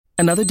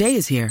Another day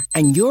is here,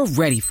 and you're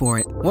ready for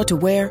it. What to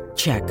wear?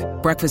 Check.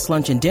 Breakfast,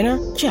 lunch, and dinner?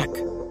 Check.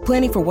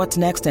 Planning for what's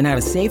next and how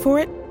to save for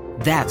it?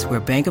 That's where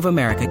Bank of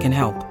America can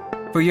help.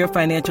 For your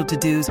financial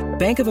to-dos,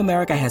 Bank of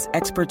America has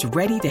experts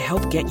ready to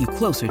help get you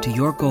closer to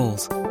your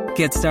goals.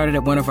 Get started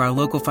at one of our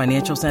local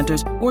financial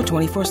centers or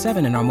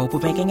 24/7 in our mobile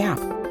banking app.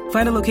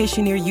 Find a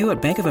location near you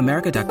at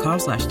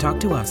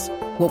bankofamerica.com/talktous.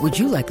 What would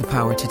you like the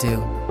power to do?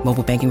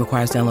 Mobile banking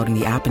requires downloading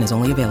the app and is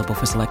only available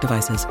for select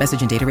devices.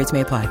 Message and data rates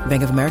may apply.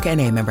 Bank of America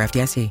N.A., member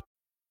FDIC.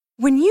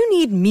 When you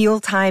need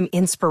mealtime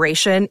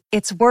inspiration,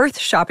 it's worth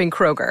shopping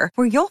Kroger,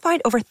 where you'll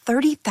find over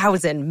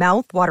 30,000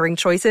 mouth-watering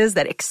choices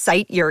that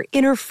excite your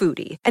inner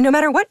foodie. And no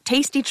matter what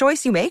tasty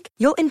choice you make,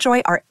 you'll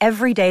enjoy our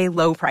everyday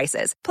low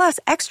prices, plus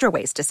extra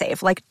ways to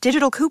save, like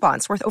digital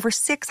coupons worth over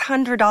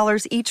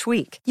 $600 each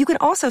week. You can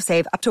also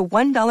save up to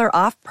 $1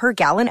 off per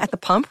gallon at the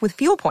pump with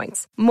fuel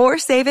points. More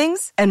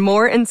savings and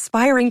more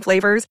inspiring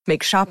flavors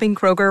make shopping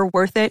Kroger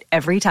worth it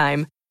every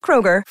time.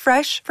 Kroger,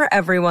 fresh for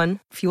everyone.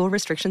 Fuel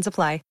restrictions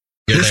apply.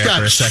 This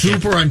got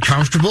super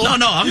uncomfortable.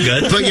 No, I'm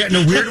good. But yet, in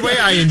a weird way,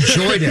 I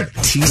enjoyed it.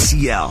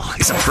 TCL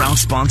is a proud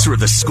sponsor of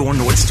the Score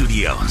North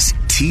Studios.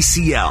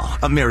 TCL,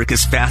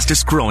 America's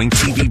fastest growing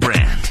TV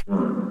brand.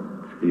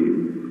 1,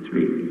 2,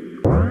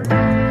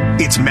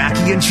 3. It's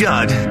Mackie and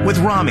Judd with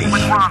Rami.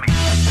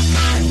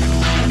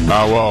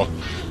 Well,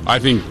 I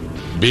think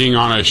being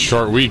on a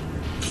short week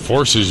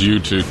forces you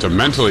to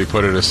mentally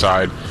put it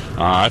aside.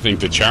 I think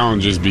the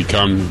challenge has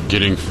become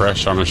getting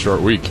fresh on a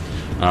short week.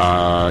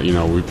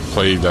 We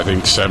played, I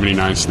think,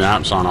 79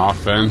 snaps on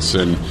offense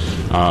and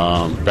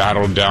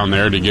battled down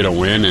there to get a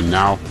win. And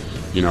now,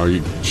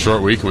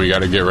 short week and we got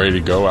to get ready to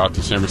go out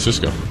to San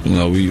Francisco.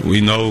 We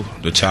know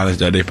the challenge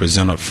that they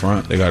present up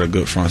front. They got a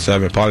good front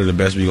seven, probably the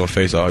best we're going to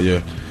face all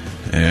year.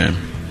 And,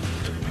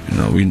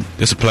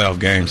 it's a playoff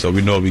game, so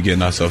we know what we're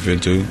getting ourselves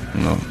into.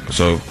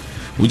 So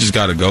we just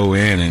got to go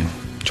in and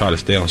try to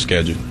stay on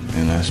schedule.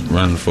 And that's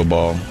running the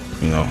football,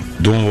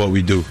 doing what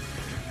we do.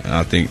 And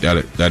I think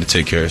that'll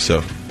take care of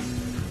itself.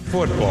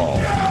 Football.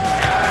 Come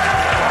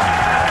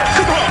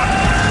on!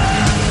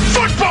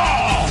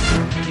 Football!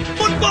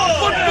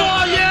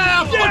 Football,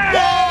 yeah!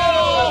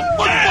 Football!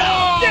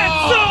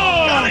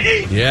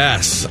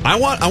 Yes. I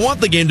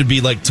want the game to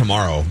be like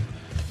tomorrow.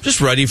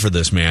 Just ready for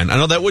this, man. I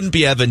know that wouldn't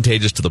be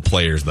advantageous to the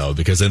players, though,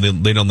 because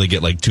then they'd only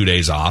get like 2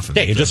 days off.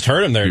 Yeah, you just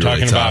heard them there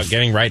talking really about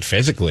getting right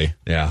physically.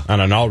 Yeah.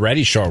 On an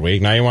already short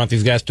week. Now you want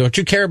these guys. Don't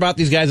you care about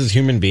these guys as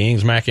human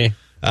beings, Mackie?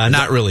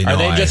 Not really, no. Are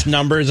they just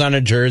numbers on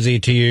a jersey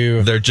to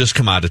you? They're just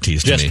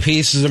commodities to me. Just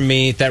pieces of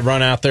meat that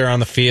run out there on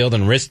the field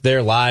and risk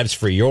their lives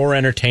for your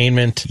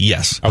entertainment?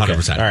 Yes,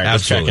 100%. Okay. All right,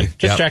 absolutely.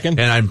 Just checking.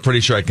 And I'm pretty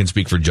sure I can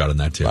speak for Judd on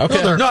that, too.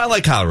 Okay. No, I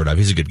like Kyle Rudolph.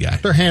 He's a good guy.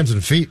 Their hands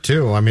and feet,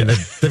 too. I mean,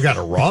 they've got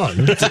to run.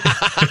 They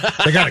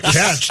got to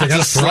catch. They got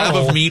to throw. Slab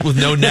of meat with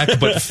no neck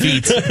but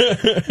feet.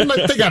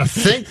 They got to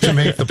think to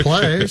make the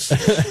plays.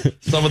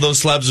 Some of those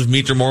slabs of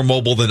meat are more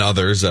mobile than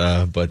others,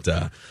 but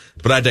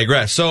I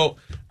digress. So,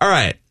 all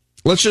right.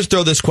 Let's just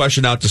throw this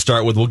question out to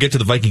start with. We'll get to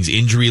the Vikings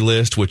injury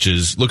list, which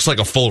looks like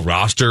a full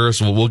roster,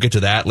 so we'll get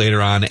to that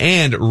later on.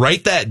 And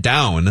write that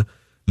down,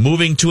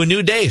 moving to a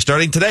new day,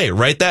 starting today.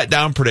 Write that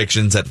down,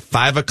 predictions at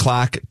 5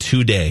 o'clock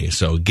today.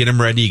 So get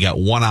them ready. You got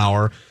 1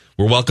 hour.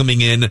 We're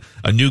welcoming in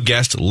a new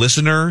guest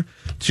listener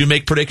to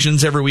make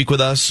predictions every week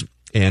with us.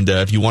 And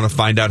if you want to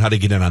find out how to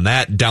get in on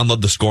that,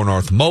 download the Score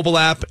North mobile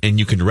app, and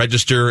you can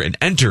register and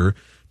enter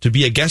to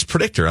be a guest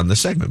predictor on this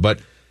segment.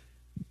 But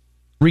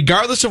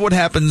regardless of what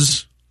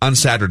happens on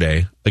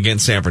Saturday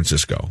against San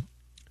Francisco,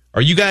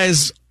 are you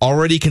guys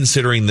already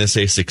considering this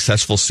a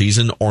successful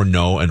season or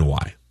no, and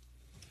why?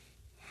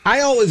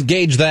 I always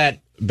gauge that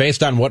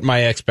based on what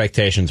my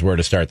expectations were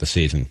to start the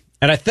season.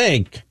 And I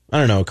think, I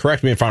don't know,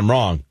 correct me if I'm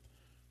wrong,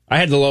 I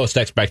had the lowest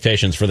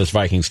expectations for this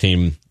Vikings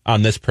team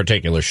on this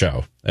particular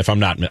show. If I'm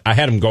not, I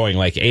had them going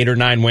like 8 or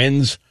 9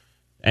 wins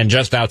and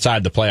just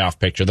outside the playoff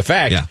picture. The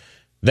fact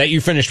that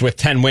you finished with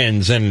 10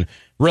 wins and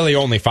really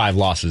only 5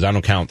 losses. I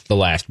don't count the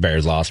last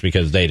Bears loss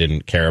because they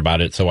didn't care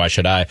about it, so why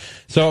should I?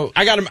 So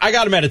I got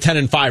them at a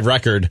 10-5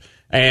 record,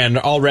 and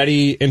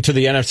already into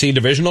the NFC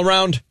divisional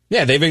round.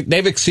 Yeah,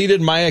 they've exceeded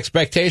my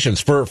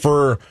expectations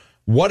for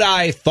what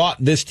I thought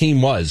this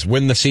team was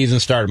when the season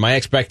started. My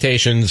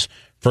expectations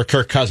for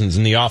Kirk Cousins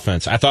in the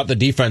offense. I thought the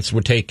defense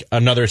would take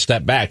another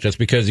step back just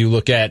because you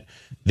look at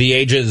the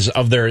ages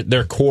of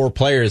their core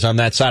players on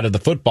that side of the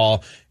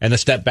football and the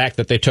step back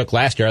that they took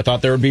last year. I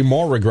thought there would be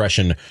more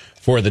regression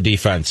for the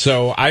defense.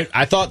 So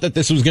I thought that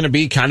this was going to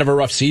be kind of a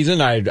rough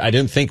season. I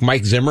didn't think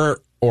Mike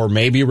Zimmer or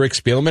maybe Rick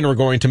Spielman were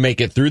going to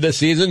make it through this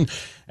season.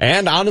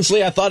 And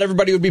honestly, I thought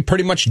everybody would be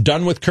pretty much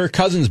done with Kirk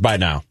Cousins by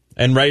now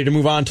and ready to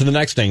move on to the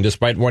next thing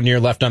despite 1 year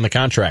left on the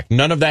contract.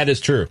 None of that is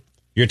true.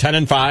 You're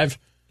 10-5.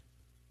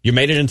 You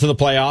made it into the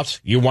playoffs.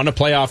 You won a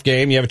playoff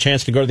game. You have a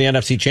chance to go to the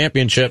NFC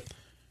Championship.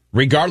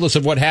 Regardless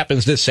of what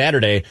happens this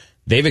Saturday,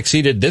 they've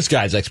exceeded this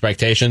guy's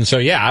expectations. So,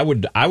 yeah,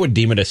 I would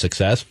deem it a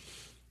success.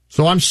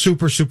 So I'm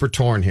super, super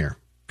torn here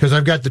because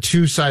I've got the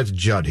two sides of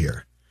Judd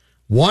here.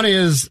 One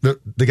is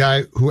the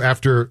guy who,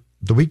 after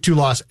the Week 2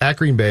 loss at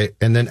Green Bay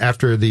and then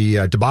after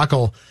the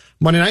debacle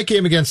Monday night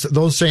game against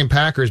those same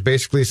Packers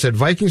basically said,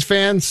 Vikings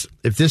fans,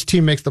 if this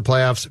team makes the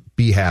playoffs,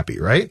 be happy,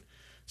 right?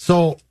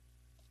 So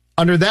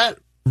under that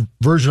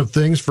version of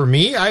things, for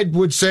me, I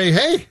would say,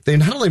 hey, they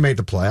not only made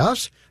the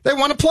playoffs, they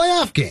won a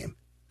playoff game.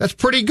 That's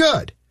pretty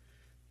good.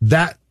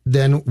 That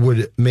then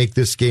would make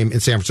this game in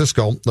San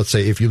Francisco, let's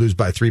say if you lose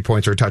by 3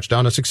 points or a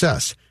touchdown, a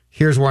success.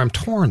 Here's where I'm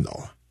torn,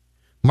 though.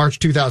 March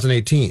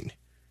 2018.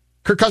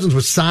 Kirk Cousins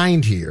was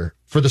signed here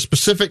for the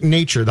specific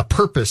nature, the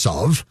purpose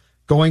of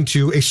going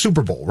to a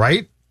Super Bowl,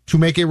 right? To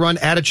make a run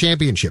at a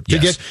championship.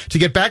 Yes. To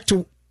get back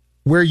to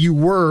where you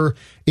were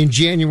in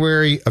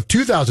January of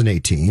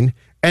 2018,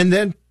 and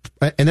then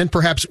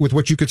perhaps with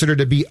what you consider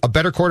to be a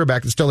better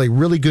quarterback and still a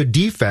really good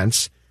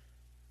defense,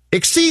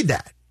 exceed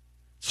that.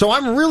 So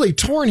I'm really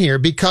torn here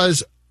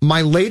because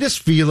my latest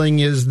feeling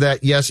is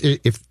that, yes,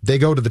 if they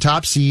go to the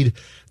top seed,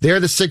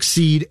 they're the 6th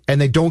seed, and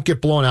they don't get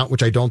blown out,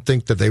 which I don't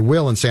think that they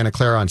will in Santa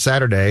Clara on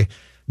Saturday,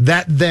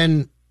 that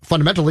then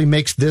fundamentally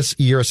makes this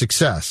year a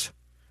success.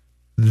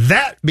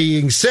 That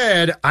being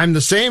said, I'm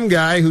the same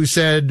guy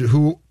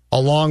who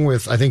along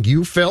with, I think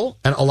you, Phil,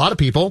 and a lot of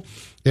people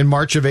in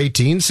March of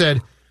 18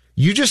 said,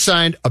 you just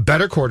signed a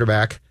better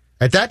quarterback.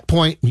 At that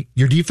point,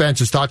 your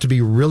defense is thought to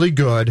be really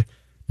good.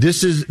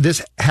 This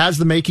has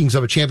the makings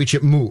of a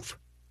championship move.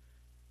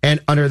 And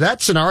under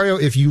that scenario,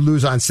 if you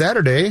lose on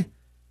Saturday,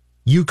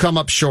 you come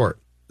up short.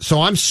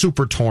 So I'm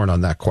super torn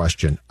on that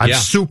question. I'm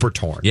super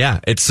torn. Yeah,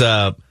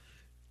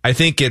 I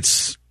think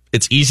it's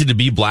easy to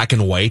be black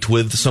and white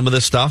with some of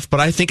this stuff, but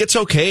I think it's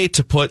okay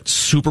to put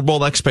Super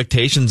Bowl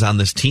expectations on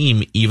this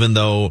team, even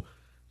though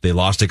they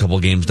lost a couple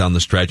games down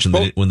the stretch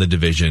and win the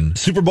division.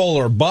 Super Bowl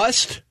or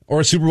bust,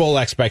 or Super Bowl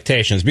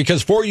expectations?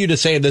 Because for you to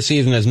say this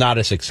season is not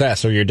a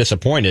success or you're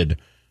disappointed,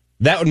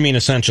 that would mean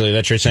essentially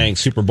that you're saying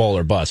Super Bowl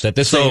or bust. That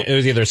this thing, it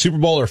was either Super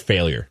Bowl or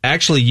failure.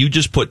 Actually, you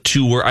just put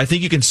two words. I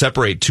think you can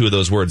separate two of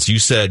those words. You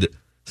said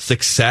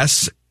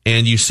success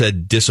and you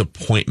said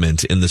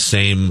disappointment in the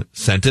same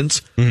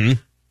sentence. Mm-hmm.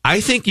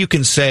 I think you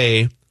can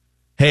say,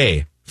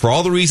 hey, for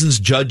all the reasons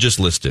Judd just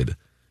listed,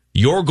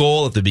 your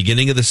goal at the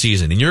beginning of the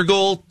season and your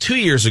goal 2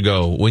 years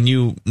ago when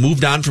you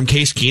moved on from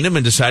Case Keenum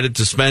and decided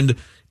to spend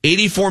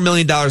 $84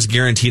 million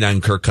guaranteed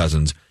on Kirk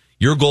Cousins,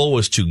 your goal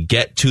was to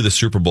get to the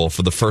Super Bowl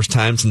for the first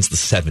time since the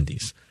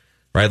 70s,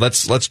 right?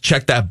 Let's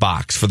check that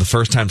box. For the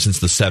first time since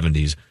the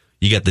 70s.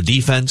 You got the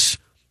defense,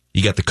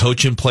 you got the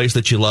coach in place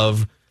that you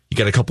love, you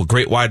got a couple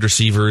great wide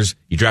receivers,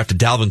 you drafted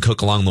Dalvin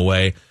Cook along the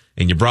way,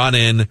 and you brought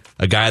in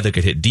a guy that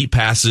could hit deep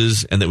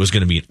passes and that was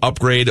going to be an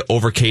upgrade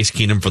over Case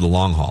Keenum for the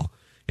long haul.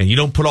 And you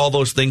don't put all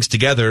those things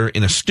together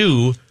in a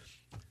stew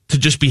to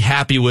just be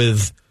happy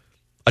with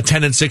a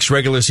 10-6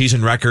 regular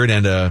season record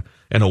and a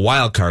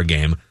wild card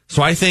game.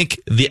 So I think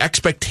the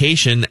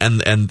expectation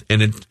and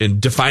in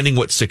defining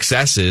what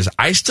success is,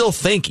 I still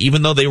think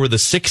even though they were the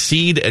 6th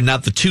seed and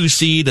not the 2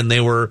 seed and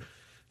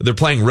they're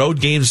playing road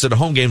games instead of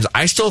home games,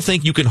 I still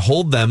think you can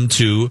hold them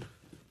to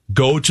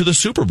go to the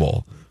Super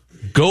Bowl.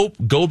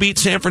 Go beat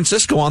San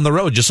Francisco on the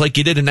road, just like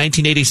you did in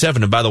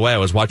 1987. And by the way, I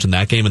was watching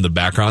that game in the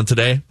background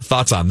today.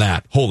 Thoughts on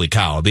that? Holy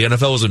cow. The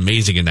NFL was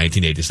amazing in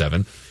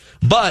 1987.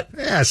 But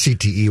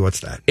CTE, what's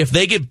that? If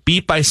they get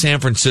beat by San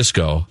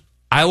Francisco,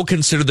 I will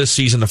consider this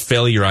season a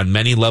failure on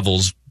many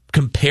levels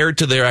compared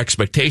to their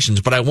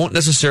expectations, but I won't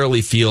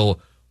necessarily feel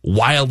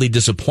wildly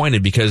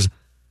disappointed because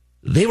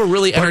they were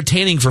really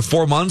entertaining for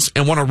 4 months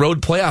and won a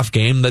road playoff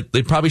game that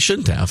they probably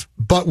shouldn't have.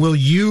 But will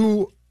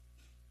you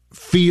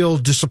feel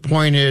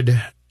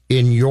disappointed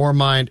in your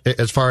mind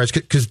as far as,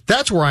 because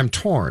that's where I'm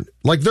torn.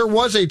 Like there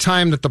was a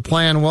time that the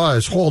plan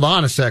was, hold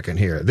on a second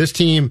here. This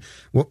team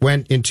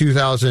went in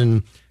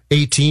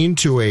 2018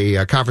 to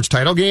a conference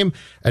title game,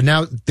 and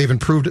now they've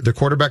improved the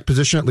quarterback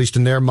position, at least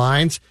in their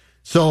minds.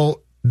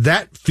 So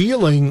that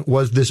feeling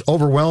was this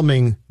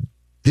overwhelming,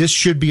 this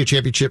should be a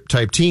championship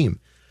type team.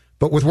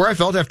 But with where I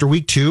felt after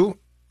week 2,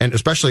 and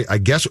especially I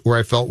guess where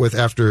I felt with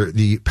after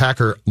the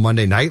Packer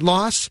Monday night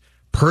loss,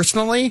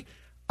 personally,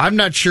 I'm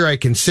not sure I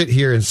can sit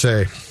here and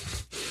say,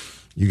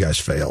 you guys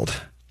failed.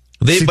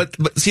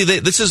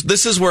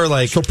 This is where,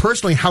 like, so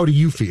personally, how do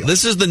you feel?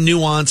 This is the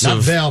nuance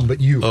Not them,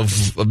 but you.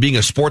 of being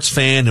a sports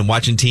fan and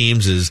watching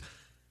teams. Is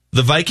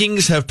the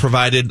Vikings have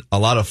provided a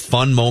lot of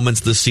fun moments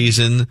this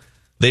season.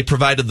 They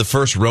provided the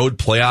first road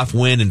playoff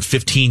win in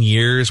 15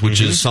 years, which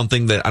is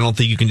something that I don't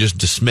think you can just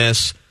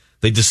dismiss.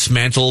 They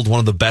dismantled one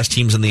of the best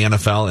teams in the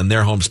NFL in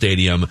their home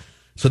stadium.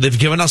 So they've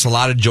given us a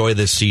lot of joy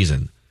this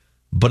season.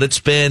 But it's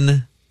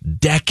been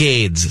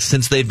decades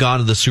since they've gone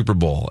to the Super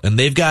Bowl, and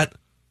they've got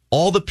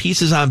all the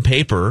pieces on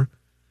paper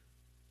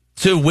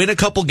to win a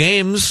couple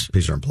games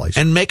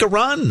and make a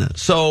run.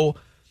 So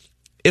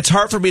it's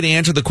hard for me to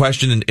answer the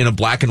question in a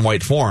black and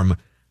white form.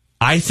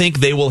 I think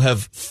they will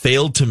have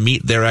failed to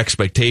meet their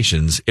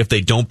expectations if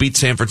they don't beat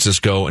San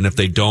Francisco and if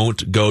they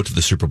don't go to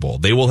the Super Bowl.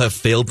 They will have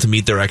failed to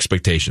meet their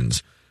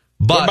expectations.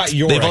 But what about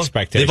your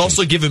expectations? They've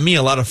also given me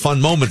a lot of fun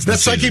moments.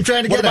 That's what I keep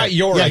trying to get at. What about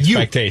your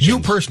expectations? You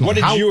personally. What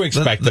did you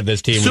expect of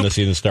this team when the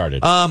season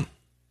started?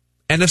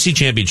 NFC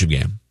Championship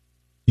game.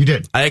 You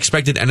did? I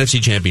expected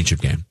NFC Championship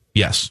game.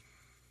 Yes.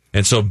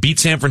 And so beat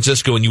San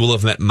Francisco, and you will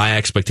have met my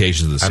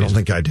expectations of the season. I don't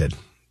think I did.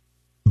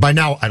 By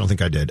now, I don't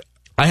think I did.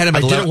 I had him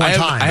at 11, I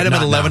had him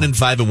at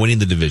 11-5 and winning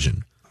the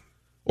division,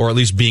 or at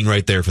least being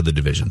right there for the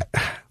division.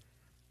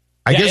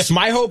 I guess if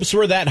my hopes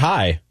were that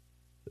high,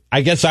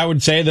 I guess I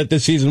would say that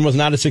this season was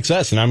not a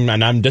success, and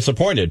I'm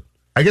disappointed.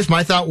 I guess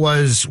my thought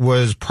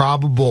was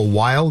probable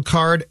wild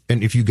card,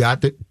 and if you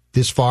got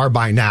this far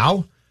by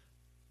now,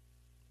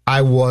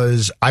 I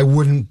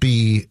wouldn't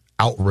be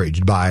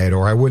outraged by it,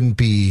 or I wouldn't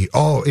be,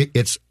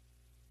 it's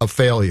a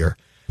failure.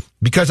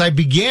 Because I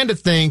began to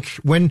think,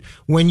 when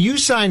you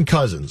sign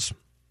Cousins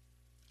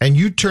and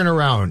you turn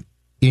around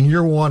in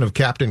year one of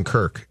Captain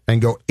Kirk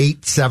and go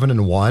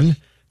 8-7-1,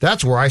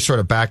 that's where I sort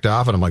of backed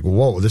off, and I'm like,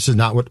 whoa, this is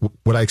not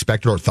what I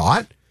expected or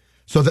thought.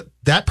 So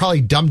that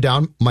probably dumbed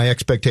down my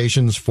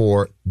expectations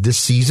for this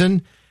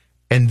season,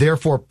 and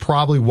therefore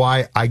probably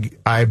why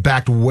I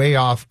backed way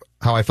off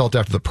how I felt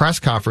after the press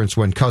conference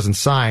when Cousins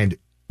signed,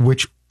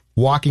 which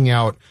walking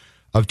out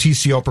of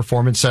TCO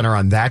Performance Center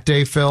on that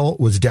day, Phil,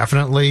 was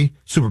definitely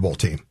Super Bowl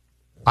team.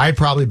 I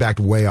probably backed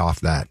way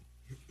off that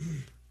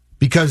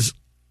because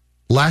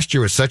last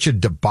year was such a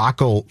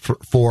debacle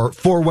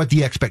for what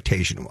the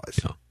expectation was.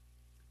 Yeah.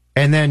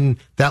 And then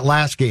that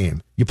last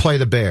game, you play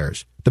the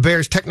Bears. The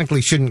Bears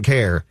technically shouldn't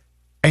care,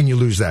 and you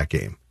lose that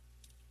game.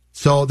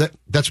 So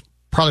that's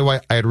probably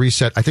why I had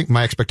reset. I think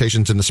my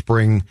expectations in the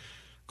spring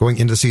going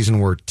into the season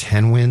were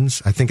 10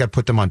 wins. I think I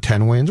put them on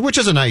 10 wins, which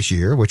was a nice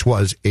year.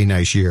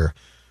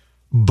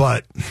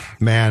 But,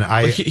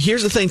 man,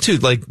 here's the thing, too.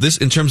 Like, this,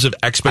 in terms of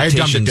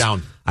expectations, I dumbed it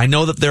down. I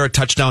know that they're a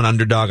touchdown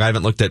underdog. I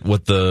haven't looked at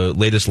what the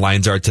latest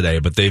lines are today,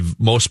 but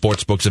most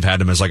sports books have had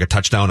them as like a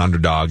touchdown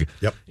underdog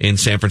in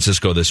San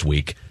Francisco this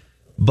week.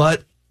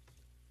 But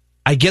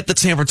I get that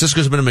San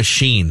Francisco's been a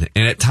machine,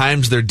 and at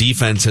times their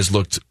defense has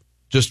looked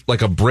just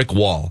like a brick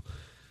wall.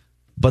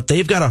 But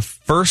they've got a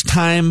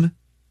first-time,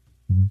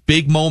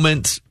 big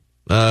moment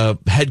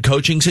head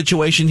coaching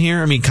situation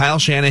here. I mean, Kyle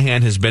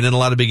Shanahan has been in a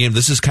lot of big games.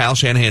 This is Kyle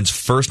Shanahan's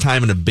first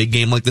time in a big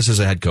game like this as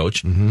a head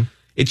coach. Mm-hmm.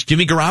 It's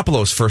Jimmy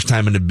Garoppolo's first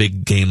time in a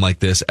big game like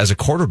this as a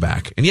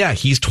quarterback. And yeah,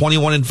 he's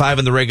 21-5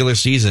 in the regular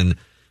season,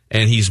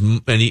 and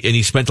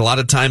he spent a lot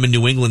of time in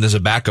New England as a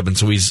backup, and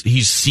so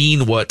he's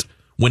seen what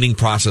winning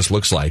process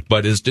looks like.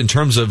 But in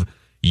terms of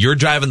you're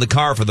driving the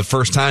car for the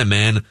first time,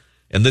 man,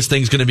 and this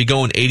thing's going to be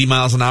going 80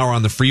 miles an hour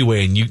on the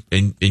freeway, and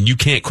you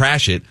can't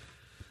crash it.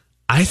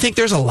 I think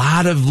there's a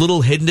lot of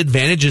little hidden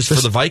advantages for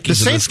the Vikings.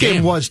 The Saints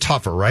game was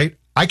tougher, right?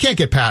 I can't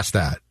get past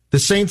that. The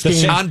Saints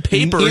game on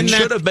paper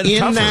should have been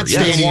tougher. That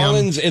stadium, New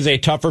Orleans is a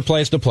tougher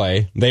place to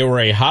play. They were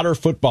a hotter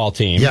football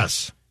team.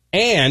 Yes.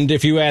 And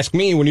if you ask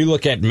me, when you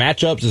look at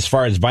matchups as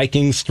far as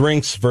Vikings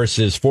strengths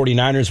versus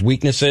 49ers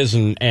weaknesses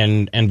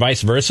and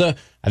vice versa,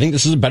 I think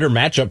this is a better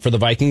matchup for the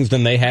Vikings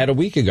than they had a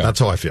week ago. That's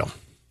how I feel.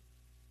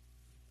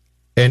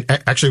 And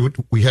actually,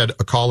 we had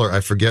a caller, I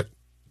forget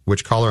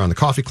which caller on the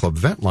Coffee Club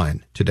vent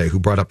line today, who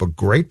brought up a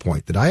great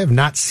point that I have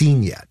not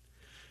seen yet.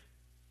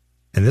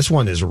 And this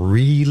one is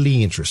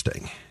really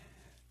interesting.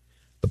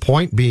 The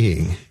point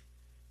being,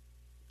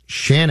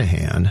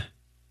 Shanahan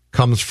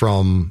comes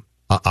from,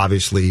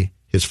 obviously,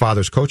 his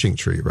father's coaching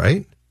tree,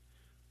 right?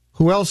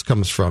 Who else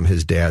comes from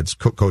his dad's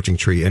coaching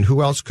tree? And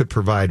who else could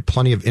provide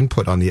plenty of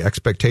input on the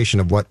expectation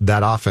of what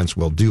that offense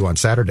will do on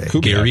Saturday?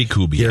 Gary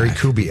Kubiak. Gary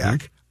Kubiak.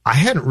 Mm-hmm. I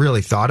hadn't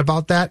really thought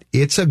about that.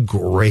 It's a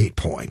great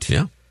point.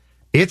 Yeah.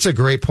 It's a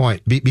great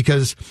point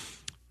because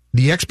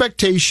the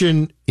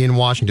expectation in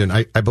Washington,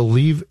 I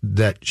believe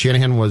that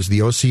Shanahan was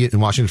the OC in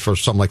Washington for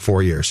something like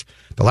 4 years.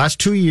 The last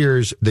 2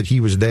 years that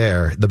he was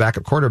there, the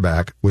backup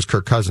quarterback was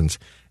Kirk Cousins.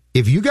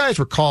 If you guys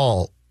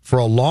recall, for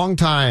a long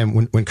time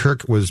when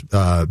Kirk was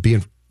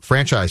being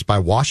franchised by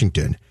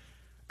Washington,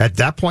 at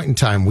that point in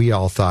time, we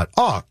all thought,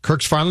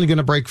 Kirk's finally going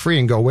to break free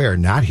and go where?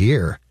 Not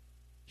here.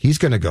 He's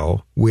going to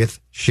go with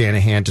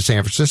Shanahan to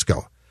San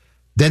Francisco.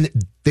 Then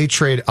they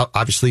trade,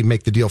 obviously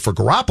make the deal for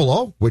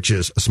Garoppolo, which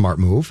is a smart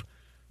move,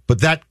 but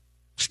that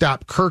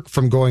stopped Kirk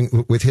from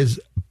going with his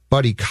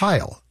buddy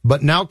Kyle.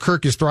 But now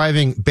Kirk is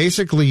thriving,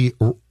 basically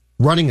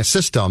running a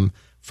system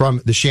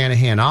from the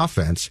Shanahan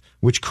offense,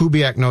 which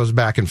Kubiak knows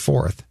back and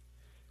forth.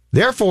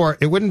 Therefore,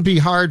 it wouldn't be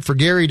hard for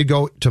Gary to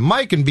go to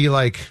Mike and be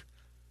like,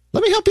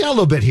 let me help you out a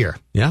little bit here.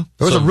 Yeah.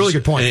 That was a really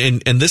good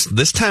point. And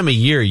this time of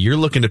year, you're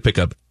looking to pick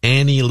up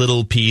any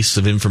little piece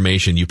of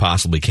information you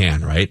possibly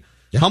can, right?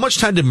 Yeah. How much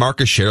time did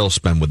Marcus Sherrill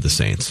spend with the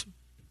Saints?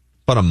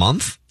 About a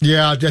month?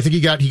 Yeah, I think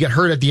he got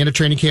hurt at the end of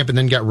training camp and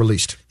then got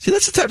released. See,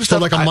 that's the type of stuff.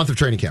 So like a month of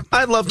training camp.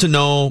 I'd love to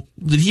know,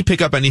 did he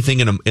pick up anything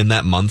in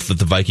that month that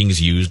the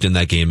Vikings used in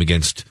that game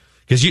against?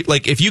 Because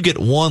if you get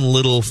one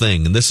little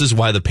thing, and this is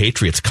why the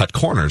Patriots cut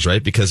corners,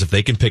 right? Because if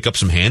they can pick up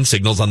some hand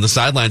signals on the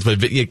sidelines,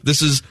 but if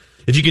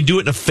you can do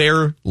it in a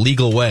fair,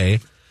 legal way,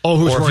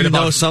 who's or if worried you know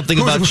about something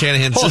about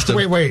Shanahan's system.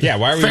 Wait. Yeah,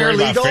 why are we Fair worried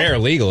legal? about fair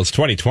legal? It's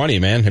 2020,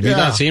 man. Have you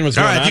not seen what's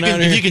All going right, on out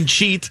if here? you can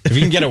cheat. If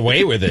you can get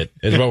away with it,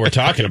 is what we're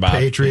talking about.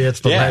 Patriots,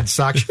 the Red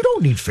Sox. You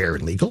don't need fair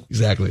and legal.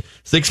 Exactly.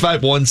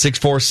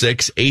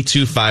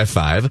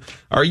 651-646-8255.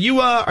 Are you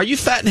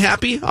fat and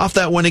happy off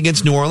that win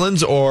against New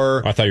Orleans,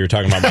 or I thought you were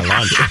talking about my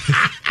lunch.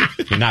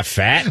 You're not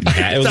fat.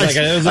 It was like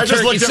a I just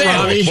turkey looked at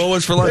sandwich. what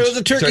was for lunch? It was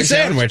a turkey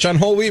sandwich on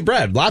whole wheat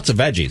bread. Lots of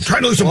veggies.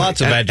 Trying to lose some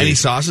Lots of weight. veggies. Any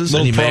sauces?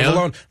 Little Any mayo?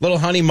 provolone, little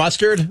honey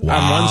mustard on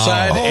Wow. one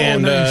side, Oh,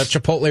 and nice.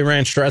 Chipotle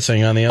ranch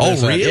dressing on the other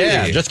side. really?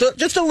 Yeah, just a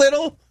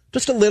little,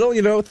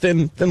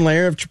 thin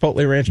layer of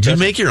Chipotle ranch do you dressing.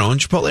 make your own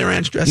Chipotle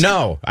ranch dressing?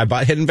 No, I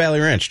bought Hidden Valley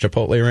Ranch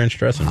Chipotle ranch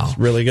dressing. Wow. It's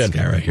really good.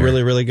 This guy right here.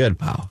 Really, really good.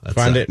 Wow, that's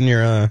Find it in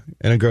your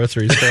in a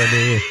grocery store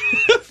near you.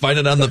 Find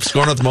it on the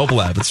Score North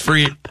mobile app. It's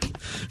free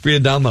to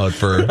download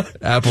for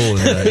Apple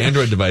and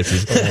Android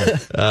devices.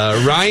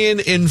 Ryan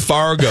in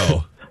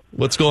Fargo,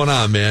 what's going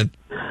on, man?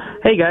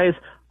 Hey guys,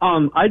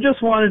 I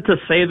just wanted to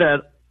say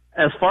that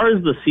as far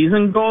as the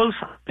season goes,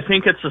 I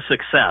think it's a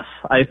success.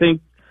 I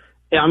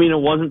mean, it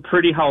wasn't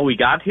pretty how we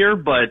got here,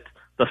 but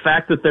the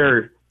fact that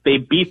they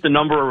beat the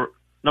number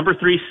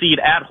 3 seed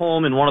at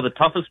home in one of the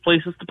toughest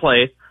places to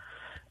play,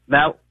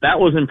 that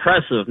was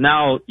impressive.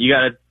 Now you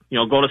got to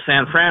go to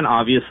San Fran,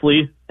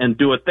 obviously, and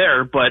do it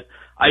there. But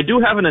I do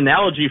have an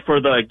analogy for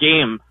the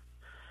game,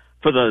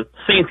 for the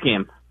Saints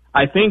game.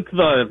 I think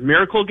the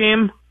miracle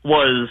game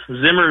was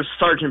Zimmer's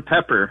Sgt.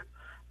 Pepper,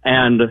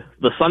 and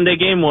the Sunday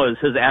game was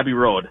his Abbey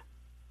Road.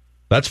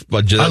 That's.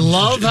 I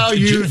love how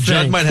you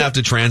Judd think. might have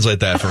to translate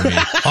that for me.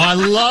 I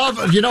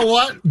love. You know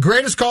what?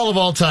 Greatest call of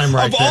all time,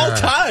 right Of there. all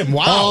time.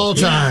 Wow. All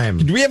time.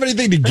 Do we have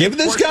anything to give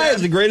this guy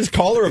as the greatest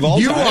caller of all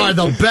You time? are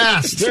the Is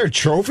best. there a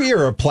trophy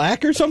or a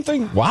plaque or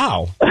something?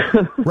 Wow.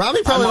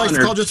 Robbie probably likes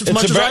to call just as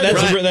much as I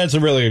do. That's a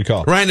really good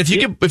call. Ryan, if you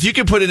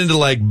could put it into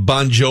like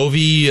Bon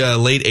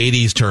Jovi late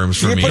 '80s terms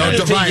for You me. can put it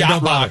into Ryan, yacht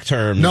don't bother. rock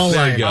terms. No, There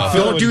Ryan. you go. Don't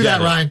Phil would do get that,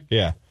 it. Ryan.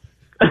 Yeah.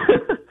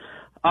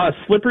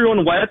 Slippery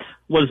When Wet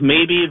was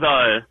maybe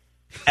the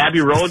Abbey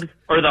Road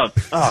or the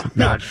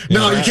God.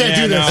 No, you can't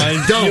do this.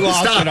 No, Don't. you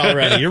lost Stop it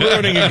already. You're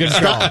ruining a good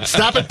call.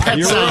 Stop at Pet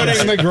You're Sounds.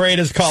 ruining the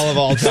greatest call of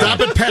all time. Stop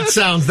at Pet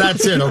Sounds.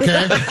 That's it,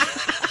 okay?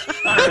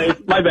 All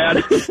right, my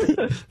bad. Thanks,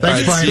 right,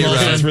 Brian see you,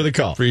 Wilson. Thanks for the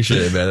call.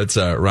 Appreciate it, man. That's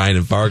Ryan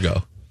in Fargo.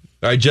 All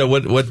right, Joe,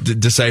 what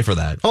decipher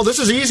that? Oh, this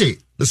is easy.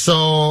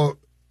 So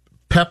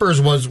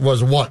Peppers was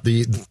what?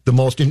 The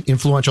most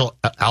influential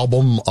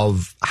album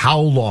of how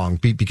long?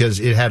 Because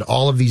it had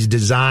all of these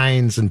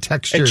designs and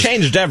textures. It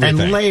changed everything.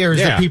 And layers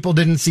Yeah. that people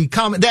didn't see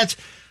coming. That's,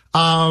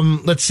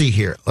 let's see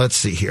here.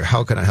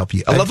 How can I help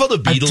you? I love how the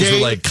Beatles were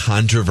like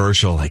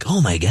controversial. Like,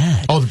 oh my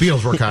god. Oh, the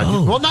Beatles were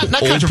well, not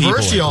Old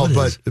controversial,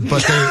 people, like,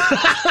 but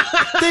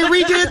they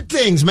redid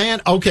things,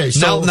 man. Okay,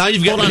 so now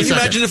you've got. hold on Can a you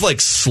second. imagine if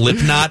like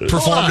Slipknot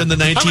performed in the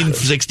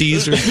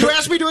 1960s? You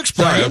asked me to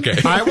explain. Sorry, okay.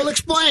 I will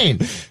explain.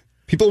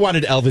 People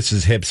wanted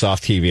Elvis's hips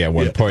off TV at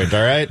one point,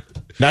 all right?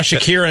 Now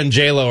Shakira and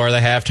J-Lo are the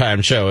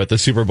halftime show at the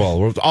Super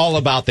Bowl. We're all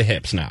about the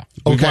hips now.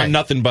 We Okay. want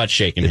nothing but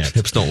shaking hips.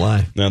 Hips don't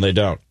lie. No, they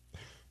don't.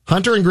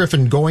 Hunter and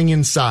Griffin going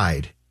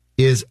inside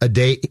is a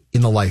day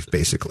in the life,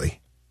 basically.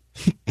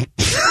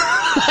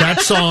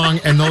 That song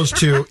and those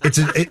two,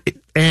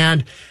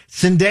 and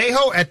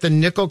Sendejo at the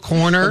nickel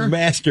corner. A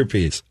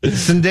masterpiece.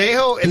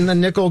 Sendejo in the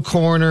nickel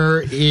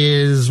corner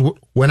is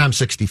When I'm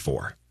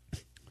 64.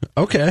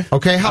 Okay.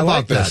 Okay, how I about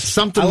like that? this.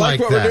 Something I like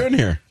like what that. we're doing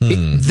here.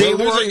 They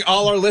We're losing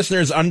all our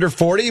listeners under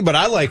 40, but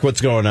I like what's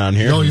going on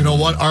here. No, you know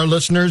what? Our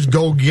listeners,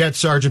 go get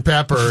Sgt.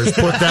 Pepper's,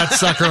 put that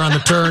sucker on the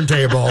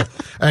turntable,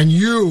 and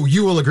you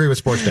will agree with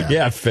Sports Dad.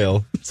 Yeah,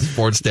 Phil.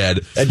 Sports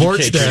Dad.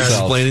 Educate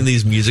yourself. Explaining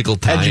these musical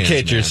tie-ins.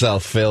 Educate man.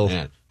 yourself, Phil.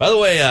 Man. By the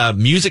way,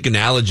 music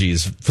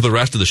analogies for the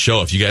rest of the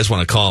show, if you guys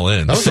want to call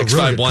in. That was a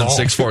really good call.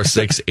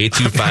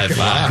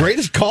 651-646-8255.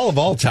 Greatest call of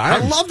all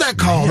time. I love that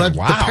call. Man, The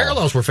wow.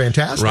 parallels were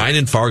fantastic. Ryan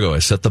in Fargo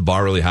has set the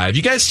bar really high. Have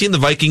you guys seen the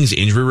Vikings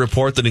injury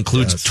report that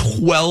includes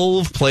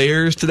 12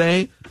 players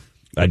today?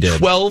 I did.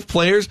 12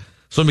 players?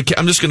 So I'm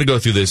just going to go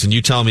through this, and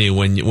you tell me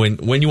when you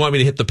want me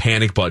to hit the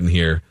panic button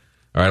here.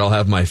 All right, I'll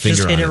have my finger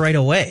Just on hit it right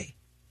away.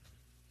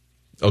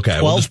 Okay,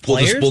 12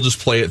 we'll just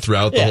play it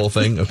throughout the whole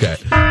thing. Okay.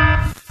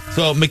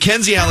 So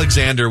Mackenzie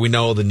Alexander, we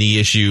know the knee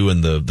issue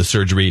and the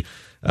surgery.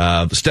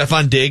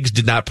 Stephon Diggs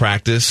did not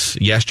practice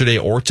yesterday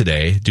or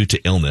today due to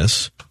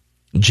illness.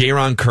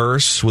 Jaron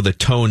Kearse with a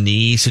toe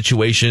knee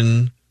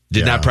situation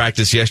did not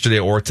practice yesterday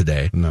or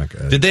today. Not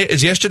good. Did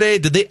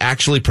they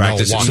actually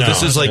practice? No, So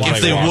this is like no,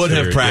 if they walk would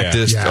have through,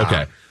 practiced. yeah.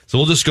 Okay. So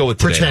we'll just go with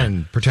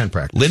today. Pretend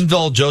practice.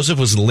 Linval Joseph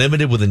was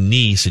limited with a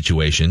knee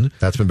situation.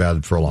 That's been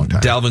bad for a long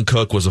time. Dalvin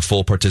Cook was a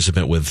full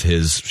participant with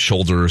his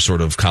shoulder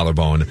sort of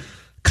collarbone.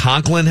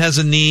 Conklin has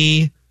a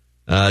knee.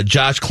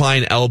 Josh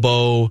Klein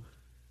elbow.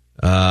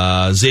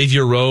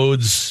 Xavier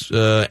Rhodes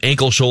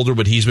ankle shoulder,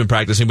 but he's been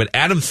practicing. But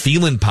Adam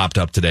Thielen popped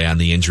up today on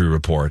the injury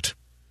report.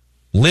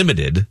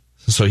 Limited,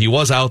 so he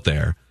was out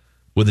there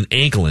with an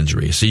ankle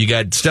injury. So you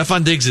got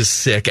Stephon Diggs is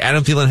sick.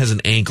 Adam Thielen has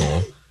an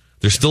ankle.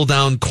 They're still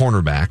down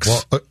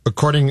cornerbacks. Well,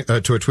 according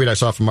to a tweet I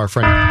saw from our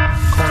friend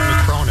Courtney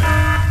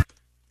Cronin,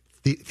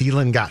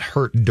 Thielen got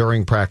hurt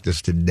during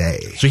practice today.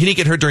 So he didn't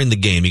get hurt during the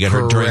game. He got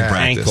hurt during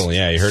practice. Ankle,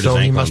 yeah, he hurt his so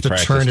ankle. He must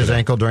have turned his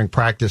ankle during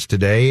practice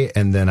today,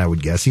 and then I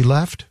would guess he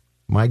left.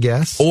 My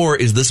guess. Or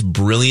is this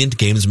brilliant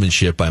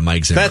gamesmanship by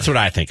Mike Zimmer? That's what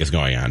I think is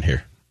going on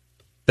here.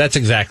 That's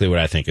exactly what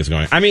I think is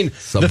going on. I mean,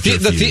 the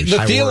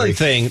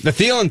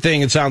Thielen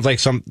thing, it sounds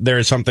like there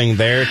is something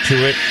there to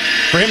it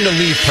for him to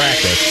leave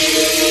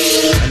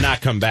practice and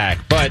not come back.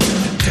 But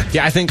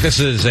yeah, I think this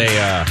is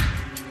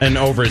an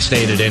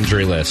overstated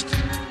injury list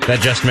that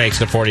just makes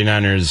the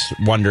 49ers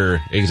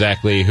wonder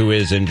exactly who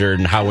is injured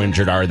and how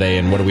injured are they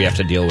and what do we have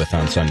to deal with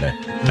on Sunday.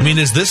 I mean,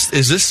 is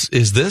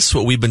this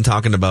what we've been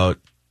talking about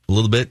a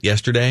little bit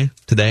today?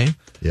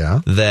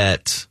 Yeah.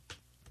 That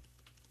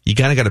you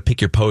kind of got to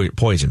pick your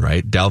poison,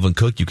 right? Dalvin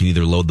Cook, you can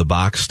either load the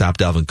box, stop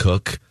Dalvin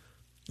Cook.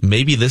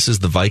 Maybe this is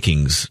the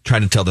Vikings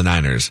trying to tell the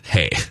Niners,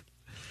 hey,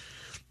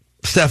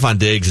 Stephon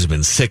Diggs has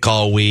been sick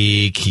all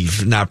week.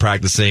 He's not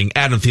practicing.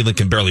 Adam Thielen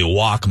can barely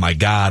walk. My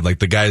God, like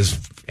the guy's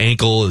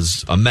ankle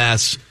is a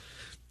mess.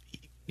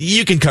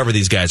 You can cover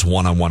these guys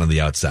one-on-one on the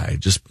outside.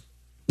 Just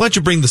why don't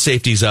you bring the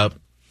safeties up?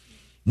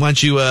 Why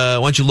don't you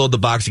load the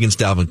box against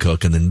Dalvin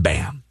Cook and then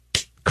bam,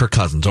 Kirk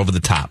Cousins over the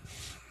top.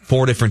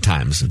 4 different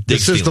times.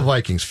 This is the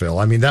Vikings, Phil.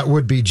 I mean, that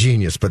would be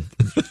genius, but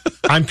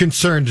I'm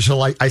concerned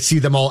until I see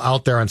them all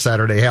out there on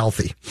Saturday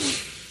healthy.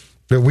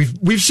 But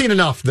we've seen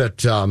enough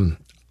that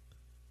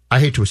I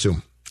hate to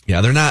assume. Yeah,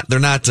 they're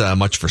not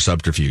much for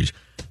subterfuge.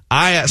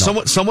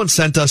 Someone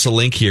sent us a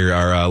link here.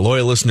 Our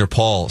loyal listener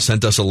Paul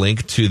sent us a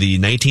link to the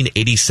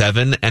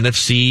 1987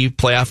 NFC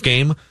playoff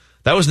game.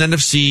 That was an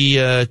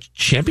NFC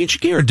championship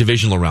game or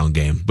divisional round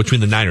game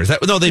between the Niners.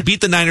 They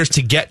beat the Niners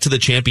to get to the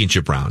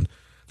championship round.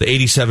 The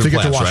 87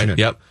 playoffs, right?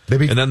 Yep. They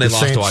beat and then they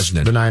lost Saints, to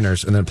Washington. The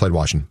Niners, and then played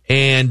Washington.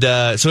 And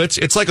so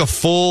it's like a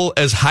full,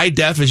 as high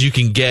def as you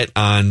can get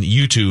on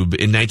YouTube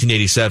in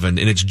 1987.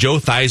 And it's Joe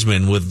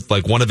Theismann with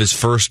like one of his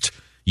first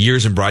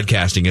years in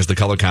broadcasting as the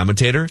color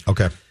commentator.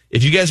 Okay.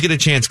 If you guys get a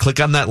chance, click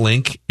on that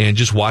link and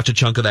just watch a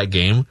chunk of that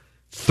game.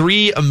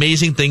 3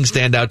 amazing things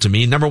stand out to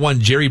me. Number 1,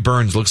 Jerry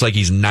Burns looks like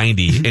he's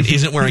 90 and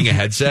isn't wearing a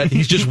headset.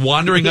 He's just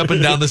wandering up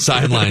and down the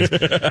sidelines.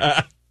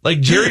 Like,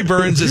 Jerry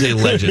Burns is a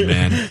legend,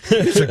 man.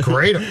 He's a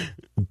great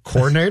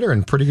coordinator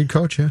and pretty good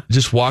coach, yeah.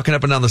 Just walking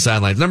up and down the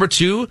sidelines. Number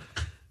 2,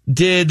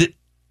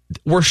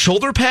 were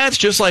shoulder pads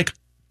just like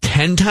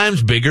 10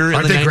 times bigger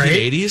in the 1980s?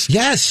 Great?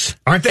 Yes.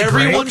 Aren't they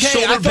great? Everyone's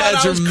shoulder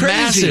pads are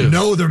massive.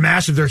 No, they're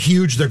massive. They're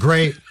huge. They're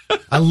great.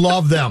 I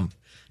love them.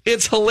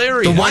 It's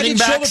hilarious. Why did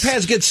shoulder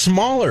pads get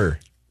smaller?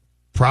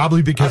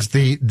 Probably because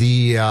the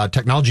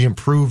technology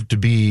improved to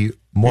be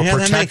more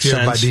protective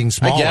by being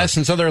smaller. I guess,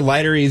 and so they're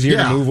lighter, easier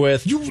to move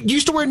with. You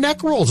used to wear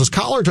neck rolls, as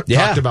Collar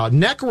talked about.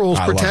 Neck rolls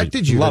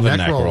protected you. Love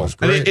neck rolls.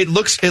 And it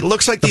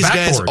looks like these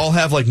guys all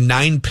have like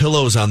 9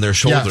 pillows on their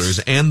shoulders,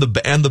 and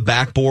the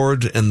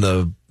backboard and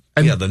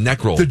the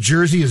neck roll. The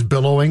jersey is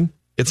billowing.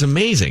 It's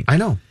amazing. I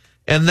know.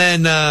 And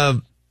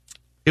then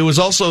it was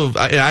also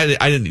I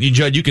didn't.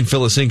 Judd, you can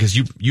fill us in because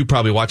you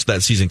probably watched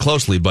that season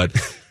closely, but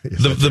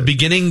the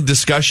beginning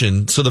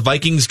discussion. So the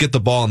Vikings get the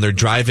ball and they're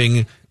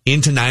driving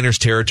into Niners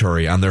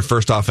territory on their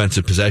first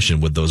offensive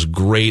possession with those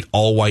great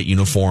all-white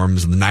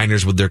uniforms, and the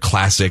Niners with their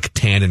classic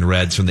tan and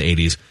reds from the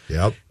 80s.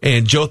 Yep.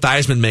 And Joe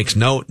Theismann makes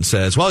note and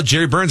says, well,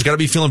 Jerry Burns got to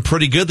be feeling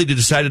pretty good that he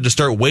decided to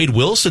start Wade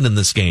Wilson in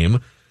this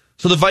game.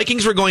 So the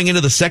Vikings were going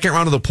into the second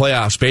round of the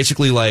playoffs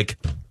basically like,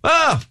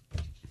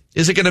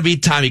 is it going to be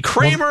Tommy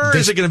Kramer?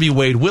 Is it going to be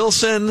Wade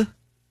Wilson?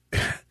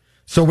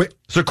 So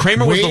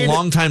Kramer was the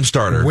longtime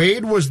starter.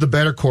 Wade was the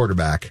better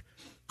quarterback.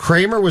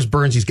 Kramer was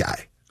Burns'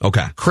 guy.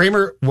 Okay.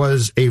 Kramer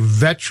was a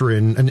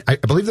veteran, and I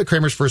believe that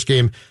Kramer's first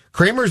game,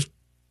 Kramer's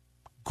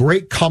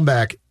great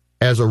comeback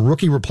as a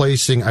rookie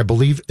replacing, I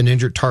believe, an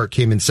injured Tart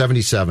came in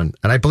 77.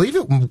 And I believe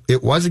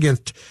it was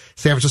against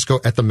San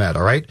Francisco at the Met,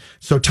 all right?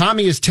 So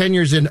Tommy is 10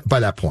 years in by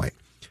that point.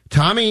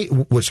 Tommy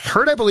was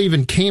hurt, I believe,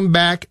 and came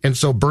back, and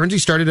so Burnsy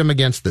started him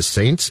against the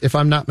Saints, if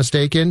I'm not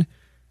mistaken.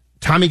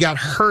 Tommy got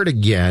hurt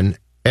again,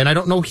 and I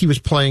don't know if he was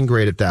playing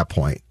great at that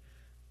point.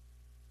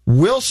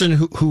 Wilson,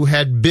 who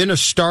had been a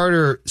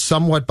starter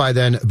somewhat by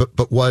then,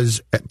 but was,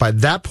 by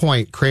that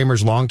point,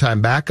 Kramer's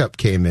longtime backup,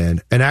 came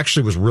in and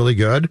actually was really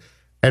good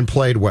and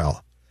played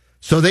well.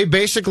 So they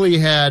basically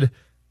had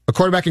a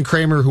quarterback in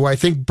Kramer who I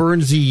think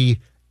Burnsy,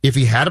 if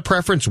he had a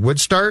preference, would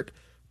start,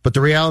 but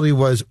the reality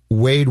was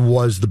Wade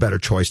was the better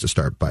choice to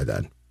start by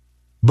then.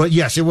 But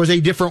yes, it was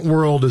a different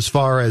world as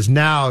far as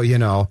now,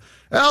 the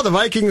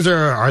Vikings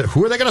are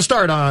who are they going to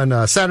start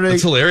on Saturday?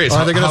 It's hilarious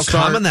how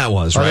common that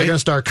was, right? Are they going to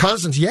start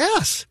Cousins?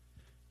 Yes.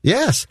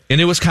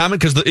 And it was common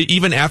because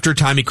even after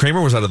Tommy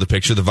Kramer was out of the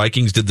picture, the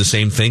Vikings did the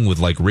same thing with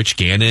like Rich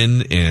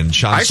Gannon and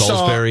Sean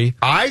Salisbury.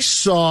 I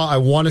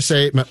want to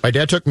say, my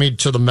dad took me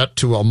to the Met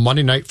to a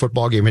Monday night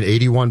football game in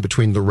 81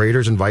 between the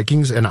Raiders and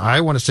Vikings. And I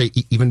want to say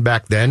even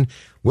back then,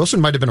 Wilson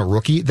might have been a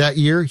rookie that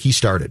year. He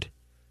started.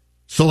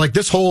 So like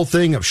this whole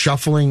thing of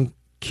shuffling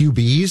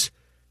QBs,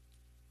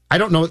 I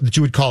don't know that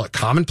you would call it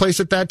commonplace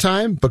at that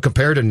time, but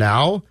compared to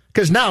now,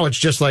 because now it's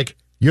just like,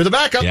 you're the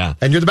backup,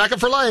 and you're the backup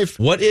for life.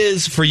 What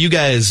is, for you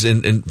guys,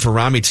 and for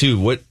Rami too,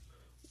 what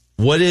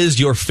what is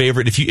your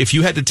favorite? If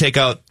you had to take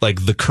out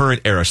like the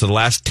current era, so the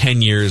last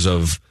 10 years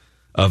of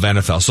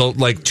NFL, so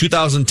like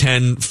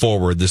 2010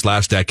 forward, this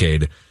last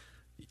decade,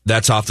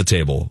 that's off the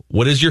table.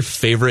 What is your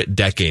favorite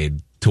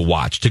decade to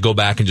watch, to go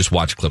back and just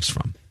watch clips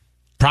from?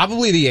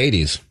 Probably the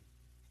 80s.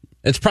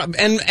 It's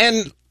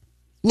and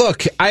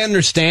look, I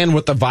understand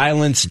what the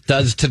violence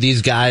does to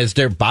these guys,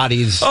 their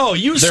bodies. Oh,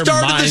 you their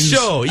started minds, the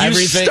show. You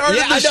everything.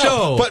 started the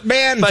show. But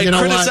man, by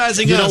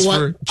criticizing us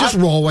for just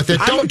roll with it.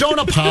 Don't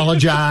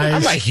apologize.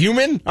 I'm a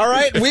human, all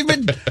right?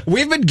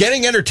 We've been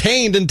getting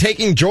entertained and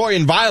taking joy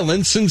in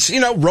violence since,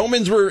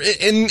 Romans were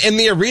in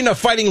the arena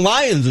fighting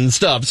lions and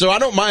stuff. So I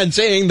don't mind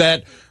saying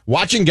that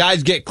watching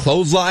guys get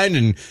clotheslined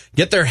and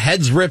get their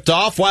heads ripped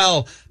off,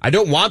 while I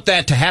don't want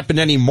that to happen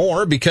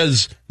anymore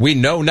because we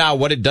know now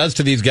what it does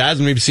to these guys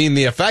and we've seen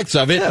the effects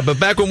of it. Yeah, but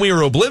back when we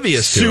were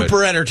oblivious to it.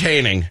 Super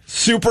entertaining,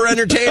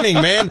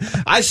 man.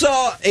 I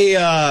saw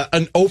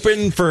an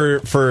open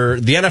for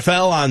the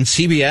NFL on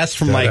CBS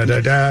from like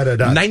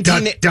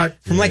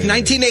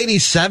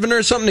 1987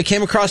 or something. It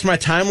came across my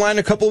timeline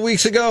a couple of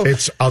weeks ago.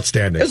 It's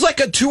outstanding. It's like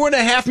a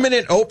 2.5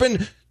 minute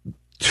open.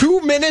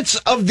 2 minutes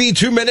of the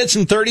 2 minutes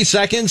and 30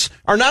 seconds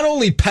are not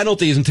only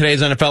penalties in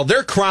today's NFL,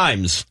 they're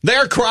crimes. They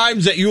are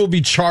crimes that you will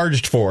be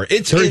charged for.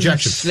 It's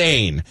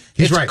insane.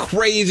 It's right.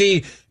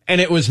 Crazy,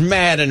 and it was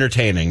mad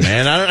entertaining,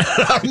 man. I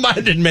don't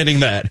mind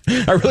admitting that.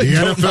 I really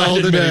don't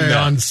mind admitting that.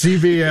 On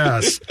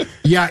CBS.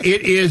 Yeah,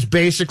 it is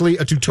basically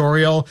a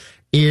tutorial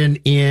in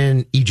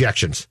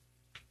ejections.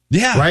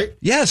 Yeah. Right?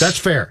 Yes. That's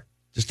fair.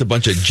 Just a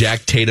bunch of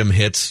Jack Tatum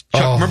hits.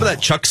 Remember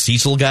that Chuck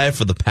Cecil guy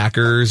for the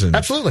Packers?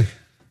 Absolutely.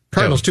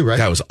 Cardinals too, right?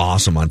 That was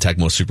awesome on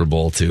Tecmo Super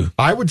Bowl too.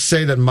 I would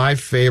say that my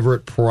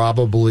favorite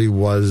probably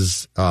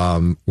was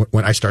when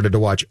I started to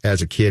watch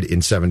as a kid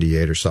in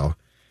 78 or so.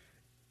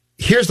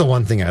 Here's the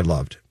one thing I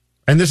loved.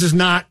 And this is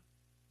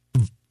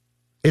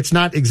it's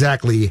not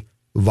exactly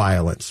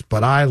violence,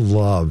 but I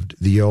loved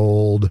the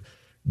old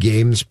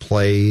games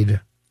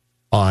played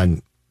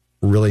on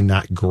really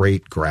not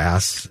great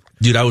grass.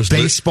 Dude, I was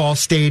baseball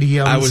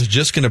stadiums. I was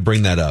just going to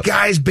bring that up.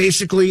 Guys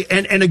basically,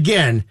 and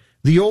again,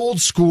 the old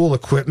school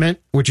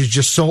equipment, which is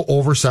just so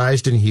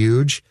oversized and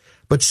huge,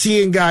 but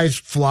seeing guys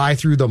fly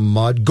through the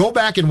mud. Go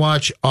back and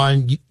watch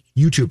on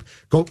YouTube.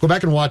 Go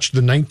back and watch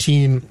the I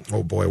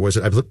believe it was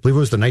the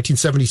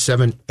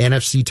 1977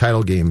 NFC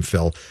title game,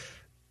 Phil.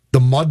 The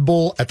Mud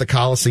Bowl at the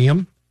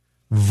Coliseum.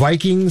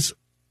 Vikings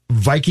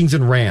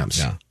and Rams.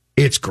 Yeah.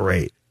 It's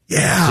great.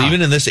 Yeah. So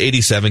even in this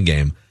 87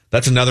 game,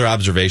 that's another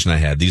observation I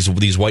had.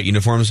 These white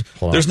uniforms.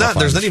 There's not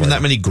even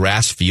that many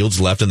grass fields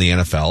left in the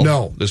NFL.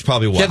 No, there's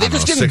probably they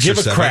just didn't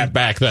give a crap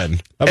back then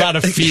about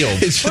a field.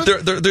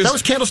 That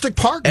was Candlestick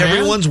Park. Man.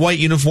 Everyone's white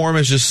uniform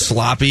is just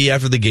sloppy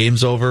after the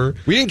game's over.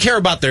 We didn't care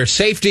about their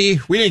safety.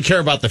 We didn't care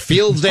about the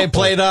fields they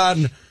played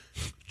on.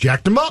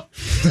 Jacked them up.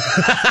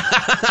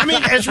 I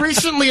mean, as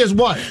recently as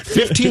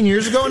 15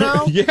 years ago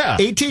now? Yeah.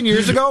 18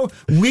 years ago,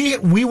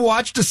 we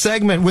watched a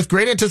segment with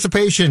great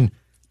anticipation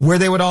where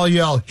they would all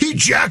yell, "He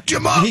jacked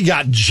him up." He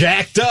got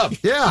jacked up.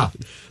 Yeah.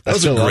 That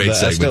was a great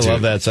segment. I still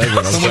love that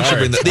segment. Someone should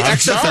bring that. The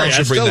XFL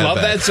should bring that back. I still love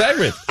that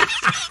segment.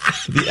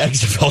 The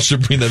XFL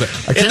should bring that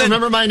back. I can't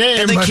remember my name.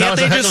 And then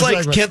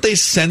can't they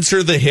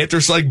censor the hit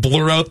or like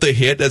blur out the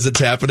hit as it's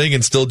happening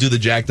and still do the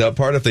jacked up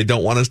part if they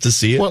don't want us to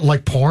see it? What,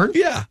 like porn?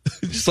 Yeah.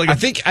 Just like I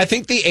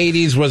think the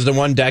 80s was the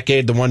one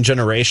decade, the one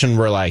generation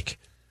where like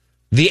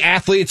the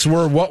athletes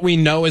were what we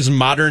know as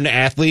modern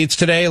athletes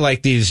today,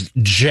 like these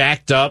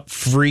jacked up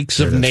freaks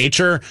of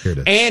nature,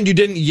 and you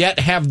didn't yet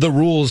have the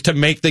rules to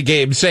make the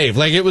game safe.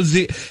 Like it was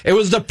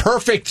the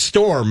perfect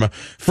storm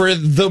for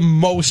the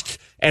most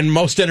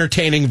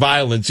entertaining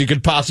violence you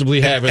could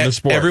possibly have in the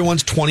sport.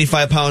 Everyone's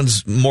 25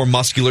 pounds more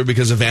muscular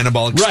because of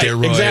anabolic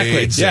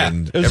steroids.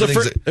 Exactly. Yeah.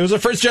 It was the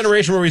first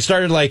generation where we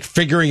started like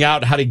figuring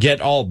out how to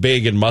get all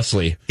big and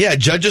muscly. Yeah,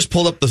 Judd just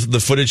pulled up the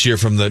footage here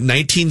from the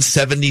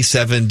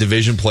 1977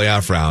 division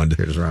playoff round.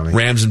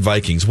 Rams and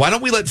Vikings. Why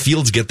don't we let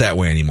fields get that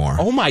way anymore?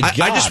 Oh my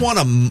God. I just want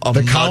a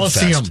the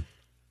Coliseum. Fest.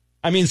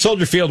 I mean,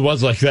 Soldier Field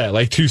was like that,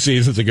 like 2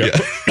 seasons ago. Yeah.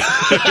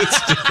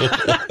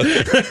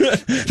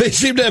 They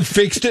seem to have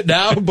fixed it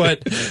now,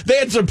 but they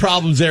had some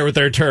problems there with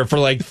their turf for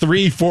like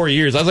 3-4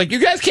 years. I was like, you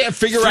guys can't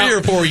figure out 3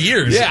 or 4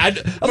 years. Yeah, I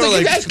was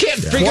like, you guys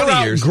can't figure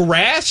out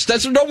grass.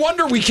 That's no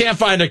wonder we can't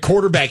find a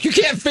quarterback. You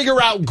can't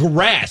figure out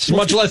grass,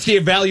 much less the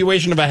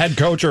evaluation of a head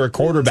coach or a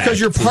quarterback. Because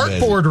your park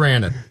board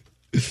ran it.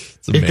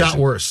 It got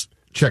worse.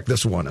 Check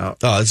this one out.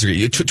 Oh, that's great.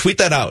 You tweet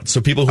that out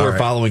so people who are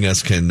following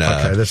us can.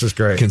 Okay, this is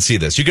great. Can see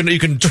this. You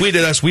can tweet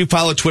at us. We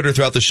follow Twitter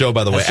throughout the show,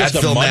 by the way. At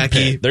Phil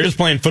Mackey. They're just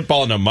playing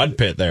football in a mud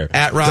pit there.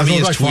 At Rami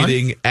is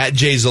tweeting. At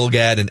Jay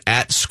Zolgad and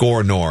at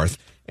Score North.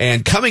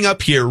 And coming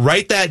up here,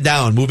 write that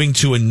down. Moving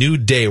to a new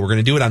day. We're going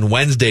to do it on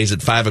Wednesdays at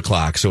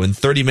 5:00. So in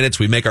 30 minutes,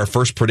 we make our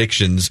first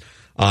predictions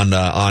on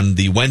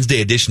the Wednesday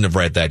edition of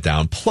Write That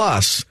Down.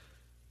 Plus,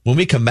 when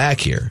we come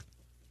back here,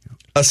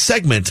 a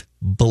segment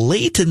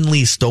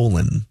blatantly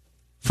stolen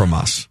from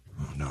us.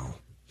 Oh, no.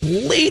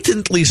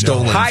 Blatantly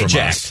stolen from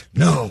us.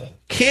 No.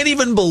 Can't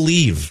even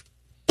believe.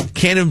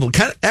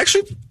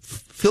 Actually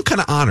feel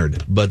kind of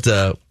honored, but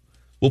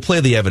we'll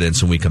play the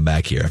evidence when we come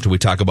back here after we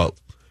talk about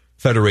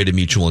Federated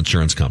Mutual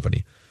Insurance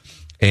Company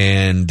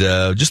and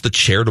just the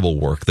charitable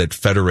work that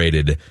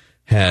Federated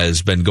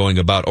has been going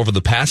about over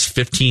the past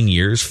 15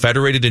 years.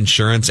 Federated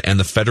Insurance and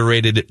the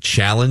Federated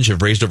Challenge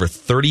have raised over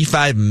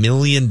 $35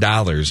 million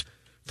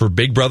for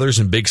big brothers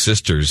and big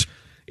sisters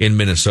in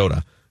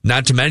Minnesota.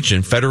 Not to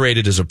mention,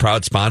 Federated is a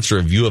proud sponsor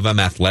of U of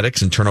M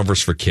athletics and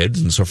turnovers for kids.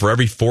 And so for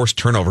every forced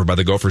turnover by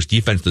the Gophers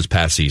defense this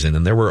past season,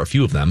 and there were a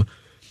few of them,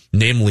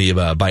 namely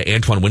by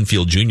Antoine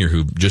Winfield Jr.,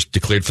 who just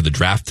declared for the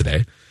draft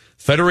today.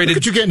 Federated.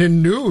 Look at you getting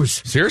in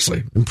news.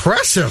 Seriously.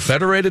 Impressive.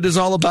 Federated is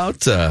all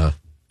about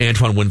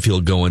Antoine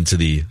Winfield going to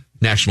the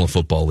National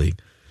Football League.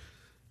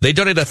 They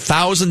donate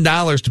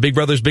 $1,000 to Big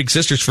Brothers Big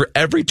Sisters for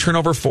every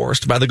turnover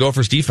forced by the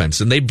Gophers defense.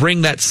 And they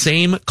bring that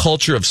same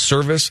culture of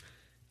service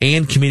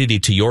and community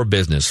to your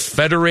business.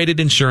 Federated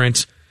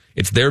Insurance,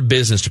 it's their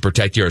business to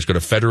protect yours. Go to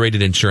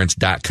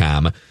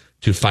federatedinsurance.com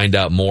to find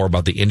out more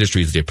about the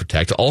industries they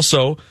protect.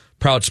 Also,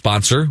 proud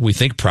sponsor, we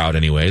think proud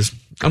anyways,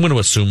 I'm going to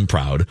assume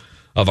proud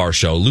of our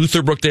show,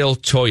 Luther Brookdale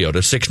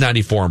Toyota,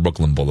 694 on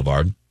Brooklyn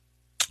Boulevard.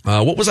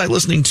 What was I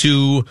listening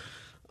to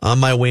on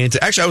my way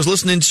into? Actually, I was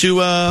listening to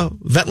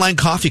Ventline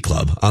Coffee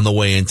Club on the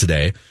way in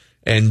today,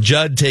 and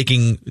Judd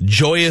taking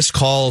joyous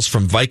calls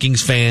from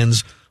Vikings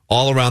fans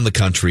all around the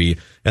country.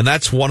 And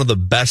that's one of the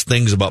best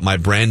things about my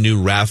brand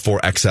new RAV4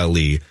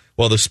 XLE.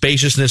 Well, the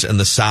spaciousness and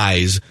the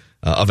size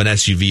of an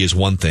SUV is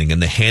one thing,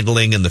 and the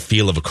handling and the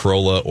feel of a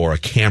Corolla or a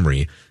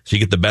Camry. So you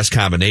get the best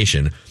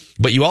combination.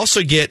 But you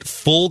also get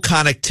full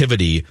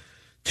connectivity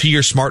to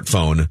your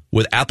smartphone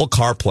with Apple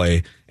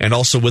CarPlay and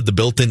also with the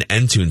built-in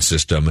Entune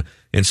system.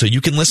 And so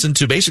you can listen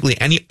to basically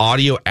any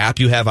audio app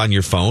you have on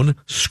your phone,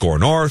 Score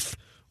North,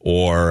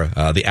 or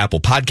the Apple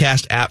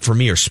Podcast app for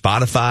me, or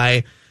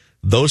Spotify.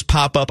 Those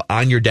pop up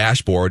on your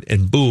dashboard,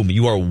 and boom,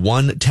 you are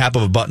one tap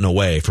of a button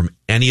away from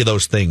any of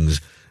those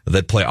things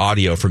that play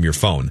audio from your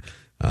phone.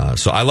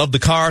 So I love the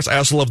cars. I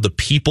also love the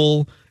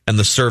people and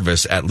the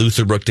service at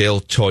Luther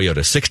Brookdale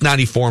Toyota,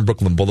 694 on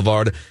Brooklyn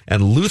Boulevard,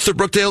 and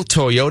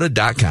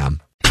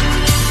LutherBrookdaleToyota.com.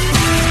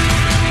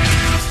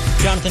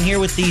 Jonathan here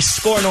with the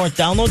Score North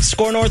download.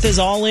 Score North is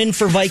all in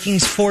for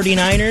Vikings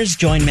 49ers.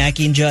 Join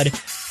Mackie and Judd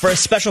for a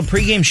special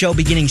pregame show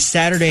beginning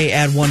Saturday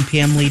at 1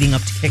 p.m. leading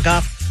up to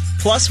kickoff.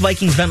 Plus,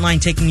 Vikings Ventline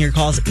taking your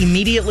calls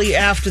immediately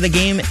after the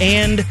game,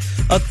 and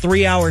a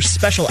 3-hour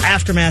special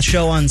aftermath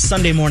show on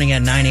Sunday morning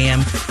at 9 a.m.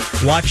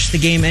 Watch the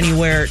game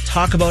anywhere.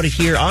 Talk about it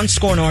here on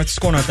Score North,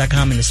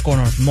 scorenorth.com, and the Score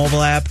North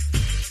mobile app.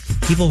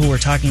 People who were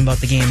talking about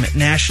the game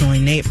nationally.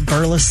 Nate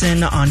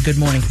Burleson on Good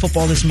Morning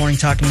Football this morning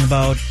talking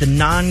about the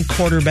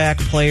non-quarterback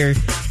player.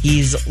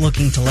 He's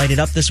looking to light it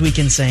up this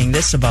weekend, saying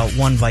this about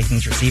one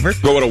Vikings receiver.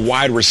 Go with a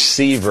wide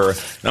receiver,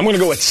 and I'm going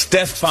to go with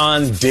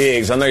Stephon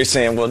Diggs. I know you're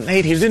saying, well,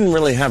 Nate, he didn't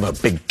really have a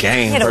big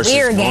game. He had a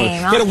weird game. He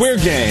had a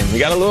weird game. He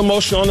got a little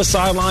emotional on the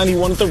sideline. He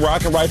wanted to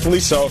rock, and rightfully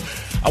so.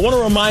 I want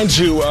to remind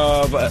you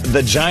of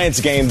the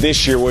Giants game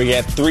this year where he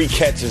had 3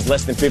 catches,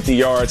 less than 50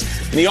 yards.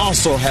 And he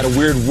also had a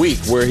weird week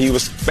where he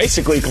was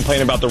basically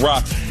complaining about the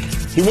rock.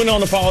 He went on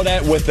to follow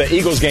that with the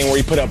Eagles game where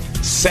he put up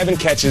 7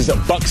 catches,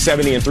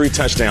 $170, and 3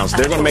 touchdowns.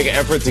 They're going to make an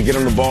effort to get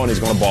him the ball, and he's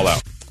going to ball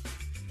out.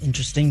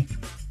 Interesting,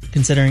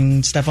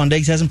 considering Stephon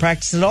Diggs hasn't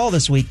practiced at all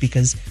this week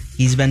because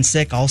he's been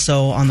sick.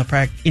 Also on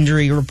the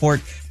injury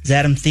report is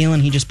Adam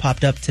Thielen. He just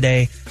popped up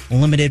today.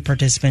 Limited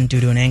participant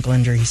due to an ankle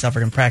injury he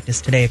suffered in practice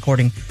today,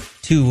 according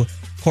to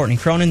Courtney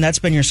Cronin. That's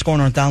been your Score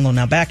North download.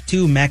 Now back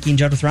to Mackie and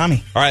Judd with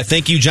Rami. All right,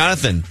 thank you,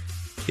 Jonathan.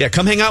 Yeah,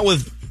 come hang out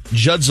with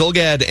Judd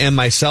Zulgad and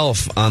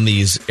myself on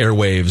these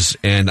airwaves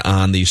and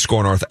on the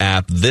Score North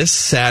app this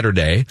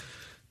Saturday.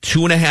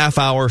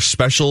 2.5-hour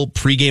special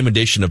pregame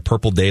edition of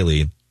Purple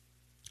Daily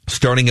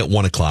starting at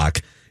 1 o'clock.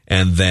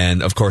 And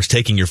then, of course,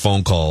 taking your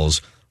phone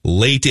calls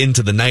late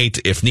into the night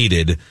if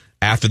needed.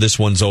 After this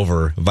one's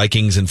over,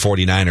 Vikings and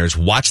 49ers.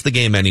 Watch the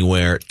game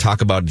anywhere.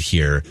 Talk about it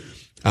here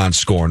on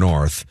Score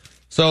North.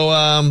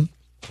 So,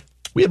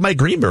 we had Mike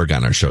Greenberg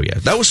on our show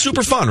yet. That was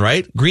super fun,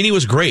 right? Greeny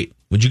was great.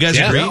 Would you guys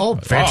agree? Oh,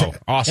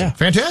 awesome. Yeah.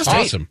 Fantastic.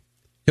 Awesome.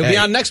 He'll be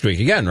on next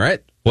week again,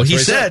 right? Well, he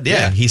said,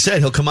 he said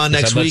he'll come on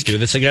next week. Let's do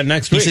this again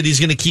next week. He said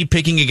he's going to keep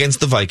picking against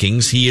the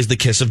Vikings. He is the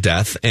kiss of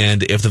death.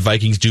 And if the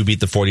Vikings do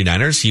beat the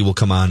 49ers, he will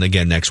come on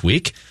again next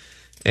week.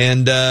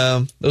 And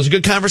it was a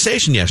good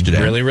conversation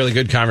yesterday. Really, really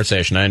good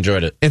conversation. I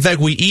enjoyed it. In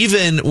fact, we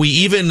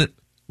even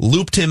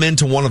looped him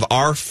into one of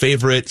our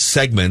favorite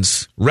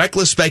segments.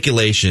 Reckless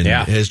speculation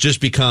has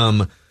just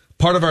become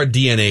part of our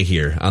DNA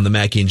here on the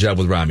Mackie and Judd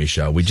with Rami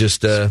show. We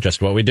just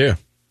what we do.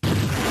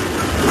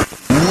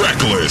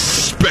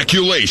 Reckless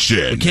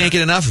speculation. We can't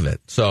get enough of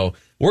it. So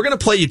we're going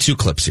to play you 2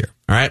 clips here.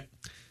 All right.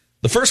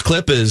 The first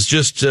clip is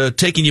just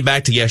taking you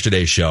back to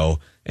yesterday's show.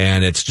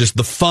 And it's just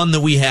the fun that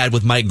we had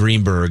with Mike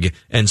Greenberg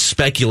and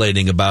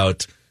speculating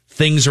about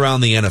things around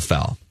the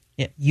NFL.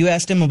 Yeah, you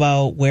asked him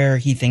about where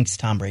he thinks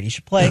Tom Brady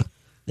should play. Yeah.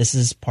 This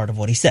is part of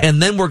what he said.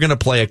 And then we're going to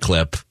play a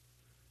clip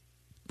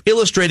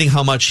illustrating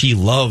how much he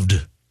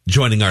loved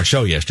joining our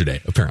show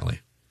yesterday, apparently.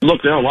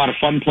 Look, there are a lot of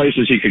fun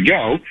places he could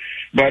go.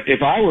 But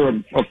if I were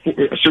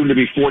a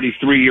soon-to-be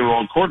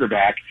 43-year-old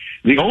quarterback,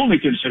 the only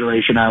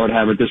consideration I would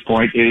have at this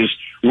point is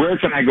where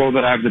can I go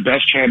that I have the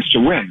best chance to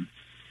win?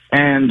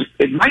 And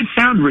it might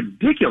sound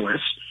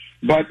ridiculous,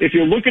 but if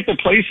you look at the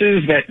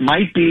places that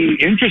might be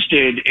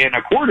interested in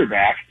a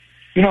quarterback,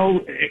 you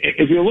know,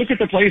 if you look at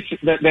the place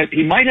that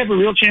he might have a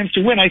real chance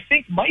to win, I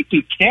think might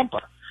be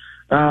Tampa.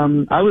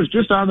 I was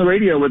just on the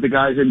radio with the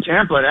guys in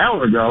Tampa an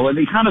hour ago, and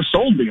they kind of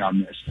sold me on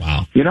this.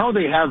 Wow. You know,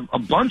 they have a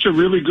bunch of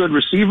really good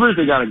receivers.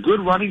 They got a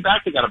good running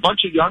back. They got a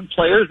bunch of young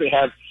players. They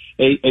have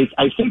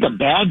I think, a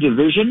bad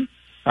division.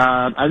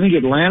 I think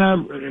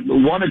Atlanta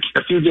won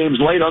a few games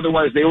late.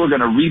 Otherwise, they were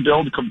going to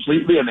rebuild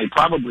completely, and they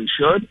probably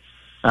should.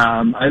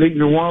 I think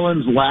New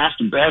Orleans'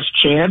 last best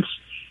chance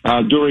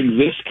during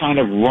this kind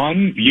of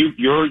run,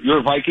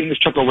 your Vikings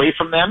took away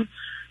from them.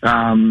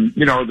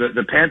 You know,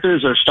 the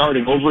Panthers are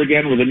starting over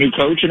again with a new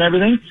coach and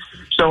everything.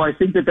 So I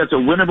think that that's a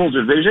winnable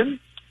division.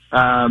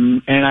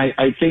 And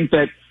I think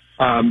that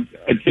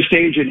at this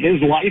stage in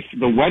his life,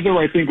 the weather,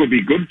 I think, would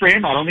be good for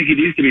him. I don't think he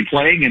needs to be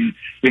playing in,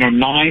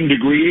 9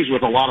 degrees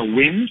with a lot of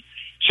wind.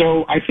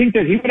 So I think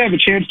that he would have a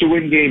chance to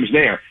win games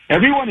there.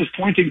 Everyone is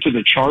pointing to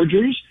the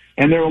Chargers,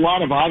 and there are a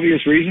lot of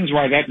obvious reasons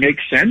why that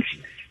makes sense.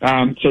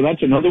 So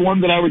that's another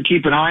one that I would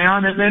keep an eye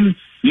on. And then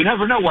you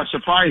never know what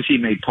surprise he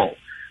may pull.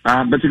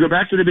 But to go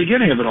back to the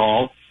beginning of it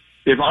all,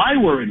 if I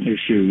were in his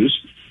shoes,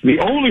 the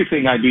only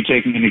thing I'd be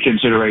taking into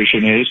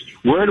consideration is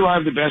where do I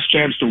have the best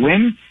chance to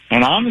win?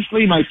 And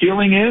honestly, my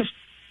feeling is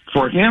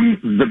for him,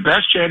 the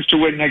best chance to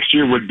win next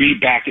year would be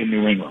back in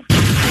New England.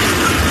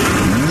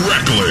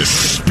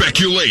 Reckless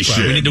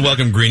speculation. Right, we need to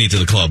welcome Greeny to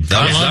the club.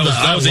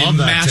 That was a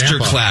master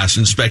class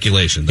in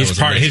speculation. He's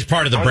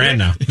part of the brand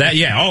now.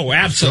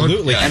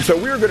 Absolutely. And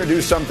so we're going to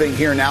do something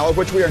here now of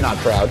which we are not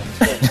proud.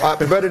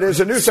 But it is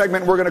a new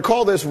segment. We're going to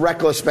call this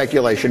reckless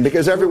speculation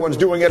because everyone's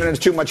doing it and it's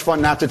too much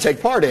fun not to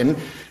take part in.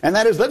 And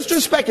that is, let's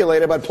just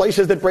speculate about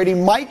places that Brady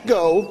might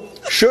go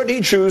should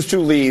he choose to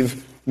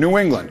leave New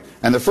England.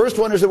 And the first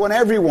one is the one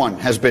everyone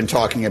has been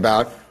talking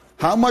about.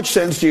 How much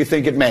sense do you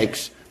think it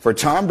makes for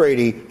Tom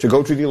Brady to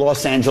go to the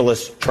Los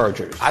Angeles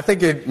Chargers? I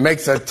think it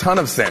makes a ton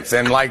of sense.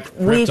 And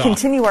we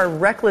continue our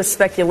reckless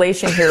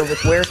speculation here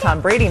with where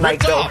Tom Brady might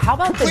go. How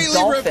about the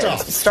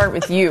Dolphins? Start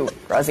with you,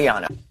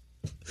 Graziano.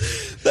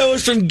 That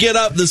was from Get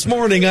Up this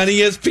morning on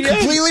ESPN.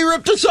 Completely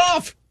ripped us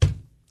off.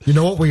 You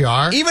know what we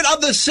are? Even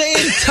on the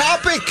same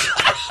topic.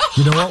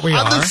 You know what we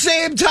are? On the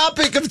same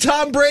topic of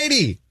Tom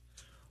Brady.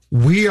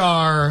 We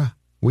are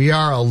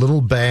a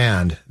little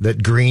band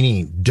that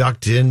Greeny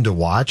ducked in to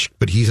watch,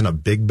 but he's in a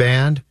big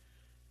band.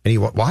 And he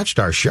watched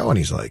our show, and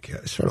he's like,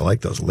 I sort of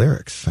like those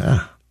lyrics.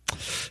 I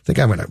think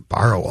I'm going to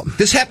borrow them.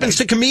 This happens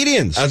to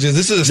comedians.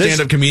 This is a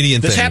stand-up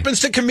comedian thing. This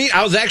happens to comedians.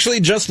 I was actually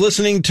just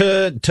listening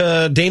to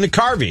Dana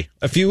Carvey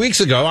a few weeks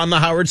ago on the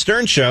Howard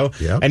Stern show,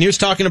 and he was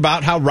talking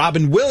about how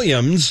Robin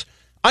Williams,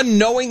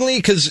 unknowingly,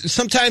 because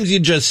sometimes you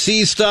just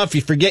see stuff,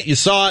 you forget you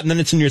saw it, and then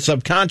it's in your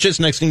subconscious.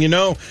 Next thing you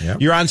know,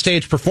 you're on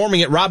stage performing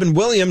it. Robin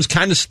Williams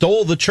kind of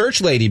stole the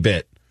church lady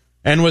bit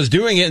and was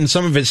doing it in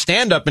some of his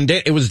stand-up, and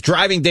it was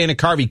driving Dana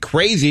Carvey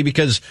crazy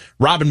because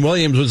Robin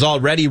Williams was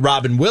already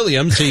Robin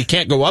Williams, so you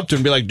can't go up to him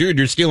and be like, dude,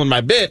 you're stealing my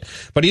bit.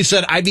 But he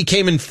said, I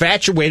became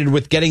infatuated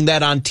with getting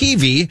that on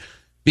TV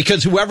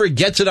because whoever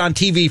gets it on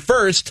TV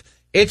first,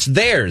 it's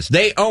theirs.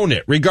 They own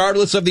it,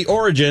 regardless of the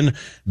origin.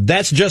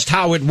 That's just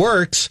how it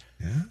works.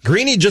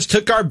 Greeny just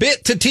took our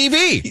bit to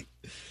TV.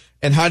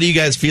 And how do you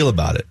guys feel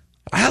about it?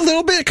 I'm a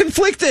little bit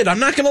conflicted. I'm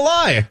not going to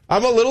lie.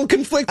 I'm a little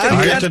conflicted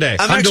here today.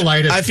 I'm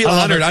delighted. I feel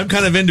honored. I'm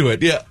kind of into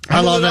it. Yeah.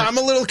 I love it. I'm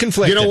a little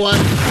conflicted. You know what?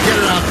 Get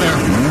it out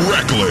there.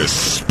 Reckless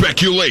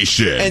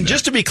speculation. And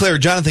just to be clear,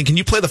 Jonathan, can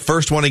you play the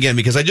first one again?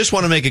 Because I just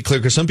want to make it clear,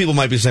 because some people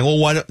might be saying, well,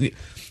 why don't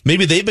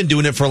maybe they've been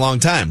doing it for a long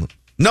time.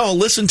 No,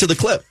 listen to the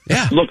clip.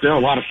 Yeah. Look, there are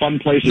a lot of fun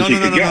places you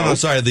could go. No.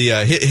 Sorry,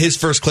 his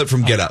first clip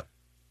from Get Up.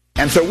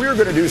 And so we're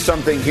going to do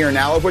something here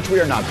now of which we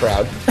are not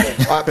proud.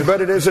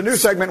 But it is a new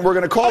segment. We're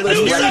going to call this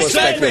reckless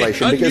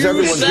speculation because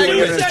everyone's doing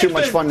it and it's too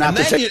much fun not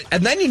to say.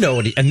 And then you know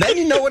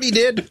what he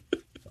did?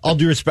 All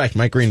due respect,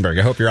 Mike Greenberg.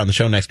 I hope you're on the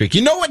show next week.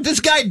 You know what this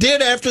guy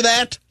did after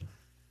that?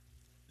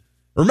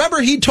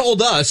 Remember, he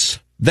told us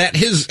that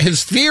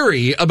his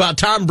theory about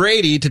Tom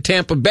Brady to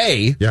Tampa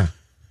Bay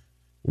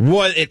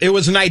it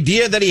was an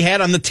idea that he had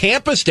on the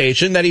Tampa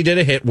station that he did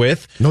a hit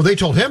with. No, they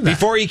told him that.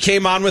 Before he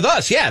came on with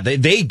us. Yeah,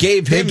 they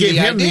gave him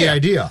the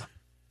idea.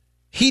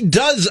 He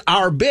does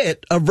our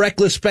bit of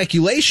reckless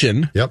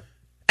speculation. Yep.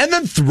 And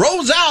then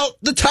throws out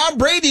the Tom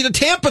Brady to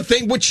Tampa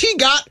thing, which he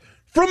got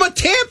from a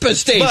Tampa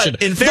station.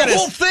 But in fairness, the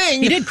whole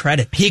thing. He did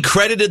credit. He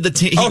credited the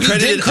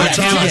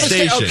Tampa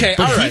station. Okay,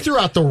 but he threw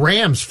out the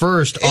Rams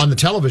first on the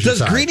television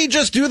side. Does Greeny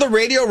just do the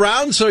radio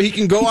round so he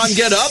can go on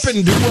Get Up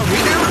and do what we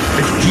do?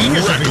 It's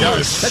genius if he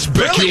does. That's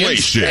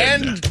speculation.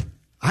 Brilliant. And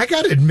I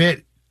got to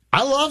admit,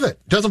 I love it.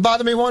 Doesn't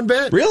bother me one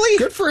bit. Really?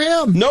 Good for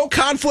him. No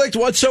conflict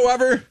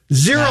whatsoever?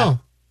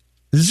 Zero.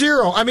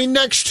 Zero. I mean,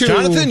 next to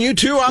Jonathan, you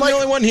too. I'm the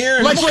only one here.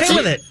 Like, I'm okay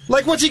with it.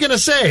 Like, what's he going to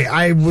say?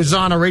 I was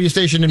on a radio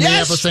station in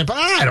Minneapolis. Saying,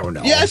 I don't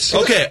know. Yes.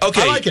 Okay.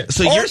 I like it.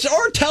 So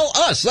or tell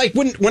us. Like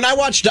when I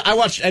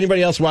watched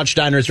anybody else watch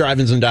Diners,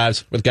 Drive-Ins, and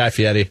Dives with Guy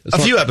Fieri. A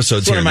few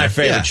episodes. It's one of my here.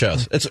 favorite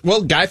shows.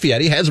 Guy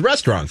Fieri has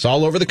restaurants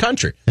all over the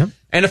country,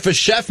 and if a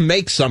chef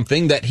makes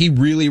something that he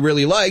really,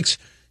 really likes,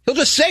 he'll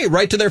just say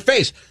right to their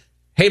face,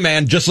 "Hey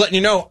man, just letting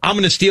you know, I'm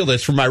going to steal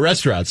this from my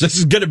restaurants. This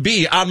is going to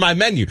be on my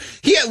menu."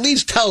 He at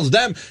least tells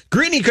them.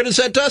 Greeny could have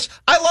said to us,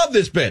 "I love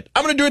this bit.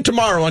 I'm going to do it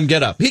tomorrow on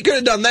Get Up." He could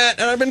have done that,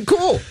 and I've been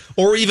cool.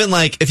 Or even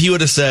like if you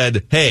would have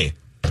said, "Hey,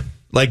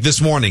 like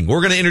this morning,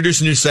 we're going to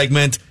introduce a new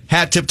segment.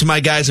 Hat tip to my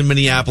guys in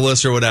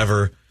Minneapolis or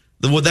whatever."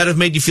 Would that have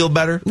made you feel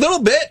better? A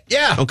little bit,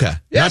 yeah. Okay.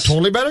 Not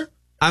totally better?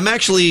 I'm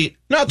actually...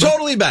 No,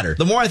 totally better.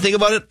 The more I think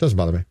about it... Doesn't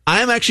bother me.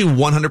 I am actually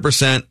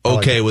 100%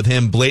 okay with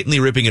him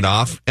blatantly ripping it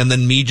off and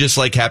then me just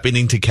like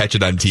happening to catch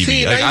it on TV.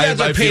 See, like, now you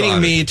guys are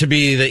painting me to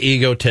be the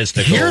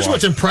egotistical Here's one.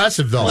 what's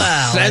impressive, though.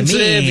 Wow,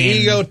 Sensitive,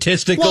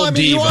 egotistical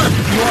diva. You are,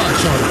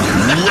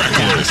 Sean.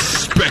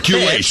 Reckless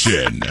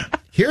speculation.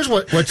 Here's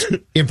what's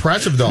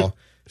impressive, though.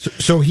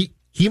 So he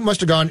must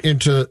have gone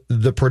into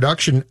the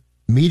production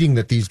meeting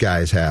that these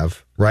guys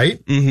have,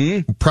 right?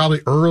 Mm-hmm. Probably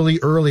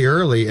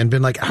early, and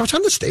been like, I was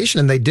on the station,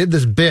 and they did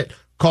this bit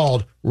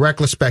called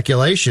Reckless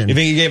Speculation. You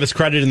think he gave us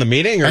credit in the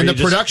meeting? Or and the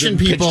just production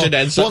people... Well,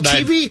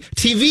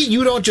 TV,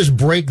 you don't just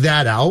break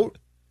that out.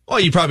 Well,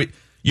 you probably...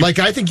 Like,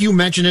 I think you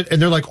mentioned it,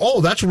 and they're like, oh,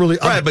 that's really...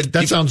 Right, but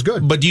that sounds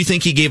good. But do you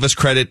think he gave us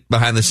credit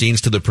behind the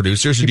scenes to the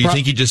producers, or do you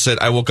think he just said,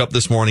 I woke up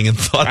this morning and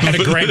thought... I had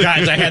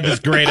this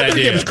great I bet idea.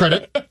 He gave us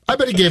credit. I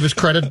bet he gave us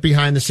credit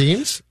behind the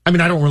scenes. I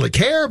mean, I don't really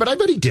care, but I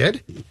bet he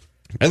did.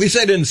 At least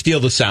I didn't steal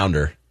the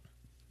sounder.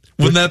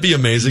 Wouldn't that be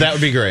amazing? That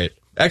would be great.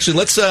 Actually,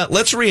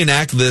 let's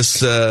reenact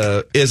this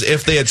as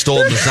if they had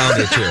stolen the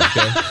sounder too.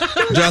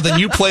 Okay, Jonathan,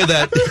 you play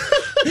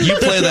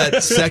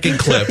that second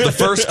clip, the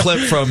first clip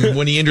from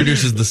when he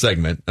introduces the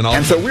segment,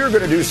 and so we're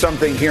going to do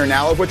something here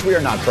now of which we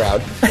are not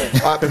proud,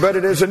 but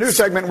it is a new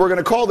segment. We're going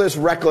to call this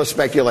Reckless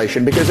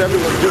Speculation because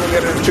everyone's doing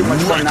it and it's too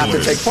much fun not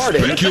to take part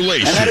in.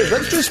 Speculation. And that is,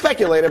 let's just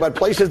speculate about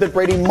places that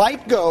Brady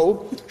might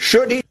go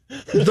should he.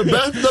 The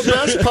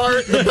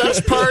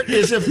best part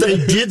is if they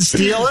did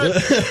steal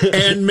it,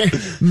 and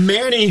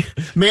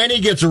Manny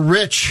gets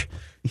rich,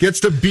 gets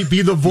to be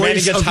the voice.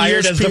 Manny gets of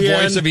hired ESPN. as the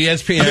voice of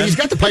ESPN. I mean, he's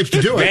got the pipes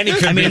to do it. Manny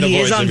could be the he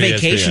voice is on of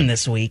vacation ESPN.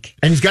 this week,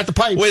 and he's got the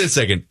pipes. Wait a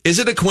second. Is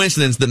it a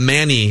coincidence that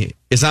Manny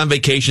is on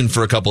vacation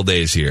for a couple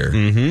days here,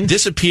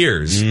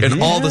 disappears,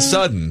 and all of a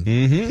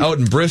sudden, out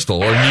in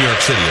Bristol or New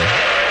York City?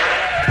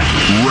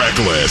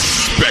 Reckless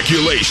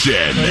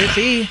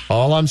speculation.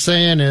 All I'm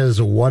saying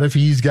is, what if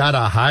he's got a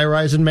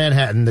high-rise in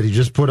Manhattan that he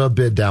just put a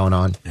bid down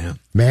on? Yeah.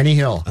 Manny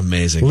Hill.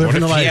 Amazing. What if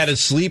he had a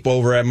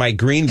sleepover at Mike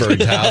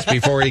Greenberg's house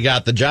before he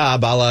got the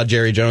job, a la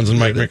Jerry Jones and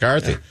Mike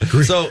McCarthy?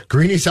 So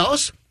Greeny's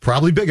house?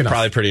 Probably big enough.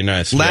 Probably pretty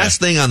nice.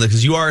 Last thing on this,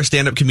 because you are a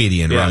stand-up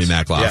comedian, Rami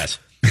Makloff. Yes.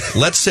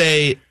 Let's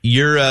say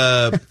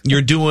you're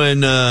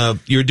doing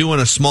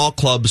a small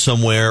club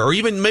somewhere, or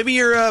even maybe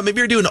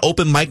you're doing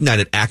open mic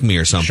night at Acme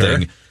or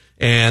something. Sure.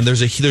 And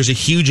there's a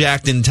huge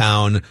act in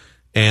town,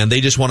 and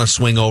they just want to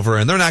swing over,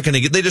 and they're not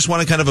going to they just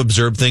want to kind of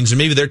observe things, and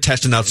maybe they're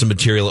testing out some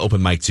material at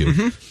open mic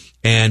too.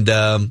 And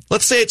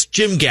let's say it's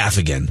Jim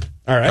Gaffigan.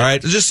 All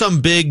right, just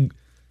some big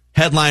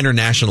headliner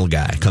national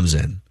guy comes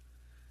in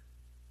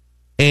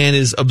and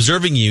is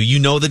observing you. You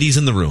know that he's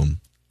in the room,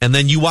 and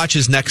then you watch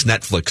his next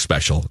Netflix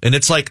special, and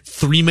it's like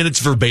 3 minutes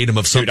verbatim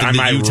of something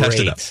that you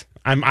tested up.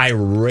 I'm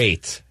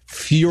irate,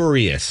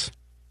 furious.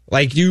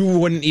 Like, you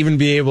wouldn't even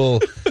be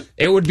able...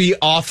 It would be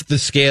off the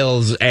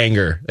scales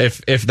anger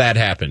if that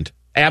happened.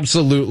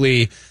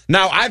 Absolutely.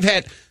 Now, I've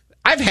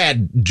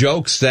had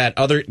jokes that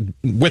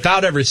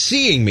without ever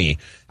seeing me,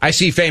 I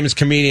see famous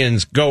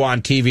comedians go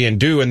on TV and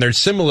do, and they're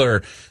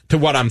similar to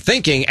what I'm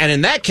thinking. And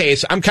in that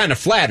case, I'm kind of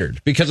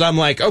flattered because I'm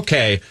like,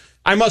 okay,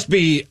 I must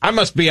be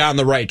on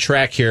the right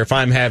track here if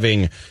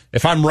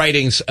I'm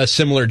writing a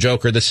similar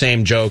joke or the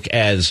same joke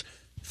as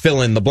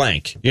fill in the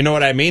blank. You know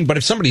what I mean? But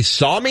if somebody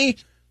saw me,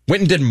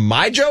 went and did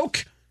my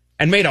joke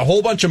and made a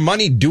whole bunch of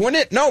money doing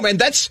it? No, man,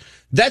 that's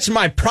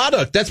my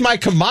product. That's my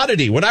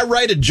commodity. When I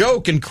write a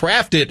joke and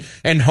craft it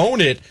and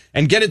hone it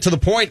and get it to the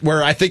point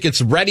where I think it's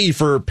ready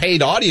for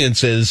paid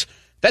audiences,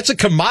 that's a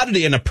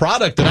commodity and a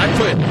product that I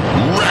put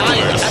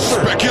Reckless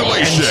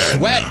speculation and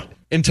sweat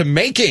into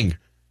making.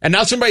 And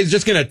now somebody's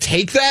just going to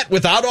take that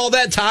without all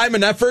that time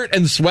and effort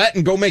and sweat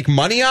and go make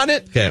money on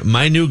it? Okay,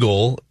 my new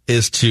goal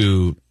is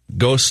to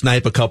go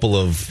snipe a couple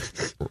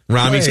of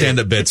Rami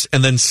stand-up bits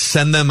and then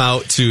send them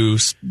out to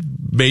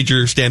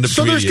major stand-up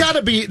comedians. So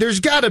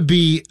there's got to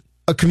be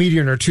a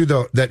comedian or two,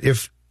 though, that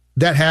if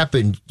that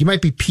happened, you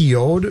might be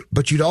PO'd,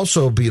 but you'd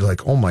also be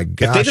like, oh my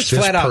gosh, if they just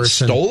flat out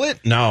stole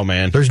it? No,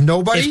 man. There's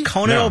nobody? If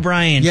Conan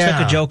O'Brien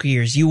took a joke of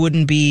yours, you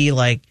wouldn't be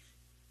like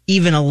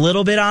even a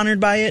little bit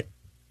honored by it?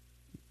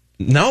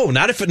 No,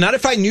 not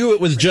if I knew it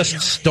was just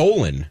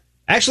stolen.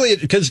 Actually,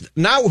 because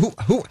now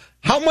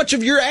how much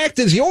of your act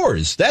is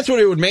yours? That's what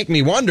it would make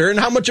me wonder. And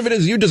how much of it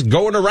is you just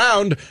going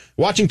around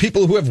watching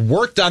people who have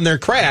worked on their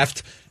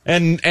craft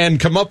and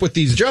come up with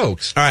these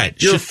jokes? All right.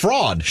 You're a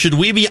fraud. Should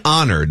we be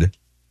honored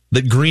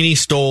that Greeny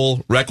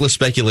stole Reckless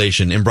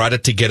Speculation and brought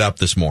it to Get Up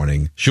this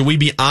morning? Should we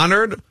be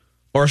honored,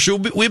 or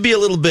should we be a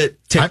little bit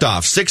ticked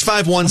off?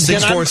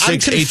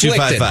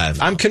 651-646-8255.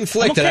 I'm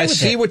conflicted. I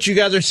see what you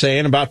guys are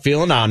saying about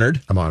feeling honored.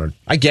 I'm honored.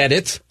 I get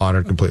it.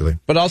 Honored completely.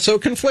 But also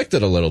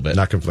conflicted a little bit.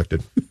 Not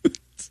conflicted.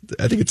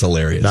 I think it's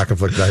hilarious. Not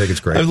conflicted. I think it's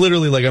great. I'm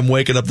literally I'm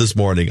waking up this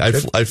morning. I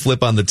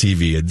flip on the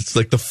TV, and it's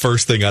like the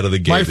first thing out of the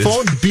gate. My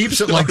phone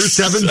beeps at like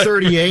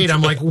 7:38.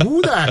 I'm like,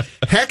 who the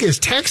heck is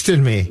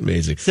texting me?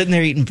 Amazing. Sitting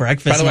there eating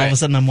breakfast, and all of a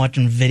sudden I'm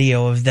watching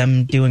video of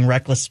them doing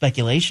Reckless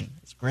Speculation.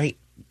 It's great.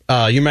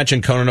 You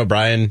mentioned Conan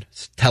O'Brien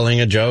telling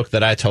a joke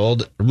that I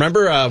told.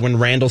 Remember when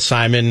Randall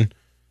Simon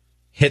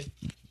hit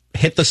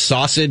the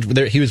sausage?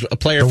 He was a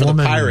player for the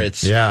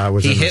Pirates. Yeah,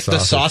 he hit the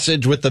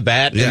sausage with the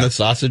bat in the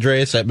sausage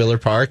race at Miller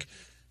Park.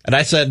 And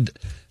I said,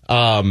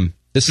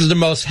 this is the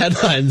most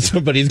headlines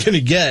somebody's going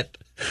to get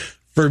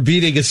for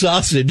beating a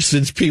sausage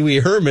since Pee Wee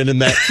Herman in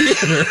that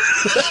theater.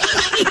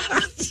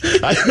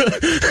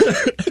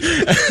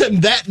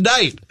 And that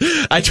night,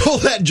 I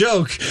told that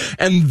joke,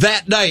 and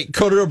that night,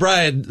 Conan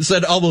O'Brien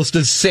said almost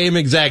the same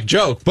exact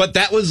joke. But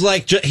that was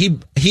like,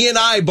 he and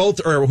I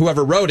both, or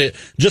whoever wrote it,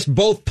 just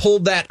both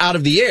pulled that out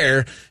of the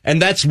air.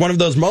 And that's one of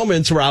those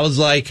moments where I was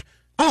like,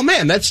 oh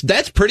man,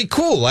 that's pretty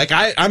cool. Like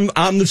I'm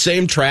on the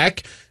same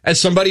track as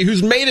somebody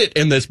who's made it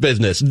in this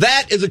business.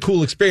 That is a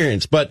cool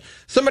experience. But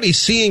somebody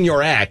seeing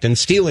your act and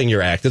stealing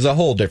your act is a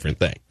whole different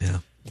thing. Yeah.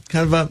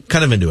 Kind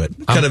of into it.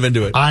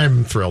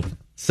 I'm thrilled.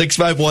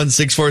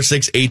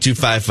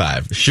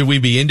 651-646-8255. Should we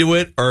be into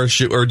it, or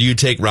do you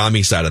take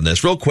Rami's side on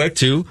this? Real quick,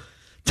 too.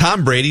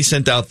 Tom Brady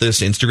sent out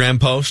this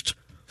Instagram post.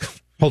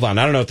 Hold on.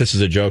 I don't know if this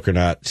is a joke or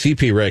not.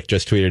 CP Rick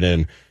just tweeted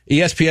in,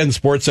 ESPN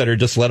SportsCenter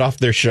just let off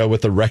their show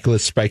with a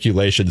Reckless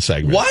Speculation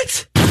segment.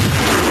 What?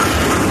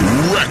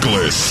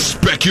 Reckless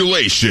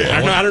Speculation.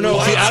 I don't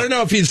know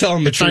if he's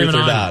telling the truth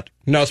or not.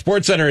 No,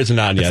 SportsCenter isn't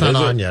on yet. It's not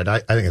on yet. I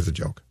think it's a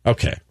joke.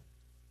 Okay.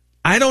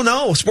 I don't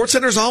know.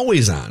 SportsCenter's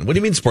always on. What do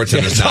you mean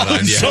SportsCenter's not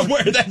on yet?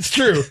 Somewhere, that's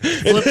true.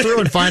 Flip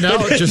through and find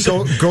out. Just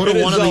go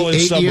to one of the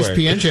 8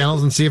 ESPN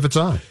channels and see if it's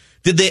on.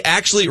 Did they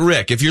actually,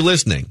 Rick, if you're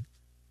listening,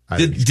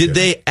 did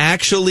they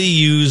actually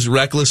use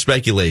Reckless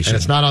Speculation? And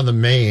it's not on the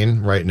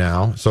main right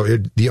now, so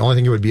the only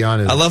thing it would be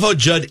on is... I love how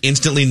Judd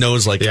instantly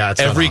knows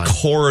every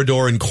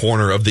corridor and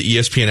corner of the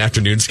ESPN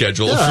afternoon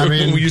schedule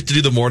when we used to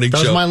do the morning show.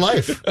 That was my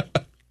life.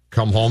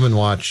 Come home and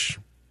watch.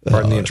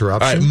 Pardon the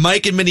interruption. All right,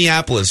 Mike in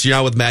Minneapolis, you're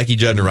out with Mackie,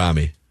 Judd, and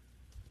Rami.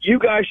 You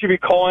guys should be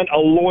calling a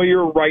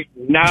lawyer right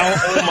now.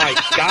 Oh, my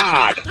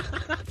God.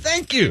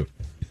 Thank you.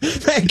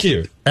 Thank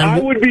you.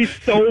 I would be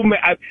so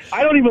mad.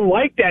 I don't even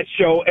like that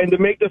show, and to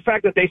make the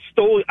fact that they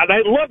stole it, and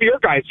I love your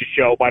guys'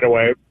 show, by the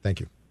way. Thank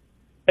you.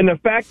 And the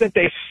fact that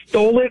they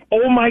stole it,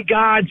 oh, my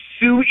God,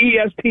 sue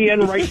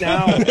ESPN right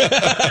now.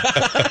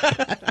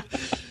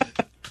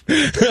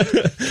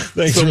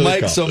 Thanks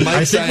Mike,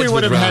 I think we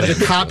would have had to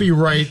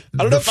copyright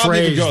the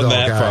phrase, though,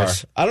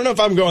 guys. I don't know if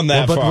I'm going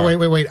that far.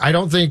 But wait. I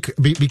don't think,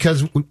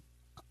 because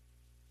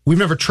we've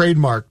never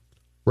trademarked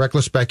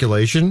Reckless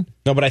Speculation.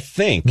 No, but I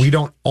think we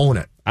don't own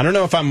it. I don't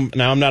know if I'm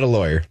not a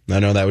lawyer. I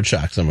know that would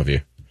shock some of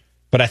you.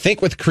 But I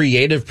think with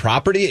creative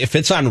property, if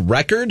it's on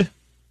record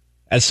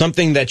as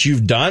something that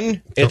you've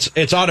done,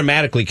 it's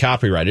automatically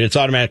copyrighted. It's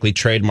automatically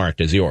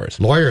trademarked as yours.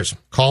 Lawyers,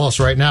 call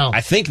us right now.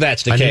 I think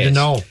that's the case. I need to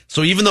know.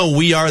 So even though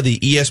we are the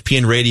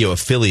ESPN radio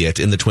affiliate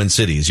in the Twin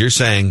Cities, you're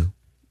saying,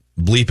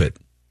 bleep it.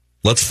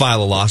 Let's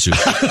file a lawsuit.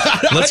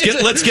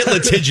 Let's get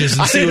litigious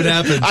and see what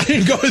happens. I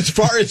didn't go as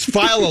far as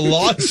file a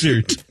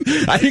lawsuit.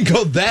 I didn't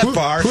go that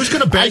far. Who's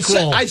going to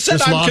bankroll I said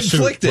this I'm lawsuit,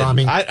 conflicted.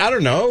 Rami? I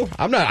don't know.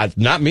 I'm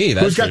not me.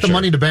 That's Who's got the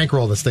money to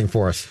bankroll this thing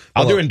for us?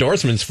 I'll do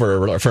endorsements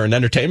for an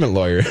entertainment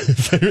lawyer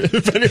if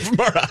any of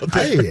them are out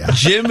there. Hey,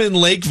 Jim in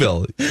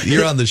Lakeville,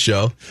 you're on the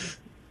show.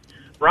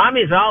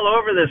 Rami's all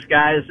over this,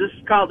 guys. This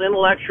is called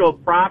intellectual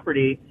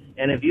property,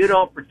 and if you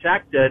don't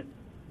protect it,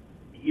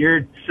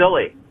 you're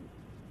silly.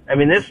 I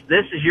mean, this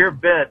is your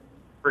bit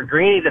for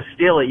Greeny to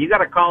steal it. You got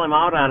to call him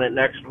out on it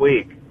next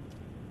week.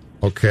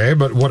 Okay,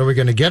 but what are we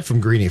going to get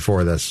from Greeny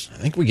for this? I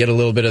think we get a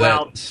little bit of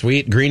that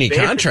sweet Greeny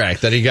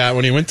contract that he got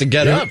when he went to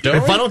Get Up.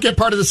 If I don't get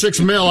part of the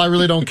 $6 million, I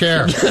really don't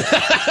care.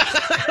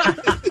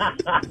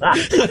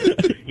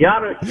 You ought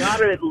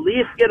to at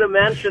least get a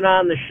mention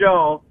on the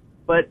show.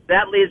 But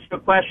that leads to a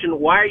question: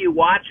 why are you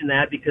watching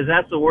that? Because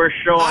that's the worst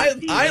show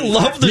on TV. I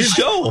love the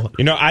show.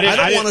 You know, I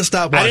don't want to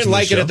stop watching. I didn't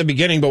like it at the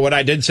beginning, but what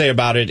I did say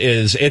about it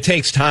is it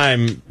takes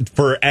time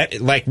for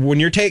when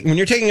you're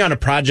taking on a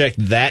project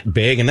that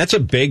big, and that's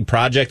a big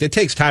project. It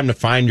takes time to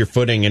find your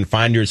footing and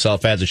find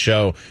yourself as a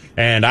show.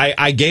 And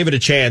I gave it a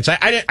chance.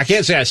 I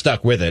can't say I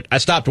stuck with it. I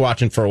stopped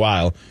watching for a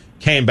while,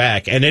 came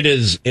back, and it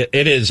is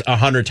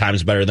 100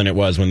 times better than it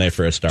was when they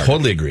first started.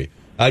 Totally agree.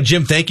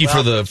 Jim, thank you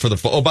for the.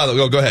 Oh, by the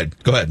way, go ahead.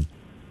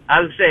 I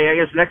would say, I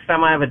guess next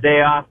time I have a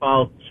day off,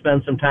 I'll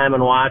spend some time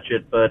and watch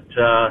it. But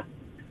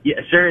Yeah,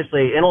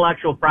 seriously,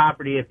 intellectual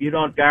property. If you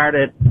don't guard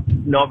it,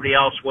 nobody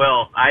else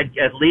will. I'd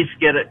at least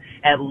get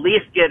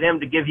him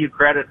to give you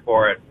credit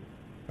for it.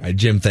 All right,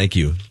 Jim, thank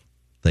you.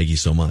 Thank you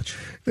so much.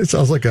 It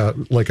sounds like a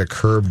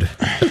Curbed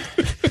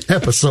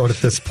episode at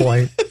this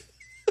point.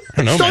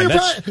 I don't know,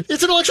 man.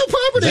 It's intellectual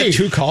property. Is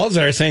that 2 calls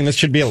that are saying this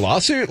should be a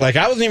lawsuit? Like,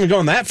 I wasn't even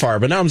going that far,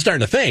 but now I'm starting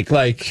to think,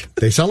 like...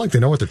 They sound like they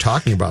know what they're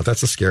talking about.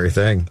 That's a scary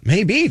thing.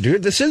 Maybe,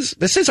 dude. This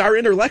is our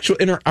intellectual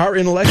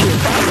property.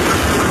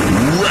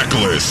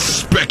 Reckless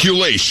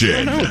speculation.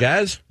 I don't know,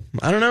 guys.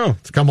 I don't know.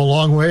 It's come a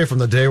long way from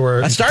the day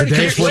where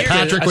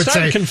Patrick would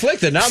say,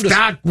 conflicted. Now I'm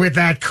stop with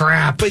that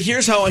crap. But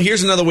here's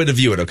another way to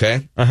view it,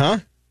 okay? Uh-huh.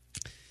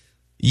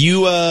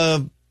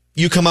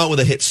 You come out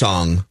with a hit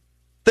song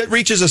that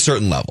reaches a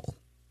certain level.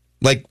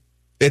 Like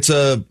we're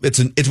an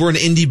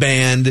indie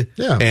band,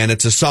 and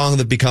it's a song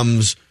that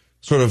becomes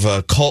sort of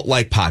a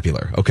cult-like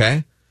popular,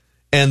 okay?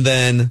 And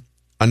then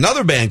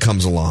another band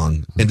comes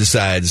along and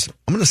decides,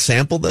 I'm going to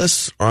sample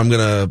this, or I'm going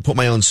to put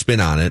my own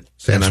spin on it,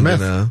 Sam and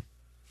Smith. I'm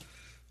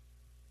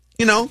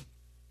going to,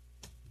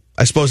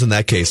 I suppose in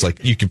that case,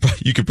 like you could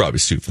probably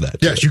sue for that.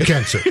 Yes, you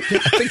can sue.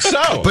 I think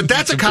so. But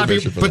that's a copy.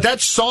 But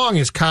that song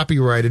is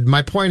copyrighted.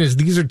 My point is,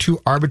 these are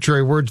 2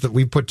 arbitrary words that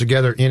we put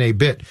together in a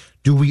bit.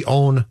 Do we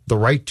own the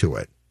right to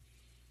it?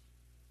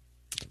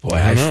 Boy,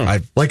 I don't know. I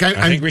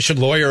think we should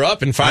lawyer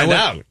up and find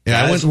out.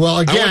 Yeah, I went to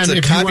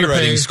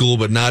copywriting school,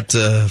 but not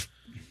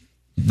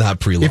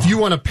pre-law. If you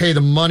want to pay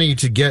the money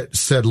to get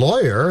said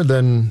lawyer,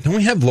 then don't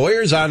we have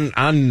lawyers on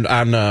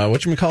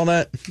what you call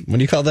that? What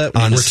do you call that?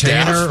 On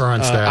retainer or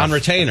on staff? On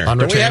retainer. On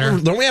retainer.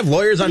 Don't we have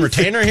lawyers on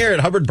retainer here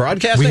at Hubbard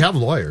Broadcasting? We have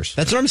lawyers.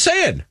 That's what I'm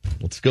saying.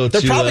 Let's go.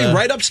 They're probably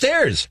right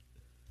upstairs.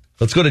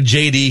 Let's go to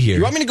JD here.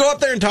 You want me to go up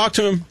there and talk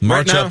to him?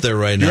 March right now? up there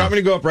right now. You want me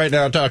to go up right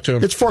now and talk to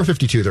him? It's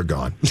 4:52. They're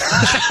gone.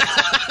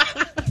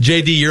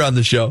 JD, you're on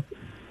the show.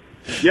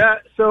 Yeah,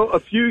 so a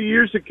few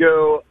years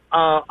ago,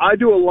 I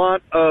do a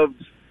lot of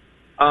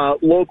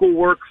local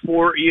work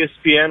for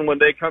ESPN when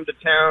they come to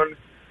town.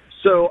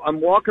 So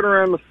I'm walking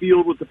around the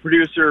field with the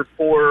producer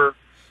for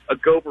a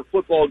Gopher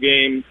football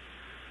game.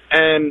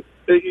 And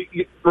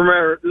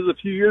remember, this was a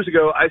few years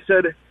ago, I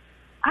said,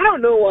 I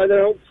don't know why they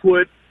don't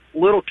put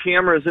little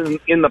cameras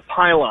in the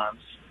pylons.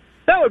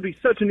 That would be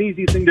such an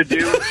easy thing to do.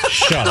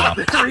 Shut up.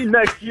 Every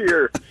next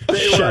year,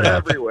 they run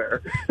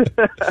everywhere.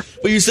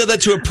 Well, you said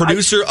that to a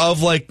producer of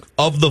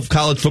the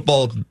college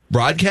football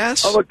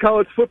broadcast? Of a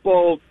college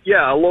football,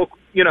 yeah, a local,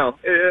 they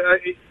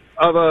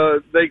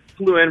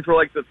flew in for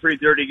like the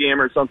 3:30 game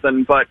or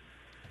something, but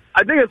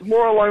I think it's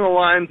more along the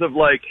lines of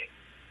like,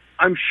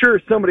 I'm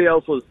sure somebody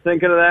else was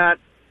thinking of that,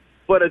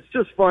 but it's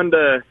just fun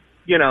to,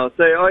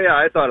 say, oh yeah,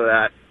 I thought of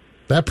that.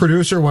 That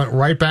producer went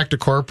right back to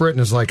corporate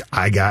and is like,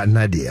 I got an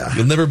idea.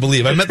 You'll never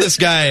believe. I met this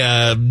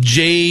guy, JR,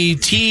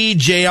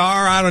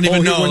 I don't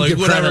even know,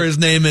 whatever his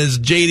name is,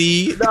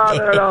 JD.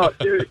 No.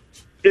 Dude,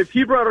 if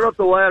he brought it up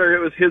the ladder, it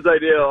was his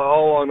idea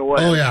all along the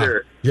way. Oh, yeah.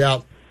 Sure. Yeah.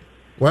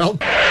 Well,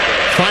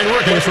 fine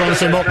work. I guess we're on the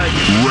same boat.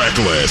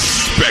 Reckless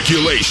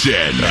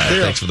speculation.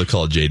 Thanks for the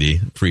call,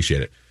 JD.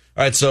 Appreciate it.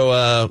 All right,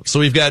 so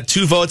we've got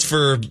 2 votes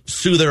for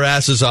sue their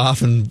asses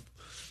off, and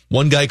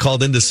one guy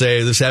called in to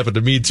say this happened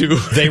to me too.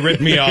 They ripped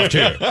me off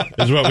too.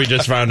 Is what we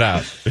just found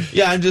out.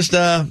 Yeah, I'm just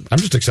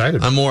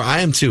excited. I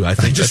am too. I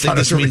think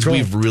this means cool.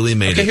 We've really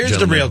made it. Okay, here's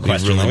the real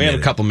question. We have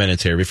a couple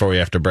minutes here before we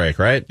have to break,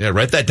 right? Yeah,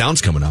 write that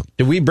down's coming up.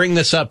 Do we bring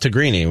this up to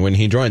Greeny when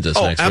he joins us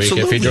next week?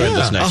 If he joins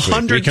us next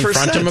week, do we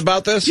confront him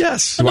about this?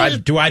 Yes.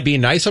 Do I be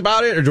nice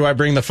about it, or do I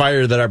bring the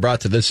fire that I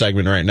brought to this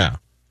segment right now?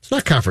 It's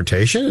not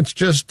confrontation. It's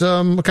just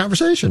a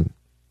conversation.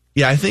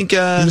 Yeah, I think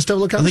I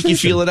think you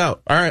feel it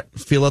out. All right,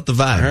 feel out the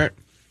vibe. All right.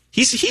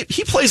 He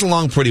plays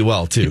along pretty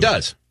well too. He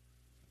does.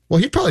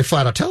 Well, he'd probably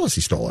flat out tell us he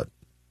stole it.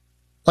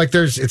 Like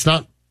it's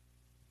not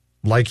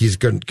like he's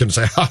going to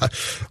say,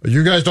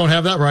 you guys don't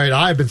have that right.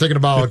 I've been thinking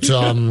about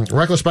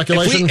reckless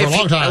speculation for a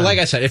long time. Like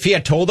I said, if he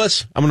had told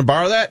us, I'm going to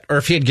borrow that, or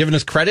if he had given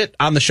us credit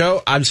on the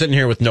show, I'm sitting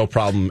here with no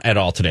problem at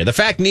all today. The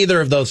fact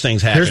neither of those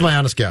things happened. Here's my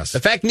honest guess. The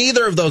fact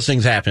neither of those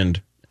things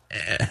happened.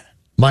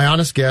 My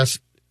honest guess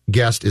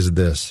is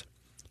this.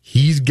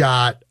 He's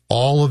got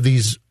all of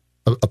these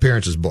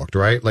appearances booked,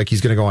 right? Like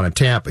he's going to go on in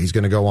Tampa. He's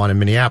going to go on in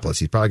Minneapolis.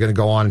 He's probably going to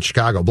go on in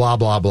Chicago, blah,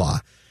 blah, blah.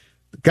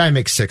 The guy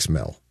makes $6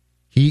 million.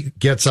 He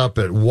gets up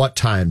at what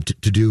time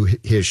to do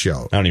his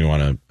show? I don't even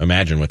want to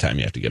imagine what time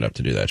you have to get up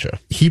to do that show.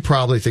 He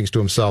probably thinks to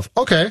himself,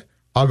 okay,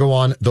 I'll go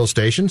on those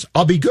stations.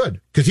 I'll be good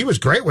because he was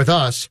great with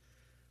us.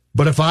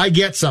 But if I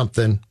get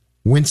something,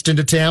 Winston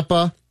to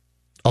Tampa,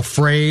 a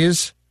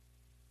phrase,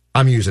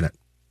 I'm using it.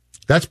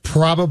 That's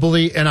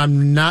probably, and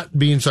I'm not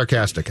being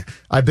sarcastic.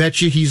 I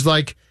bet you he's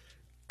like,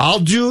 I'll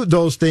do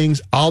those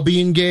things. I'll be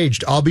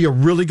engaged. I'll be a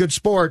really good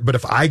sport. But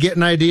if I get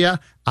an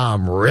idea,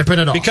 I'm ripping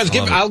it off. Because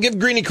I'll give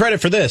Greeny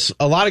credit for this.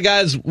 A lot of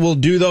guys will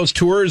do those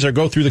tours or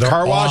go through the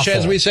car wash,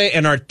 as we say,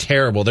 and are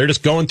terrible. They're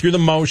just going through the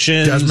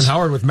motions. Desmond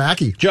Howard with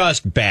Mackey.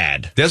 Just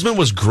bad. Desmond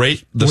was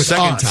great the with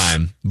second us,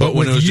 time, but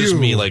when it was just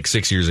me like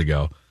 6 years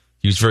ago,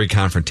 he was very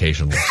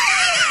confrontational.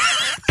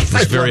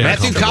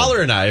 Matthew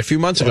Collar and I, a few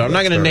months ago, I'm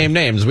not going to name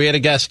names. We had a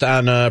guest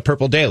on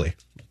Purple Daily.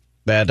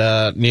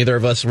 that neither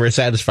of us were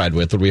satisfied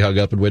with when we hung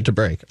up and went to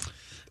break.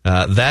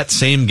 That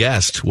same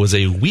guest was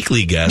a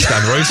weekly guest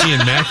on Royce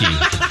and Mackey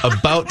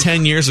about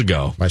 10 years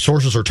ago. My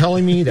sources are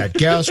telling me that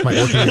guest might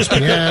work at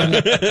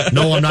ESPN.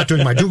 No, I'm not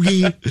doing my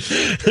doogie.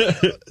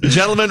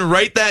 Gentlemen,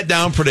 write that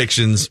down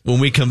predictions when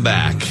we come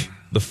back.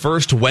 The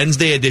first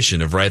Wednesday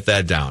edition of Write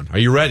That Down. Are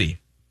you ready?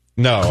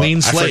 No.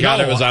 Clean slate. I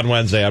forgot it was on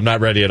Wednesday. I'm not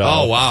ready at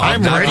all. Oh, wow.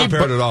 I'm not ready,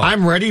 prepared but, at all.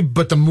 I'm ready,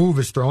 but the move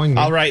is throwing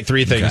me. I'll write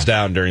 3 things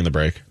down during the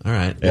break. All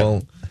right. Yep.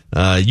 Well,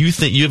 you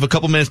have a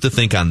couple minutes to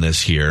think on this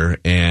here,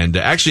 and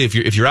actually,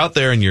 if you're out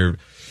there and you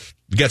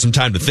got some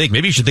time to think,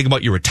 maybe you should think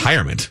about your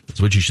retirement. That's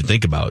what you should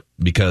think about,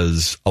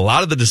 because a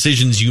lot of the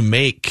decisions you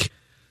make,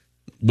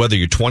 whether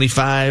you're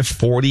 25,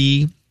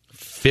 40,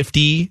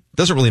 50,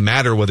 doesn't really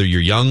matter whether you're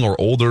young or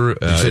older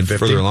and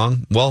further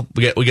along. Well,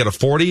 we got a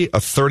 40, a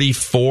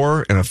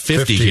 34, and a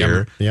 50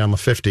 here. I'm a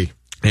 50.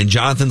 And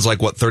Jonathan's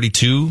like, what,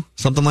 32?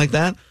 Something like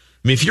that? I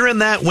mean, if you're in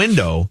that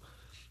window,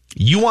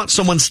 you want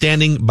someone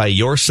standing by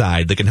your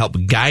side that can help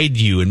guide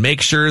you and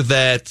make sure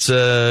that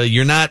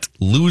you're not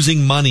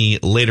losing money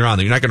later on,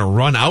 that you're not going to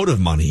run out of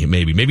money.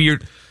 Maybe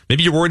you're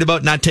worried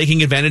about not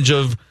taking advantage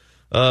of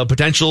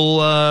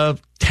potential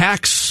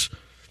tax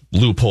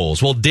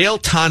loopholes. Well, Dale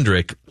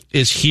Tondrick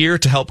is here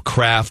to help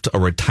craft a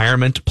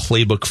retirement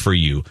playbook for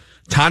you.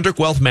 Tondrick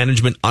Wealth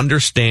Management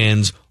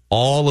understands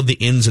all of the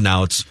ins and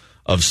outs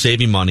of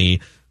saving money,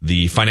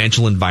 the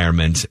financial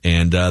environment,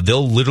 and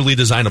they'll literally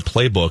design a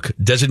playbook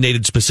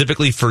designated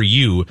specifically for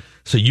you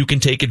so you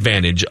can take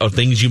advantage of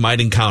things you might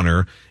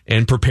encounter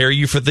and prepare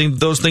you for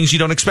those things you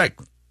don't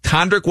expect.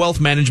 Tondrick Wealth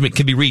Management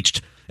can be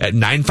reached at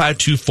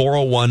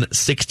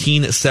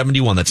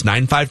 952-401-1671. That's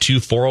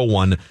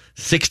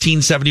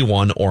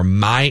 952-401-1671 or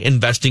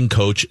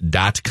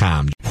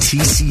myinvestingcoach.com.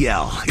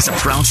 TCL is a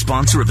proud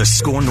sponsor of the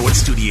Score North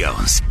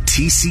Studios.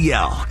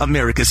 TCL,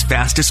 America's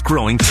fastest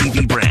growing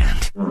TV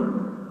brand.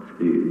 1,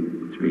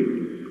 2,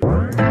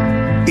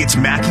 3. It's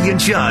Mackey and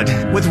Judd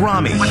with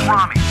Rami.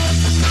 Write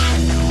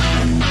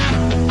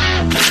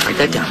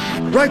that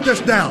down. Write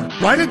this down.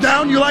 Write it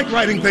down. You like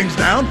writing things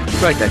down.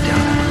 Write that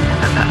down.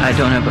 I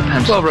don't have a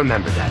pencil. Well,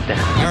 remember that then.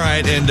 All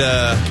right, and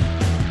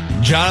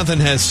Jonathan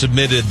has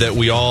submitted that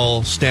we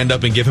all stand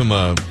up and give him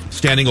a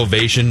standing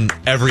ovation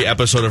every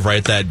episode of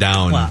Write That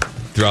Down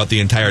throughout the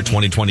entire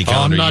 2020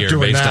 calendar I'm not year.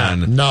 doing based that.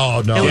 on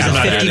No. It was a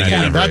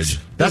 50-point.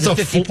 That's a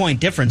 50-point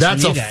difference.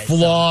 That's from a you guys,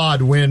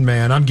 flawed win,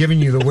 man. I'm giving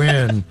you the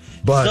win, Still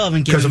but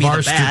haven't because given of me our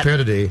the bat.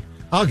 stupidity,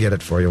 I'll get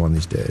it for you one of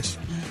these days.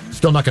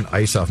 Still knocking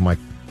ice off my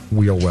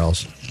wheel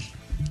wells.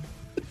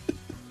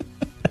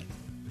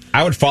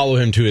 I would follow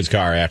him to his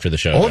car after the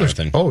show.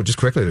 Just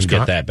quickly,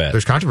 Get that bet.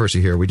 There's controversy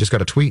here. We just got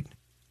a tweet.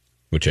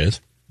 Which is?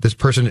 This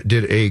person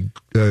did a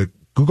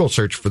Google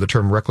search for the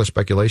term reckless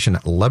speculation.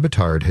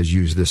 Lebitard has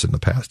used this in the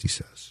past, he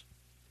says.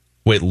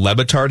 Wait,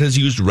 Lebitard has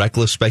used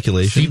reckless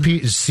speculation?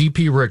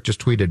 CP Rick just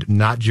tweeted,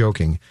 not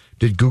joking,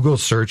 did Google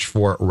search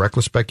for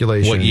reckless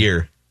speculation? What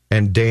year?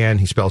 And Dan,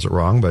 he spells it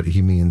wrong, but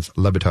he means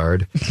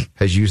Lebitard,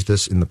 has used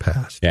this in the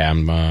past. Yeah,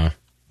 Can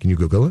you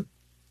Google it?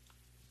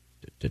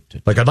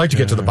 Like, I'd like to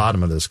get to the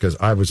bottom of this because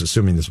I was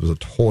assuming this was a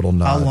total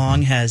nod. How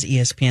long has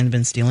ESPN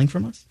been stealing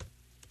from us?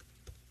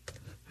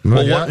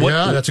 Well,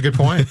 yeah, that's a good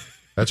point.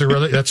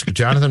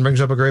 Jonathan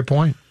brings up a great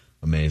point.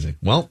 Amazing.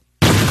 Well,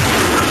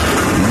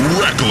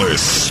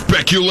 reckless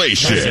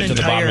speculation. Get to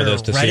the bottom of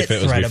this to see if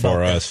it was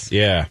before us.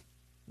 Yeah.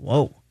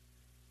 Whoa.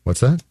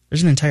 What's that?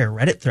 There's an entire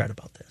Reddit thread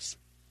about this.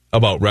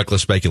 About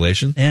reckless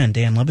speculation? Yeah, and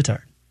Dan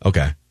Lebitard.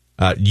 Okay.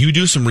 You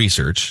do some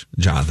research,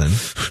 Jonathan,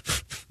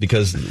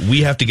 because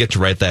we have to get to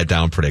Write That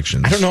Down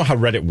predictions. I don't know how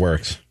Reddit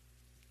works.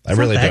 I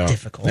really not that don't.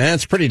 difficult.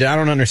 It's pretty. I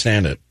don't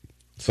understand it.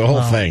 It's the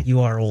whole thing. You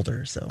are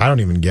older, so I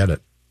don't even get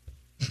it.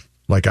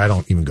 Like, I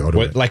don't even go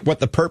to it. Like, what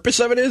the purpose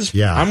of it is?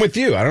 Yeah. I'm with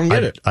you. I don't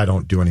get it. I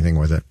don't do anything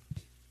with it.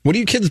 What are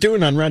you kids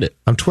doing on Reddit?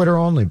 I'm Twitter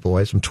only,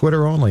 boys. I'm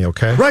Twitter only,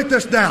 okay? Write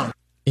this down.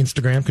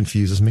 Instagram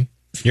confuses me.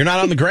 You're not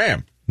on the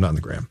gram. I'm not on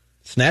the gram.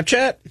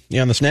 Snapchat?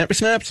 You on the Snappy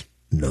Snaps?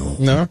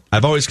 No.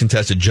 I've always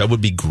contested Judd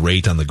would be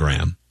great on the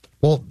gram.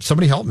 Well,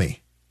 somebody help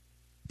me.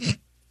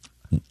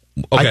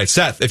 Okay,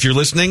 Seth, if you're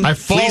listening,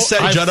 please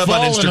set Judd up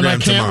on Instagram and I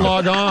can't tomorrow.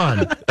 log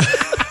on.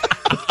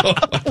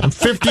 I'm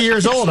 50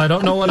 years old. I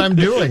don't know what I'm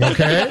doing,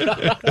 okay?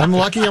 I'm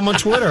lucky I'm on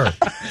Twitter.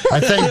 I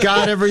thank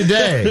God every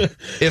day.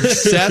 If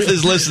Seth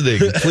is listening,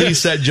 please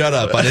set Judd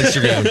up on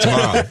Instagram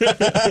tomorrow.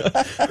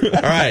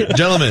 All right,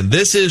 gentlemen,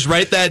 this is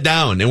Write That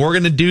Down, and we're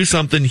going to do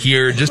something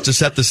here just to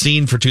set the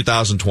scene for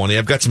 2020.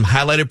 I've got some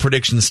highlighted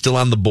predictions still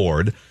on the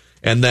board,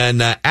 and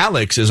then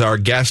Alex is our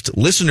guest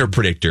listener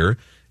predictor,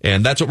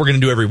 and that's what we're going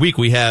to do every week.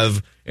 We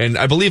have, and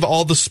I believe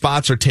all the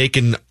spots are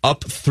taken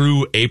up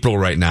through April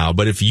right now,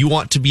 but if you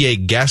want to be a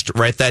guest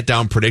Write That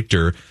Down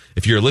predictor,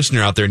 if you're a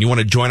listener out there and you want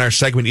to join our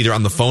segment either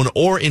on the phone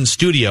or in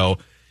studio,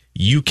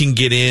 you can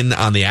get in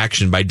on the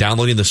action by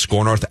downloading the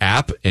Score North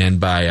app and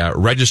by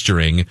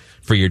registering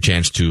for your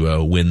chance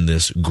to win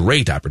this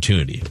great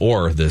opportunity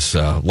or this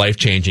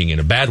life-changing in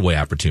a bad way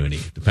opportunity,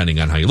 depending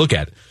on how you look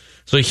at it.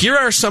 So here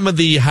are some of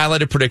the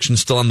highlighted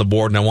predictions still on the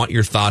board, and I want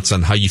your thoughts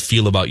on how you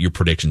feel about your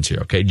predictions here.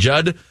 Okay,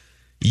 Judd,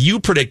 you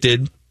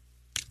predicted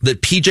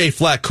that PJ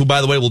Fleck, who,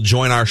 by the way, will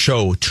join our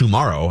show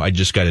tomorrow. I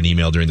just got an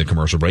email during the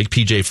commercial break.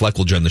 PJ Fleck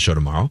will join the show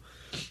tomorrow.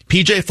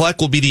 PJ Fleck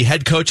will be the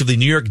head coach of the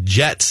New York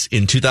Jets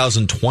in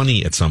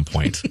 2020 at some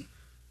point.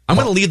 I'm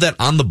going to leave that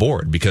on the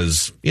board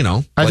because,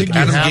 I think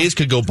Adam Gase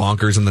could go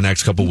bonkers in the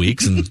next couple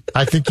weeks. And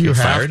I think you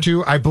have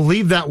to. I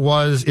believe that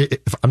was, if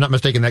I'm not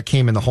mistaken, that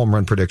came in the home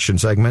run prediction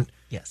segment.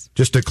 Yes.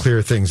 Just to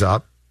clear things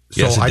up.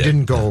 So yes, I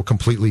didn't go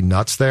completely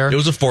nuts there. It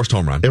was a forced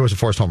home run. It was a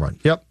forced home run.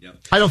 Yep.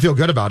 I don't feel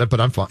good about it,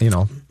 but I'm fine,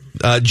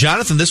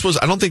 Jonathan,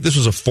 I don't think this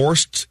was a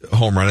forced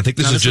home run. I think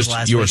this is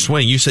just your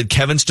swing. You said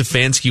Kevin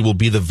Stefanski will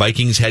be the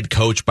Vikings head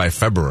coach by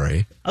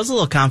February. I was a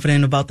little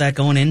confident about that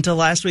going into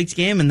last week's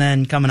game, and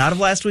then coming out of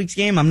last week's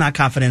game, I'm not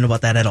confident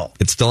about that at all.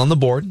 It's still on the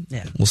board.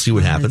 Yeah. We'll see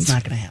what happens. It's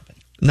not going to happen.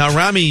 Now,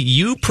 Rami,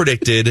 you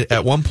predicted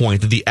at one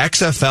point that the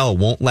XFL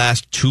won't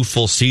last 2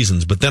 full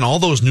seasons, but then all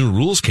those new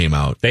rules came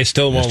out. They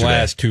still won't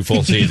last 2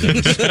 full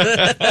seasons.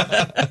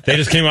 They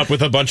just came up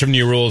with a bunch of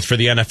new rules for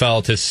the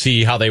NFL to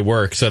see how they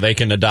work so they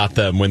can adopt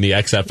them when the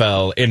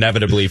XFL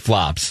inevitably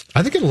flops.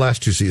 I think it'll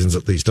last 2 seasons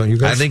at least, don't you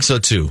guys? I think so,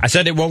 too. I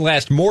said it won't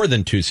last more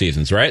than 2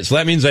 seasons, right? So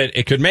that means that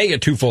it could make it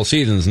 2 full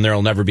seasons and there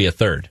will never be a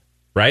third,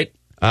 right?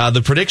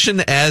 The prediction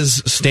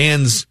as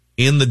stands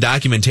in the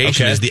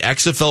documentation is the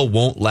XFL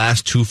won't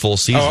last 2 full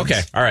seasons. Oh,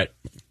 okay. All right.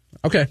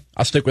 Okay.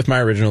 I'll stick with my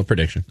original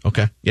prediction.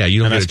 Okay. Yeah,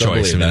 you don't get a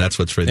choice. That's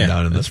what's written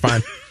down in this.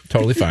 That's fine.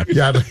 Totally fine.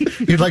 Yeah, but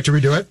you'd like to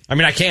redo it? I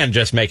mean, I can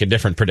just make a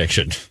different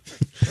prediction.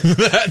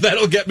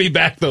 That'll get me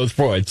back those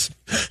points.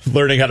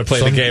 Learning how to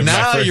play the game.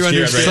 Now you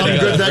understand. Some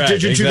good that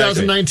did you in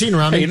 2019,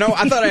 Rami. Hey,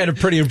 I thought I had a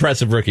pretty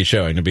impressive rookie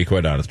showing, to be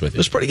quite honest with you. It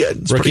was pretty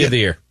good. Rookie of the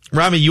year.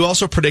 Rami, you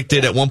also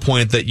predicted at one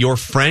point that your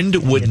friend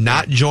would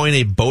not join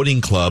a boating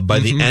club by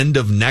the end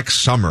of next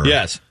summer.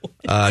 Yes.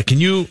 Can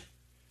you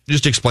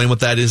just explain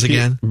what that is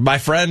again? My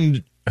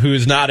friend,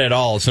 who's not at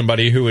all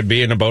somebody who would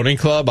be in a boating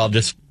club, I'll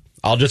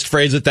just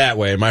phrase it that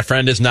way. My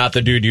friend is not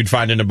the dude you'd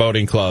find in a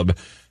boating club,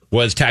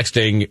 was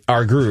texting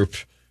our group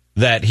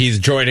that he's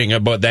joining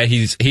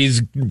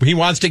he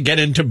wants to get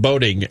into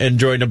boating and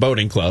join a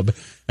boating club.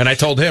 And I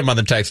told him on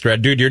the text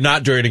thread, dude, you're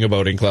not joining a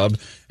boating club.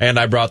 And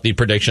I brought the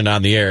prediction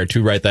on the air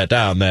to write that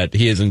down, that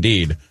he is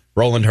indeed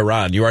Roland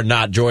Haran. You are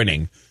not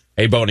joining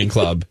a boating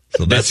club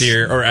this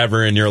year or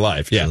ever in your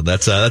life. Yeah. So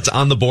that's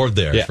on the board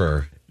there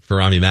for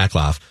Rami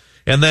Makloff.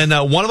 And then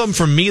one of them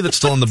from me that's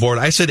still on the board,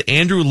 I said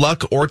Andrew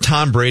Luck or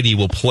Tom Brady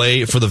will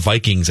play for the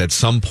Vikings at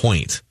some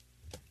point.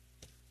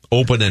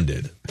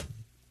 Open-ended.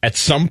 At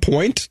some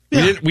point?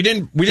 Yeah. We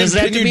didn't Does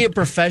it have to be a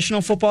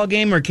professional football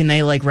game, or can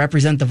they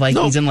represent the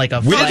Vikings in a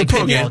flag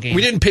football game?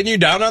 We didn't pin you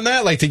down on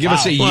that, to give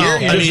us a year.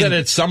 You just said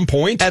at some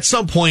point. At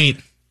some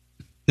point,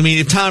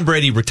 if Tom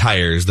Brady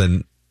retires,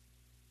 then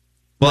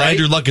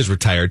Andrew Luck is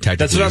retired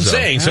technically. That's what I'm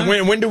saying. So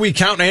when do we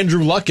count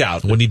Andrew Luck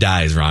out? When he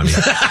dies, Rami.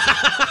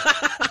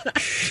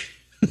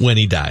 When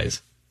he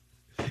dies.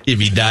 If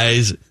he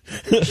dies,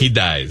 he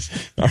dies.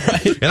 All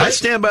right. And I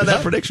stand by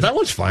that prediction. That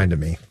one's fine to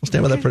me. I'll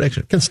stand by that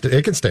prediction.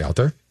 It can stay out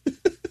there.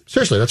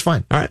 Seriously, that's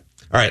fine. All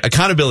right.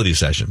 Accountability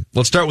session.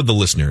 Let's start with the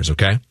listeners,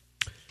 okay?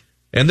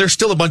 And there's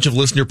still a bunch of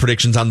listener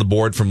predictions on the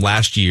board from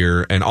last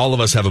year, and all of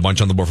us have a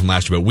bunch on the board from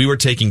last year, but we were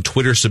taking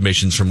Twitter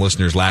submissions from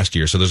listeners last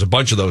year, so there's a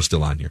bunch of those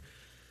still on here.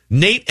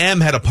 Nate M.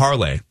 had a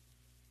parlay.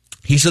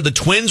 He said the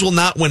Twins will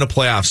not win a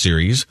playoff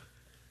series,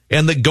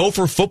 and that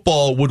Gopher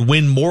football would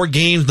win more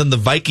games than the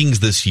Vikings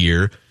this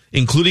year,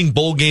 including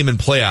bowl game and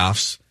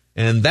playoffs.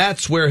 And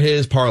that's where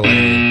his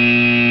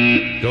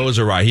parlay goes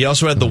awry. He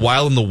also had the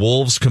Wild and the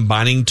Wolves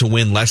combining to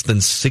win less than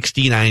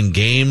 69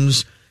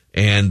 games.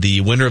 And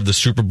the winner of the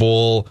Super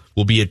Bowl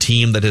will be a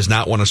team that has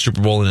not won a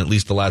Super Bowl in at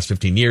least the last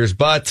 15 years.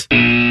 But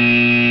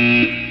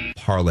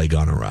parlay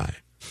gone awry.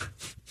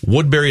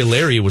 Woodbury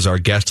Larry was our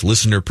guest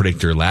listener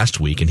predictor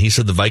last week, and he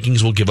said the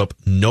Vikings will give up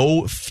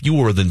no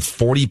fewer than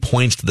 40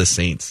 points to the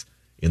Saints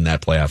in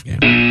that playoff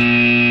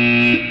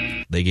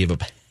game. They gave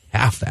up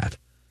half that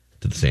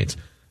to the Saints.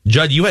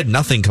 Judd, you had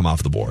nothing come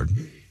off the board.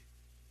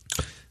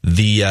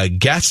 The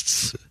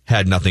guests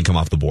had nothing come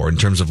off the board in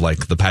terms of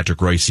the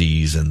Patrick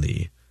Royces and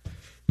the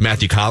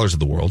Matthew Collars of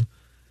the world.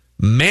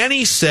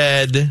 Manny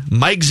said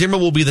Mike Zimmer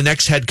will be the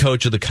next head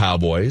coach of the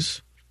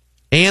Cowboys,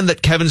 and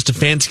that Kevin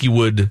Stefanski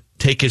would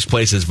take his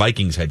place as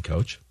Vikings head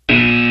coach.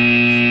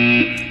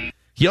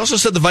 He also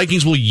said the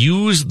Vikings will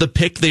use the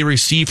pick they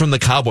receive from the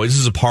Cowboys. This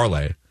is a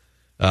parlay.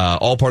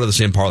 All part of the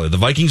same parlay. The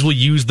Vikings will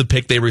use the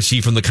pick they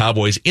receive from the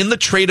Cowboys in the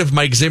trade of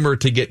Mike Zimmer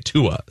to get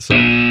Tua.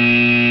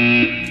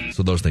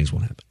 So those things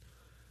won't happen.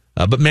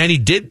 But Manny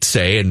did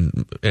say,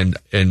 and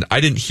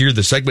I didn't hear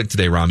the segment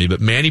today, Rami, but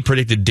Manny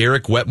predicted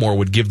Derek Wetmore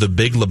would give the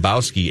Big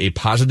Lebowski a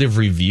positive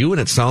review, and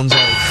it sounds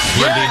like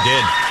he indeed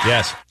did.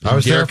 Yes. I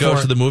was Derek there for goes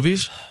it. to the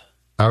movies?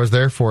 I was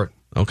there for it.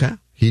 Okay.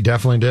 He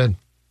definitely did.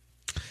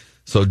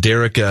 So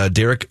Derek,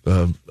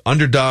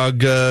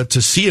 underdog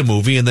to see a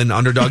movie and then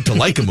underdog to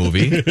like a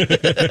movie.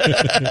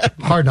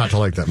 Hard not to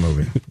like that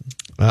movie.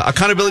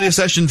 Accountability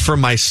session for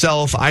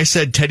myself. I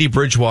said Teddy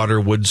Bridgewater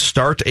would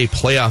start a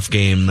playoff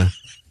game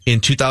in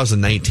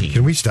 2019.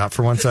 Can we stop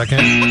for 1 second?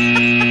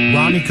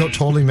 Ronnie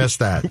totally missed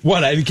that.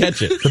 What? I didn't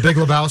catch it. The Big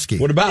Lebowski.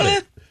 What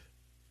about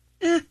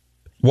it?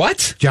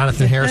 What?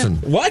 Jonathan Harrison.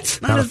 What?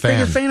 Not a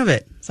bigger fan of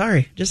it.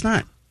 Sorry, just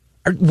not.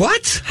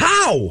 What?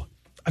 How?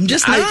 I'm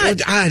just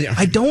not.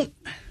 I don't.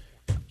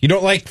 You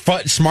don't like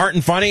smart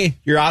and funny?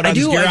 You're out on, I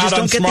do. You're I just out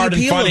don't on get the smart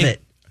and appeal of funny?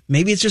 it.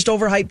 Maybe it's just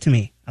overhyped to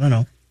me. I don't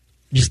know.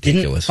 Just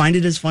didn't find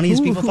it as funny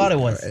as people thought it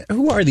was.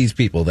 Who are these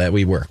people that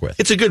we work with?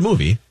 It's a good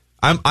movie.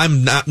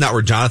 I'm not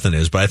where Jonathan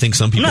is, but I think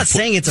some people. I'm not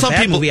saying it's a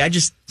bad movie. I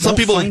just some don't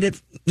people find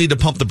it. Need to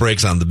pump the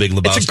brakes on the Big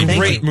Lebowski. It's a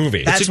great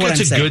movie. That's what I'm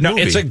saying. Good movie.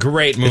 No, it's a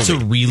great movie. It's a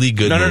really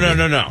good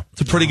movie. No.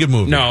 It's a pretty good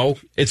movie. No,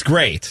 it's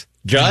great.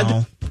 Judd?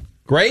 No.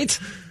 Great?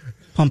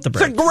 Pump the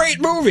brakes. It's a great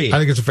movie. I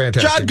think it's a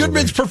fantastic John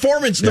Goodman's movie.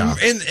 performance is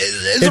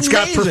It's amazing.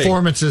 got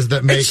performances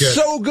that make it's it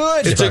so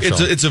good.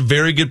 It's a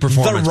very good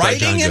performance. The by writing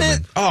John in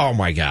Goodman. it? Oh,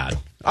 my God.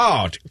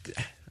 Oh,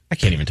 I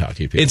can't even talk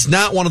to you people. It's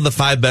not one of the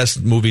 5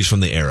 best movies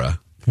from the era.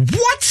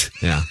 What?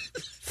 Yeah.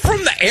 From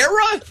the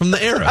era? From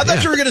the era. I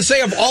thought you were going to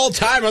say of all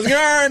time. I was like, all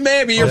right,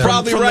 maybe. You're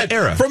probably from right. The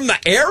era. From the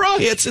era?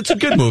 Yeah, it's a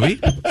good movie.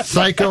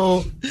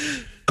 Psycho,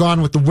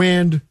 Gone with the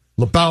Wind,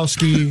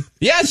 Lebowski.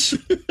 Yes.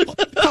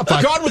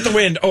 Gone with the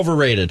Wind,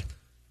 overrated.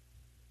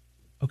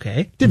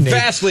 Okay.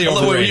 Vastly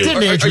overrated.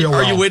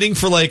 Are you waiting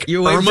for Irma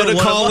to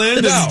call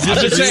in? No, I'm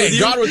just saying,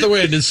 Gone with the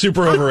Wind is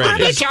super overrated.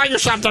 Let me tell you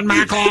something,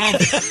 Michael. I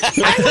was there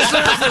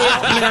for the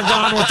opening of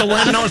Gone with the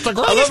Wind. No, it's the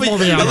greatest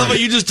movie ever. I love how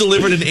you just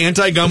delivered an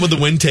anti-Gone with the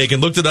Wind take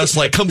and looked at us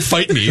like, come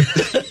fight me.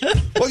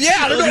 Well, yeah,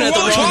 I don't know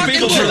who I'm talking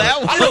to.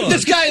 I don't know if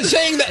this guy is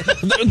saying that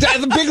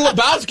the Big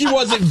Lebowski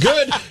wasn't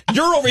good.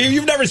 You're over here.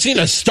 You've never seen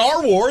a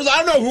Star Wars.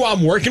 I don't know who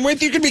I'm working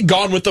with. You could be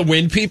Gone with the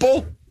Wind,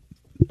 people.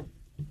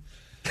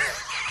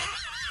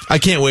 I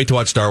can't wait to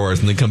watch Star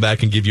Wars and then come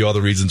back and give you all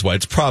the reasons why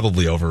it's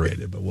probably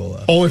overrated. But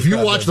we'll. If you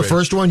watch the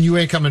first one, you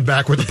ain't coming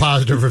back with a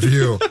positive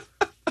review.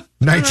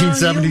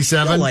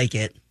 1977. You'll like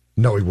it.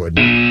 No, he wouldn't.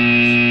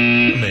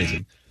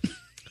 Amazing.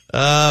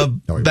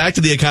 Back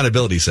to the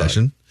accountability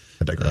session.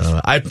 I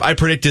digress. I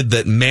predicted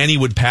that Manny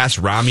would pass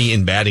Rami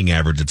in batting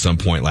average at some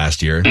point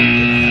last year.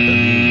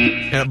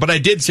 Didn't happen. But I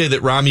did say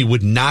that Rami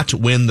would not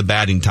win the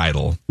batting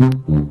title.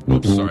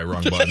 Oops, sorry,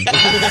 wrong button.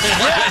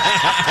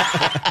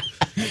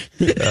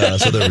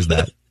 So there was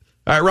that.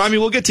 All right, Rami,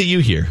 we'll get to you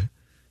here.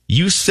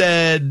 You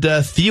said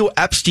Theo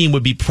Epstein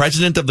would be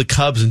president of the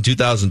Cubs in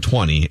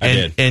 2020.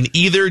 And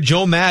either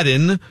Joe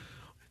Madden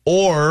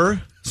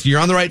or, so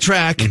you're on the right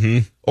track,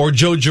 or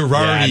Joe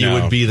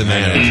Girardi would be the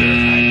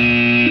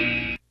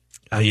manager.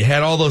 You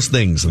had all those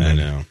things. And I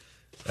know.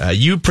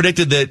 You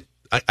predicted that,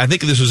 I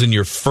think this was in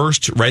your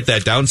first Write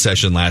That Down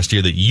session last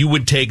year, that you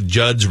would take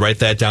Judd's Write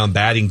That Down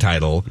batting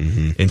title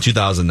in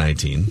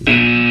 2019.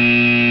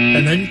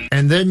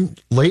 And then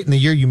late in the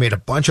year, you made a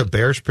bunch of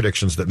Bears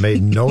predictions that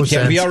made no sense.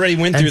 Yeah, we already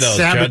went through those.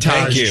 Judd,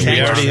 thank you.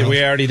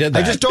 We already did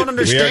that. I just don't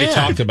understand. We already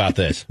talked about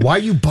this. Why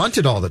you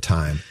bunted all the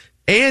time?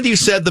 And you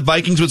said the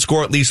Vikings would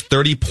score at least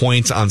 30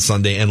 points on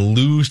Sunday and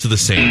lose to the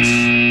Saints.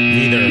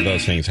 Neither of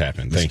those things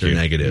happened. Thank you.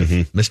 Negative.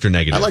 Mr.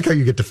 Negative. I like how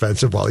you get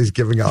defensive while he's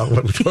giving out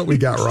what we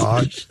got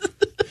wrong.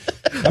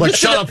 Like,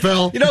 shut up,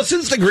 Phil. You know,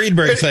 since the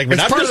Greenberg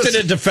segment, I'm just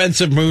in a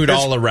defensive mood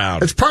all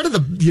around. It's part of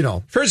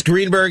the, First,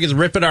 Greenberg is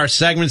ripping our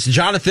segments.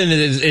 Jonathan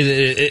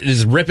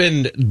is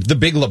ripping the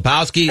Big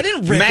Lebowski. I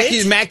didn't rip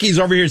it. Mackey's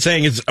over here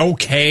saying it's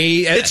okay.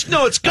 It's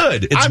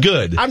good. It's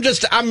good.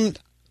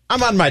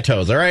 I'm on my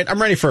toes, all right?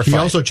 I'm ready for a fight. He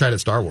also tried at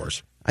Star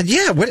Wars.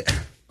 Yeah, what?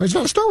 He's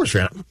not a Star Wars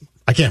fan.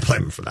 I can't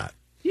blame him for that.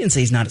 He didn't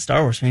say he's not a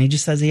Star Wars fan. He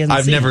just says he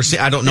hasn't seen it.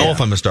 I don't know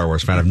if I'm a Star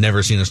Wars fan. I've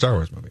never seen a Star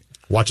Wars movie.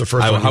 Watch the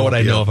first one. How would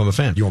I know if I'm a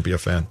fan? You won't be a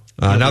fan.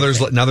 Now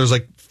there's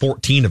like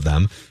 14 of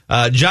them.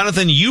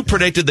 Jonathan, you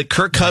predicted that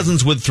Kirk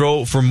Cousins would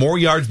throw for more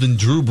yards than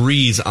Drew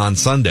Brees on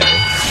Sunday.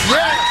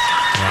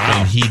 Yeah!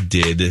 And he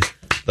did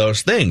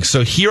those things.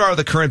 So here are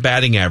the current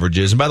batting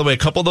averages. And by the way, a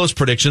couple of those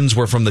predictions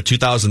were from the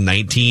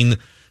 2019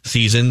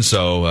 season,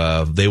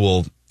 so they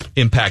will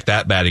impact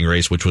that batting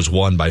race, which was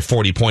won by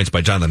 40 points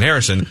by Jonathan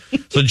Harrison.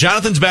 So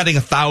Jonathan's batting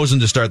 1,000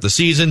 to start the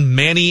season.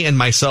 Manny and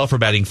myself are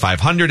batting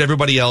 500.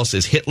 Everybody else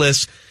is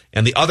hitless.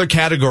 And the other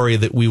category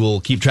that we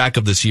will keep track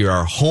of this year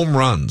are home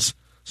runs.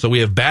 So we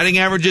have batting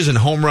averages and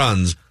home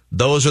runs.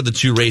 Those are the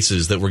two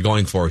races that we're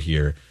going for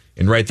here.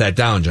 And write that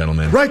down,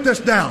 gentlemen. Write this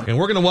down. And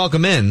we're going to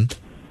welcome in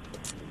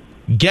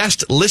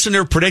guest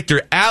listener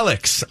predictor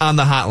Alex on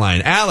the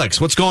hotline. Alex,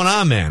 what's going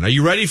on, man? Are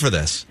you ready for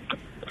this?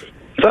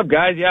 What's up,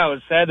 guys? Yeah, I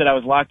was sad that I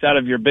was locked out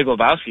of your Big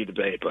Lebowski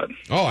debate, but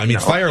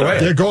fire away.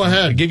 Yeah, go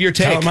ahead. Give your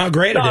take. Tell them how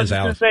great it is, Alex. I was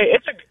Alex. going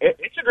to say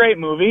it's a great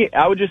movie.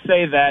 I would just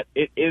say that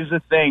it is a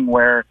thing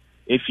where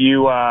if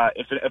you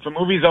if a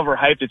movie's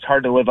overhyped, it's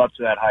hard to live up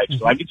to that hype.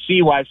 So I could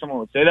see why someone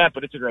would say that,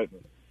 but it's a great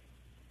movie.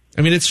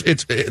 I mean, it's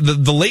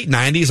the late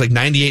 90s, like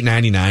 98,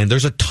 99,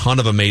 there's a ton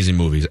of amazing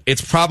movies.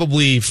 It's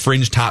probably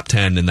fringe top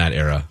 10 in that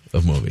era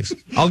of movies.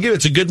 I'll give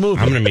it's a good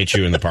movie. I'm going to meet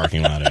you in the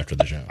parking lot after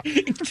the show.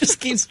 It just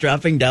keeps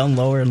dropping down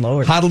lower and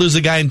lower. How to Lose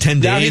a Guy in 10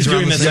 Now days. he's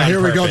doing this on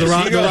Here we go. The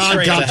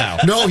purpose. rom-com.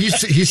 No,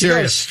 he's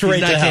serious.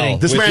 Straight to hell.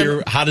 This with man,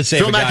 your How to Save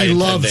Phil a Guy Mackey in 10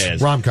 loves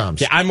days.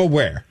 rom-coms. Yeah, I'm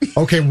aware.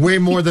 Okay, way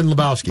more than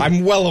Lebowski.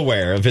 I'm well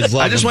aware of his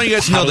love. I just want you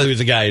guys to know How to Lose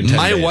a Guy in 10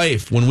 my days.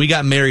 wife, when we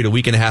got married a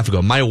week and a half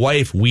ago, my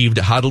wife weaved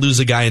How to Lose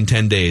a Guy in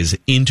 10 Days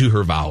into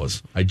her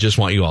vows. I just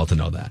want you all to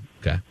know that.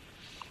 Okay. Do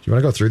you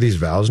want to go through these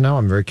vows now?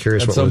 I'm very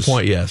curious. At some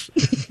point, yes.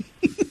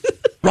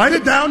 Write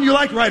it down. You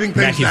like writing things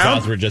Mackey's down.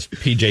 vows were just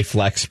PJ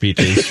Flex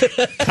speeches,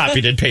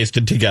 copied and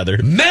pasted together.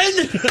 Men,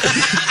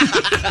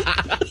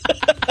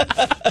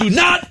 do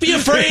not be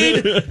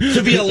afraid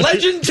to be a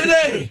legend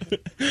today.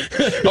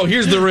 Oh,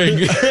 here's the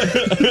ring.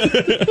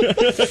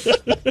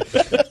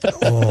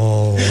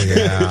 Oh,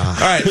 yeah.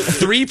 All right,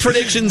 3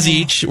 predictions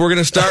each. We're going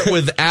to start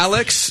with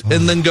Alex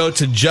and then go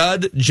to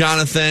Judd,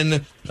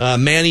 Jonathan.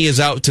 Manny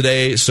is out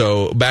today,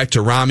 so back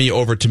to Rami,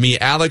 over to me.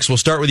 Alex, we'll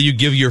start with you.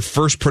 Give your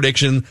first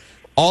prediction.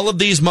 All of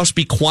these must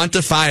be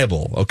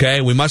quantifiable,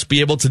 okay? We must be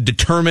able to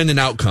determine an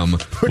outcome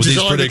with Which is these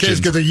only the case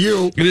predictions. because of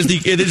you.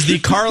 It is the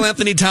Karl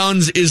Anthony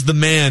Towns is the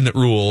man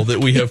rule that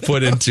we have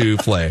put into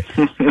play.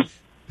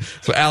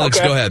 So, Alex,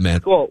 Okay. Go ahead, man.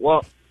 Cool.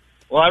 Well,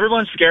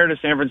 everyone's scared of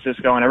San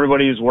Francisco, and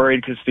everybody's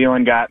worried because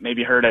Thielen got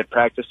maybe hurt at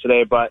practice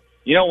today. But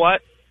you know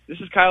what?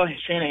 This is Kyle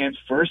Shanahan's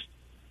first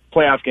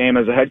playoff game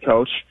as a head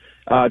coach.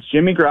 It's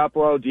Jimmy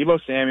Garoppolo, Deebo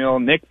Samuel,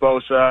 Nick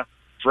Bosa,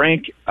 Fred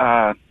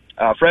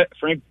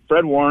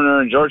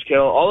Warner, and George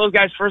Kittle. All those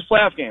guys' first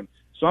playoff game.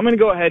 So I'm going to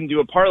go ahead and do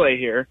a parlay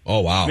here.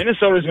 Oh, wow.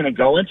 Minnesota's going to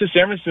go into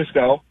San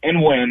Francisco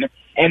and win,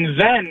 and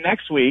then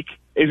next week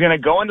is going to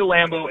go into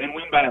Lambeau and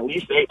win by at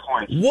least 8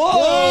 points. Whoa!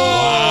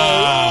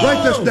 Wow.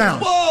 Write this down.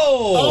 Whoa!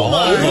 Oh,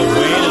 my the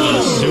way to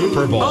the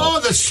Super Bowl.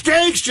 Oh, the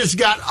stakes just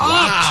got upped.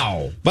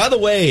 Wow. By the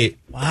way,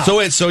 so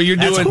you're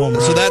That's a home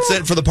doing run. that's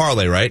it for the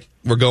parlay, right?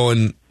 We're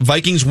going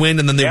Vikings win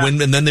and then they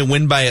win and then they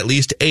win by at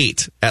least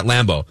 8 at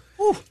Lambeau.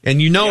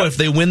 And if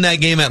they win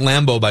that game at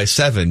Lambeau by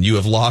 7, you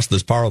have lost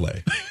this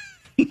parlay.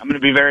 I'm going to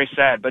be very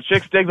sad. But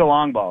chicks dig the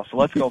long ball, so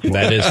let's go for it.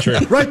 That is true.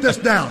 Write this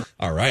down.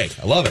 All right.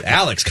 I love it.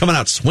 Alex coming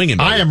out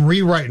swinging. I am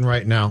rewriting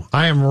right now.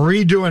 I am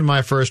redoing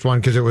my first one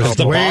because it was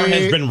The way... bar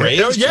has been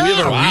raised? Yeah. We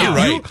have a Wow.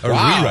 rewrite.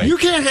 Wow. You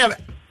can't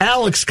have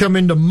Alex come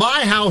into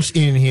my house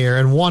in here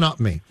and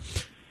one-up me.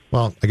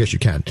 Well, I guess you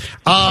can.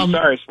 I'm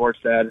sorry, Sports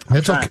Dad.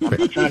 It's okay.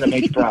 I'm trying to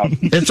make you proud.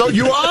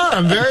 You are.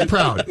 I'm very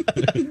proud.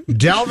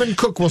 Dalvin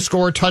Cook will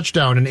score a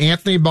touchdown, and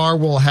Anthony Barr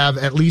will have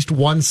at least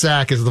 1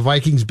 sack as the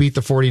Vikings beat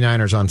the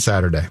 49ers on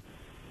Saturday.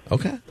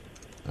 Okay.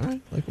 All right.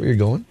 Like where you're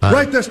going.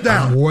 Write this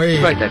down.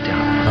 Write that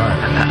down. All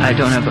right. I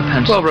don't have a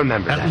pencil. Well,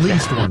 remember that. At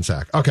least 1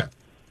 sack. Okay.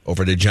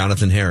 Over to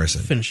Jonathan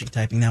Harrison. Finishing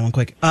typing that one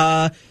quick.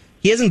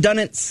 He hasn't done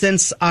it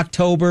since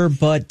October,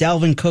 but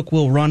Dalvin Cook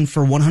will run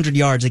for 100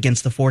 yards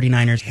against the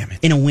 49ers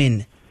in a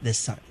win this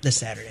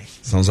Saturday.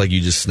 Sounds like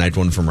you just sniped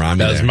one from Rami.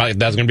 That's there.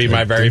 going to be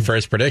my very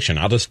first prediction.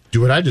 I'll just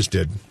do what I just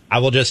did. I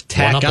will just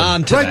tack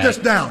on to Write that. this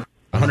down.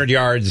 100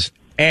 yards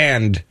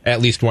and at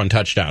least 1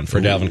 touchdown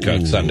for Dalvin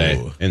Cook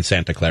Sunday in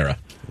Santa Clara.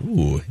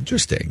 Ooh,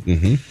 interesting.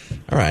 Mm-hmm.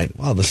 All right.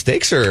 Wow, the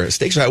stakes are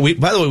high.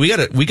 By the way,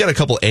 we got a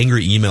couple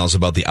angry emails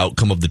about the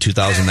outcome of the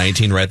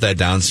 2019 Write That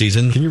Down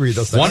season. Can you read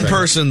those? One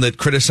person that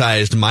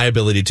criticized my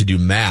ability to do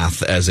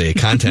math as a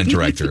content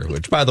director,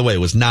 which, by the way,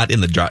 was not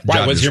in the job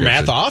Why, was your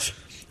description. math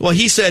off? Well,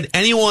 he said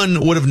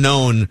anyone would have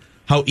known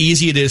how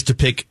easy it is to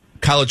pick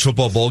college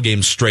football bowl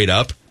games straight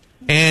up,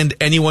 and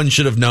anyone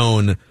should have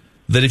known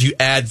that if you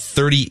add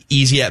 30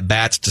 easy at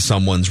bats to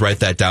someone's Write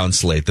That Down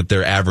slate, that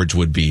their average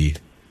would be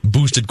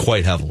boosted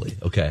quite heavily.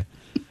 Okay,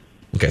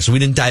 so we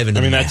didn't dive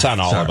into. That's on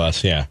all of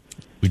us. Yeah,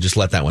 we just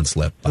let that one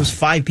slip. There was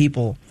 5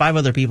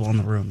 other people in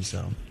the room. So,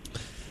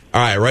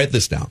 all right, write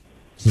this down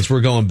since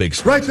we're going big.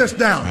 Write this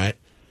down. All right,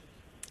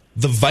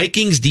 the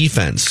Vikings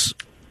defense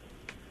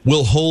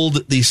will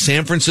hold the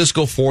San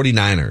Francisco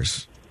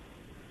 49ers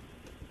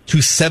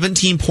to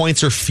 17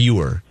 points or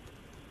fewer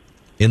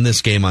in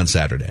this game on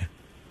Saturday.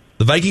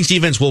 The Vikings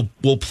defense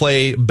will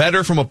play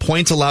better from a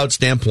points allowed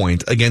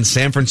standpoint against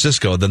San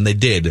Francisco than they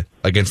did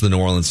against the New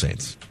Orleans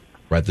Saints.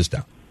 Write this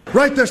down.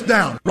 Write this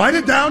down. Write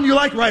it down. You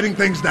like writing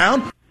things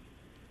down.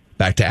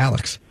 Back to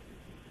Alex.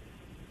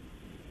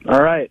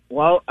 All right.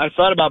 Well, I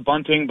thought about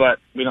bunting, but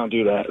we don't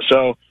do that.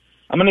 So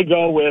I'm going to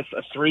go with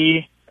a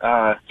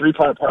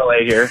three-part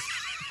parlay here.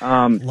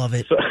 love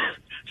it.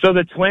 So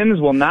the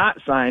Twins will not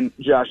sign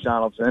Josh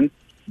Donaldson,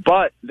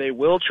 but they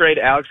will trade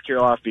Alex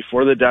Kirilloff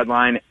before the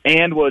deadline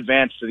and will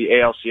advance to the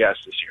ALCS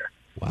this year.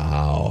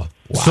 Wow.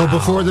 So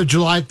before the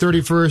July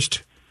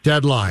 31st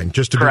deadline,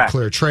 just to Correct. be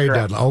clear, trade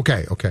Correct. deadline.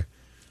 Okay.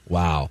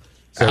 Wow.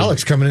 So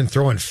Alex coming in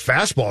throwing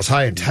fastballs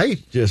high and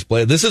tight. Just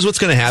play. This is what's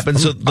going to happen.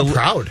 I'm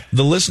proud.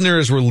 The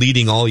listeners were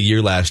leading all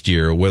year last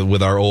year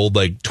with our old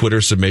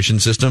Twitter submission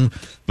system.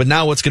 But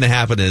now what's going to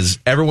happen is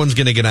everyone's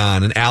going to get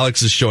on, and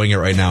Alex is showing it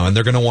right now, and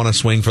they're going to want to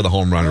swing for the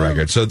home run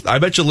record. So I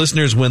bet you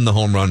listeners win the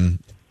home run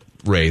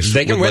race.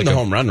 They can win the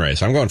home run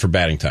race. I'm going for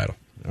batting title.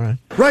 All right.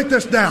 Write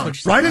this down.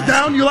 Write it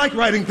down. You like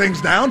writing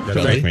things down.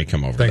 Don't make me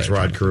come over. Thanks, there,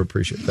 Rod Jonathan. Crew.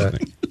 Appreciate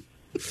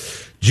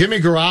that. Jimmy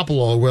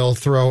Garoppolo will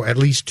throw at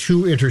least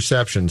 2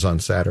 interceptions on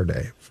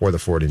Saturday for the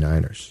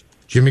 49ers.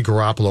 Jimmy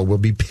Garoppolo will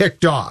be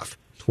picked off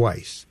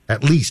twice,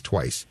 at least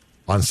twice,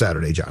 on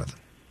Saturday, Jonathan.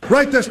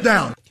 Write this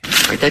down.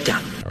 Write that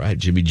down. All right,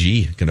 Jimmy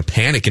G going to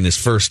panic in his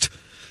first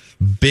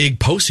big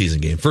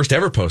postseason game, first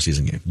ever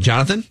postseason game.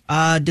 Jonathan?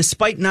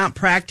 Despite not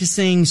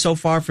practicing so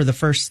far for the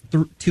first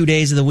 2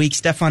 days of the week,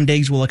 Stephon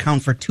Diggs will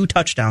account for 2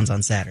 touchdowns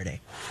on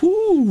Saturday.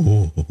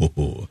 Ooh.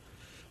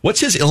 What's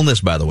his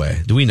illness, by the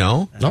way? Do we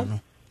know? No.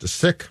 Just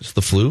sick. It's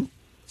the flu?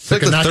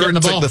 Sick of not getting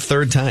the ball. It's like the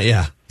third time,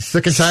 yeah.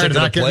 Sick and tired of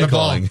not getting the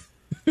ball.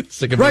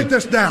 Sick of Write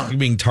this down.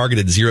 being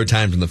targeted 0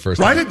 times in the first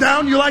Write time. it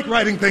down. You like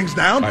writing things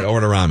down. All right, over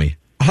to Rami.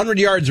 100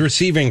 yards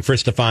receiving for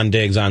Stephon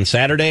Diggs on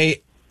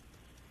Saturday.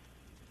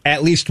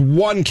 At least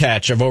 1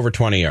 catch of over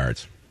 20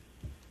 yards.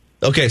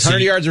 Okay, so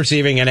 100 yards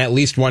receiving and at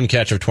least 1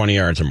 catch of 20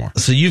 yards or more.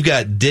 So you've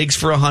got Diggs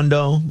for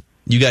 $100.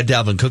 You got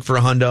Dalvin Cook for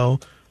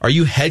 $100. Are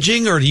you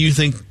hedging, or do you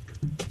think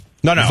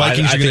No, the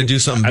Vikings are going to do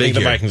something big I think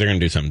the here? Vikings are going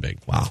to do something big.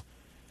 Wow.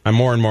 I'm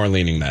more and more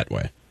leaning that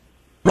way.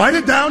 Write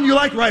it down. You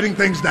like writing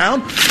things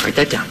down. Write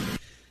that down.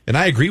 And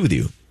I agree with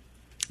you.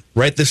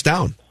 Write this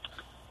down.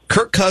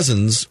 Kirk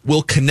Cousins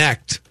will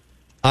connect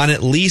on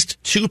at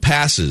least 2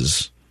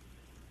 passes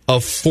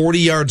of 40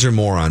 yards or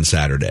more on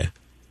Saturday.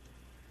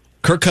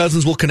 Kirk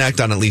Cousins will connect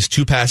on at least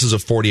 2 passes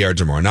of 40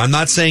 yards or more. Now, I'm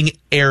not saying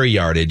air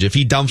yardage. If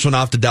he dumps one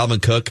off to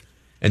Dalvin Cook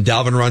and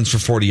Dalvin runs for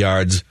 40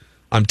 yards,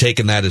 I'm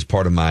taking that as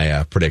part of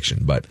my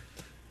prediction. But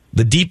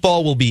the deep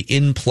ball will be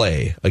in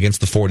play against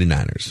the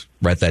 49ers.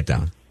 Write that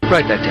down.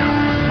 Write that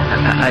down.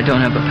 I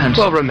don't have a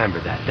pencil. Well, remember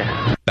that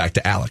then. Back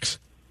to Alex.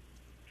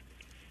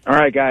 All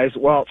right, guys.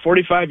 Well,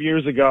 45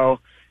 years ago,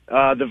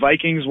 the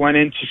Vikings went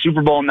into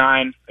Super Bowl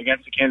IX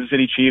against the Kansas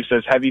City Chiefs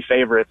as heavy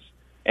favorites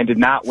and did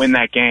not win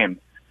that game.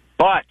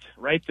 But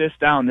write this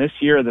down. This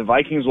year, the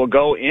Vikings will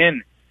go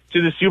in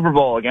to the Super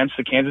Bowl against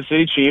the Kansas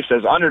City Chiefs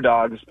as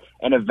underdogs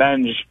and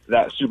avenge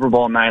that Super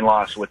Bowl IX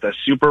loss with a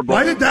Super Bowl.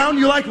 Write it down.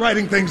 You like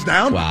writing things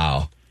down.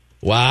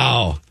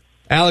 Wow.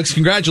 Alex,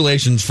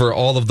 congratulations for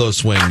all of those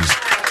swings.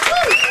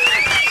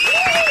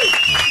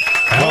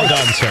 Well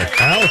done, sir.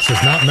 Alex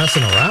is not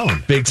messing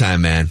around. Big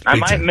time, man. I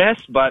Big might time. miss,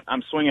 but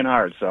I'm swinging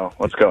hard, so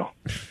let's go.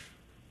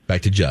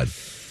 Back to Judd.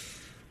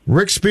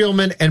 Rick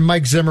Spielman and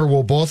Mike Zimmer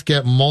will both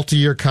get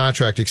multi-year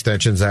contract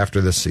extensions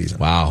after this season.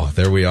 Wow,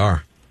 there we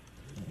are.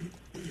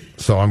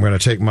 So I'm going to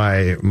take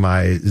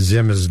my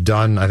Zim is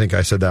done. I think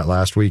I said that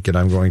last week, and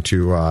I'm going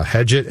to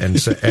hedge it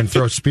and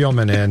throw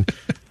Spielman in.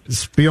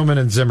 Spielman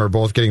and Zimmer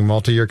both getting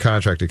multi-year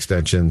contract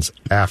extensions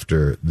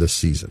after the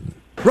season.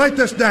 Write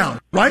this down.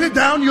 Write it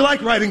down. You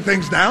like writing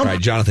things down. All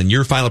right, Jonathan,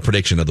 your final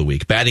prediction of the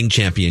week. Batting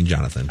champion,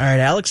 Jonathan. All right,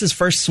 Alex's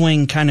first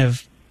swing kind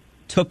of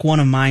took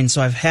one of mine,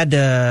 so I've had to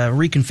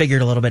reconfigure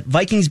it a little bit.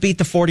 Vikings beat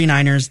the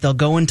 49ers. They'll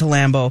go into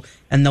Lambeau,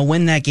 and they'll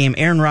win that game.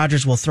 Aaron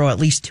Rodgers will throw at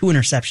least 2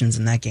 interceptions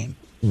in that game.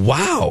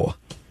 Wow.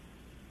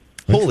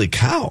 Holy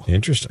cow.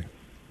 Interesting.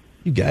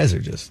 You guys are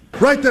just...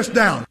 Write this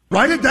down.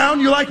 Write it down.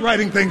 You like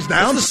writing things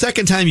down. That's the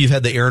second time you've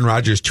had the Aaron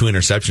Rodgers 2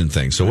 interception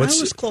thing. So what's...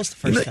 I was close the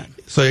first time.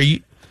 So are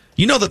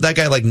you know that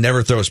guy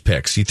never throws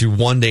picks. He threw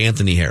 1 to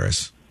Anthony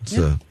Harris.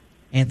 Yeah.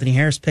 Anthony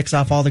Harris picks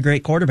off all the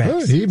great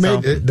quarterbacks. He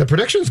made the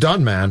prediction's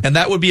done, man. And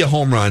that would be a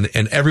home run,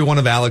 and every one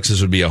of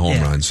Alex's would be a home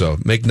run. So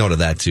make note of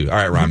that, too. All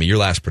right, Rami, your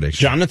last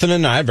prediction. Jonathan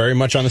and I very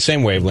much on the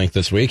same wavelength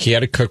this week. He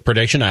had a Cook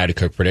prediction. I had a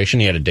Cook prediction.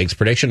 He had a Diggs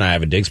prediction. I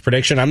have a Diggs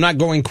prediction. I'm not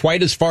going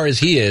quite as far as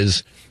he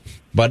is,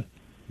 but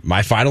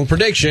my final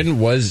prediction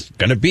was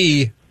going to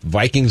be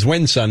Vikings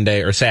win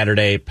Sunday or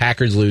Saturday,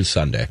 Packers lose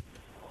Sunday.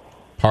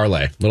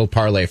 Parlay. Little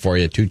parlay for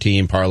you.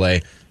 2-team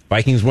parlay.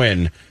 Vikings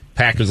win.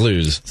 Packers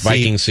lose.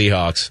 Vikings,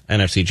 Seahawks,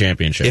 NFC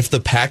Championship. If the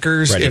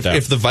Packers,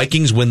 if the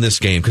Vikings win this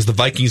game, because the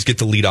Vikings get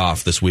to lead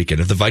off this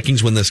weekend, if the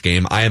Vikings win this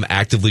game, I am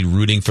actively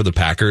rooting for the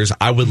Packers.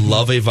 I would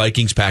love a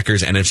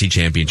Vikings-Packers NFC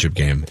Championship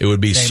game. It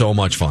would be so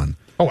much fun.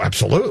 Oh,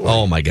 absolutely.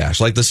 Oh, my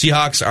gosh. Like the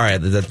Seahawks, all right,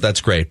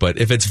 that's great. But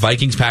if it's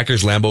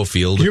Vikings-Packers, Lambeau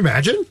Field. Can you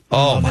imagine?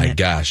 Oh, my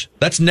gosh.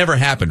 That's never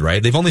happened,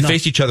 right? They've only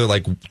faced each other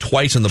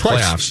twice in the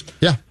playoffs.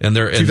 Yeah. And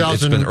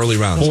it's been early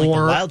rounds. It's like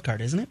the wild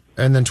card, isn't it?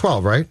 And then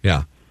 12, right?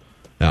 Yeah.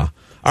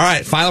 All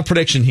right, final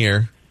prediction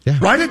here. Yeah.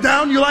 Write it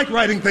down. You like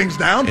writing things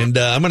down. And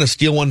I'm going to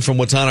steal one from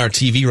what's on our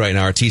TV right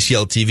now, our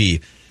TCL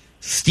TV.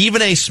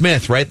 Stephen A.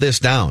 Smith, write this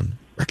down.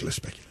 Reckless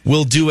speculation.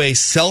 Will do a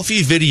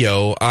selfie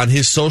video on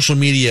his social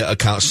media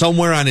account,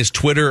 somewhere on his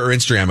Twitter or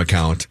Instagram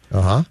account,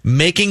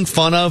 making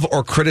fun of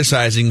or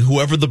criticizing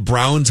whoever the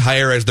Browns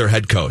hire as their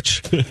head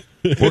coach.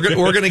 We're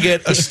going to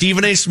get a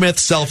Stephen A. Smith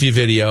selfie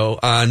video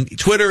on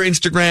Twitter,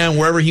 Instagram,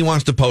 wherever he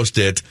wants to post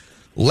it,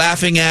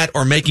 laughing at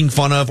or making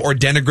fun of or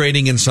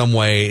denigrating in some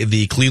way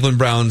the Cleveland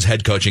Browns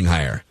head coaching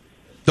hire.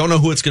 Don't know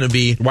who it's going to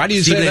be. Why do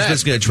you Stephen say A. that?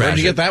 Smith's going to trash Where'd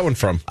you it. get that one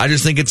from? I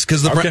just think it's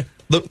because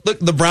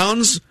the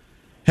Browns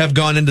have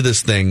gone into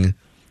this thing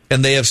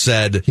and they have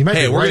said,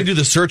 hey, we're going to do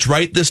the search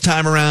right this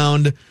time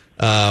around,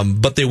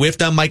 but they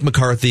whiffed on Mike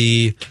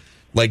McCarthy.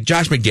 Like,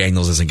 Josh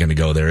McDaniels isn't going to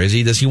go there, is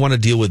he? Does he want to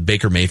deal with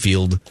Baker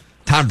Mayfield?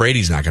 Tom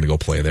Brady's not going to go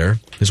play there.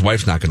 His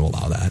wife's not going to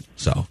allow that.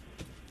 So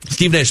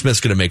Stephen A.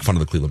 Smith's going to make fun of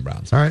the Cleveland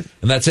Browns. All right.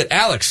 And that's it.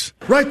 Alex.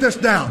 Write this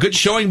down. Good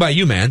showing by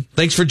you, man.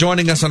 Thanks for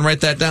joining us on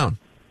Write That Down.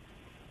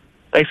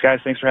 Thanks, guys.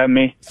 Thanks for having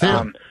me.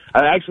 I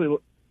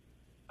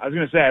was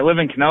going to say, I live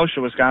in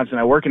Kenosha, Wisconsin.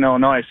 I work in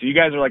Illinois, so you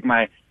guys are like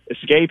my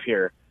escape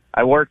here.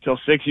 I work till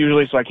 6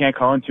 usually, so I can't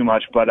call in too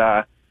much. But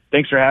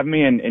thanks for having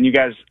me, and you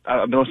guys,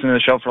 I've been listening to the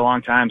show for a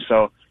long time,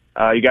 so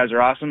you guys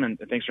are awesome, and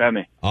thanks for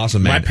having me.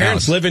 Awesome, man. My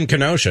parents live in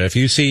Kenosha. If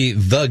you see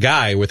the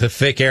guy with a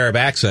thick Arab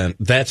accent,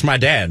 that's my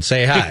dad.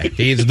 Say hi.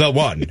 He's the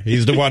one.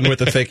 He's the one with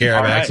the thick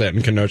Arab accent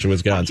in Kenosha,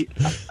 Wisconsin.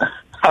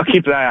 I'll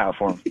keep an eye out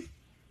for him.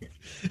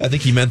 I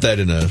think he meant that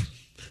in a...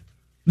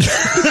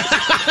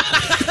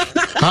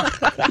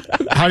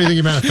 How do you think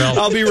he meant it, Phil?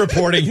 I'll be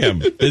reporting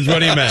him, is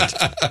what he meant.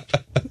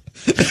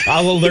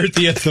 I'll alert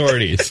the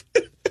authorities.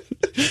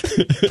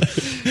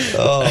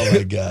 Oh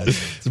my God,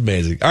 it's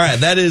amazing. All right,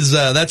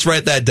 that's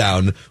Write That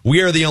Down.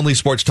 We are the only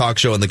sports talk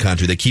show in the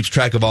country that keeps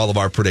track of all of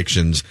our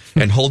predictions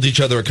and holds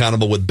each other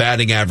accountable with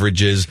batting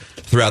averages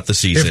throughout the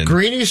season. If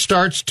Greeny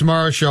starts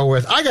tomorrow's show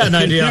with, I got an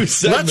idea.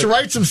 Let's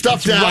write some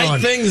stuff down.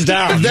 Write things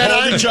down.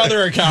 Hold each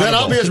other accountable. Then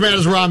I'll be as mad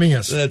as Rami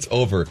is. That's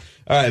over.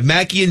 All right,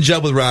 Mackie and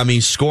Judd with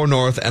Rami, Score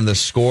North, and the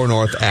Score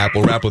North app.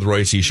 We'll wrap with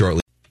Royce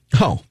shortly.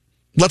 Oh,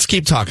 let's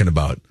keep talking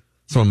about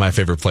some of my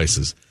favorite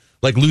places,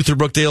 like Luther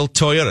Brookdale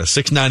Toyota,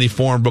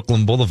 694 on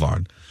Brooklyn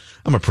Boulevard.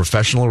 I'm a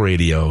professional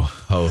radio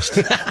host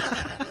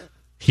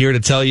here to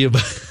tell you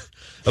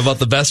about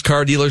the best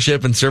car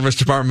dealership and service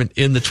department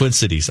in the Twin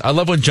Cities. I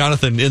love when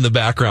Jonathan in the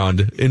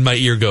background in my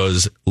ear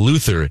goes,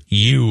 Luther,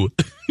 you.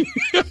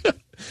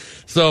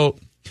 So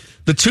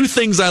the two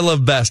things I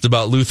love best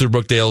about Luther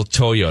Brookdale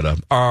Toyota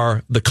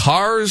are the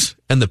cars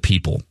and the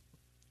people.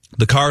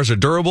 The cars are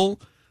durable.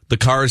 The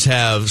cars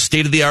have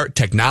state-of-the-art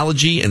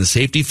technology and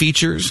safety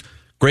features,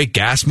 great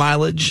gas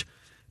mileage,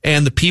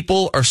 and the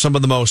people are some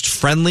of the most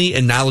friendly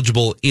and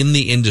knowledgeable in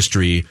the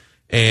industry.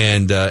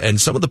 And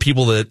some of the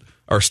people that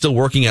are still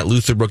working at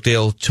Luther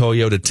Brookdale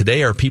Toyota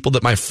today are people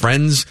that my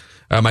friends,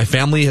 my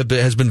family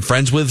has been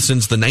friends with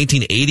since the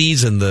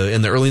 1980s and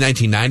in the early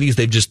 1990s.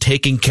 They've just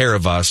taken care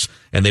of us,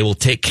 and they will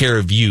take care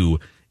of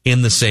you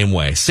in the same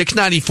way.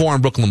 694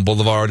 on Brooklyn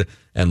Boulevard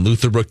and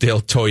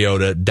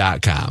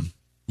LutherBrookdaleToyota.com.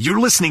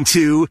 You're listening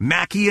to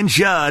Mackie and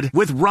Judd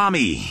with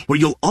Rami, where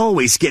you'll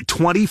always get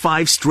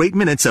 25 straight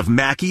minutes of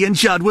Mackie and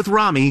Judd with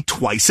Rami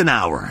twice an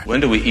hour. When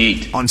do we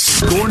eat? On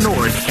Score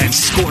North and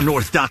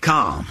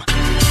ScoreNorth.com.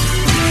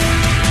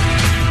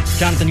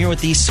 Jonathan here with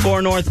the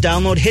Score North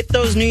download. Hit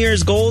those New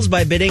Year's goals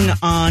by bidding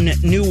on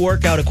new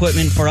workout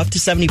equipment for up to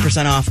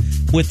 70% off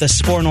with the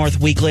Score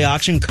North weekly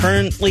auction.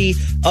 Currently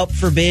up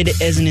for bid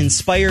is an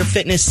Inspire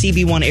Fitness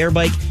CB1 air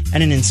bike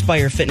and an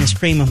Inspire Fitness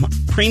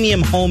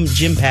premium home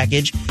gym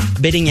package.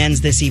 Bidding ends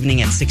this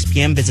evening at 6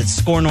 p.m. Visit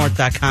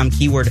scorenorth.com,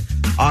 keyword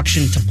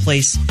auction to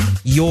place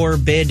your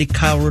bid.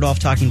 Kyle Rudolph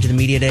talking to the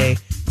media today,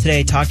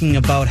 talking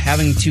about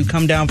having to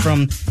come down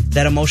from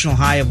that emotional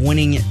high of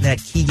winning that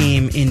key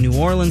game in New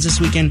Orleans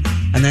this weekend,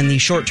 and then the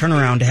short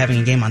turnaround to having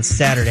a game on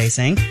Saturday,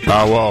 saying?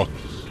 Well,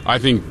 I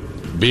think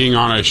being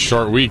on a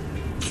short week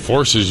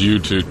forces you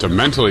to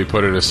mentally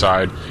put it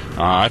aside.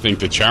 I think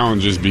the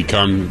challenge has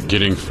become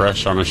getting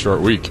fresh on a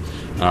short week.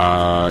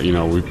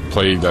 We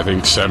played, I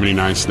think,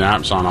 79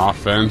 snaps on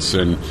offense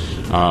and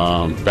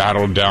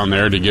battled down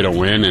there to get a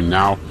win, and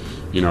now,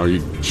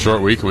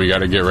 short week and we got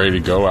to get ready to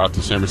go out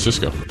to San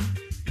Francisco.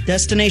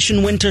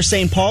 Destination Winter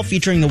St. Paul,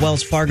 featuring the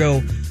Wells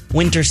Fargo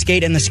Winter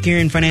Skate and the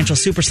Securian Financial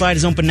Super Slide,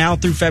 is open now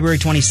through February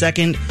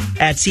 22nd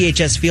at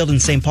CHS Field in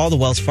St. Paul. The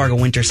Wells Fargo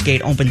Winter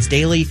Skate opens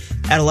daily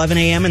at 11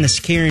 a.m. and the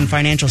Securian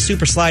Financial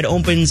Super Slide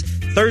opens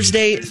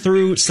Thursday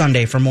through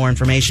Sunday. For more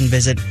information,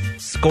 visit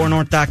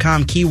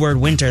scorenorth.com, keyword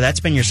winter.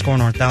 That's been your Score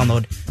North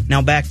download.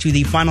 Now back to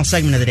the final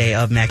segment of the day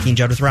of Mackie and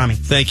Judd with Rami.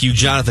 Thank you,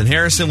 Jonathan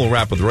Harrison. We'll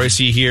wrap with Royce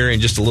here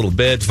in just a little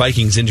bit.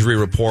 Vikings injury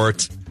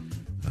report.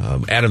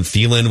 Adam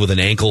Thielen with an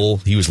ankle.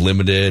 He was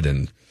limited,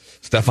 and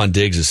Stephon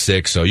Diggs is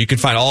sick. So you can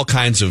find all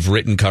kinds of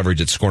written coverage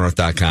at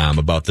scorenorth.com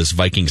about this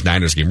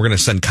Vikings-Niners game. We're going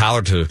to send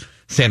Collar to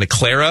Santa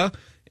Clara,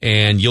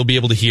 and you'll be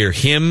able to hear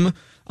him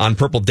on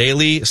Purple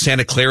Daily,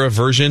 Santa Clara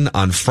version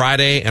on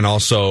Friday, and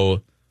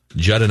also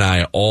Judd and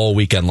I all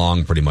weekend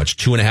long, pretty much.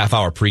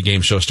 2.5-hour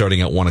pregame show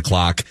starting at 1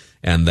 o'clock,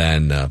 and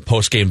then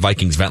postgame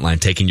Vikings Vent Line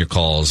taking your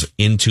calls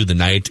into the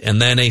night,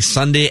 and then a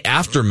Sunday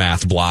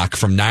aftermath block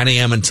from 9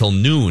 a.m. until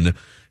noon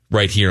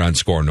right here on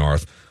Score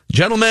North.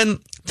 Gentlemen,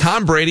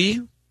 Tom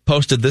Brady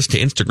posted this to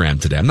Instagram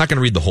today. I'm not going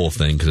to read the whole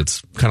thing because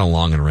it's kind of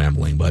long and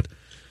rambling, but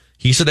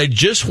he said, I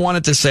just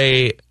wanted to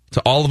say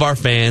to all of our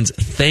fans,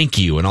 thank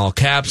you, in all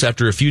caps.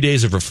 After a few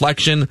days of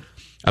reflection,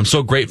 I'm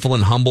so grateful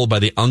and humbled by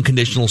the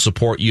unconditional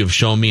support you have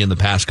shown me in the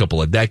past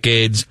couple of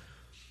decades.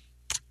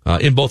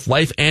 In both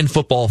life and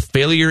football,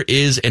 failure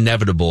is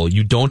inevitable.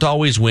 You don't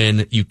always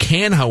win. You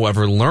can,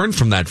 however, learn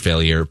from that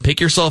failure, pick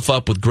yourself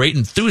up with great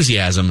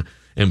enthusiasm,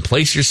 and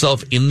place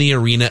yourself in the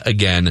arena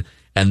again.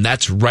 And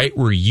that's right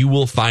where you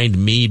will find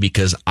me,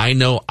 because I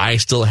know I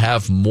still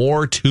have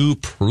more to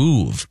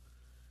prove.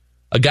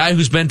 A guy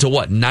who's been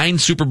to 9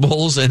 Super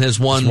Bowls and has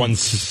won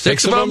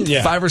 6 of them?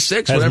 Yeah. 5 or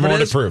 6, has whatever more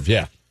it is. to prove,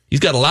 yeah. He's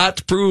got a lot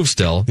to prove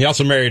still. He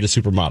also married a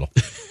supermodel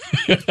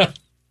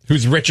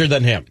who's richer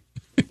than him.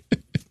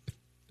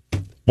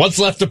 What's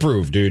left to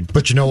prove, dude?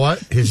 But you know what?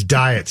 His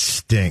diet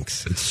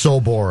stinks. It's so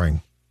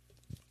boring.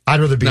 I'd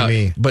rather be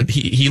me. But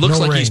he looks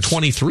like he's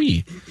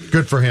 23.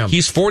 Good for him.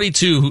 He's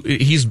 42.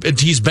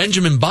 He's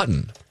Benjamin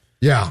Button.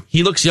 Yeah.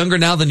 He looks younger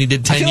now than he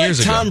did 10 years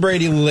ago. Tom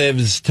Brady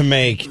lives to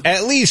make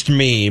at least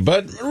me,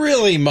 but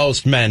really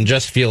most men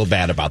just feel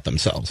bad about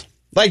themselves.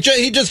 Like,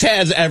 he just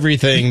has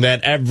everything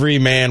that every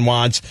man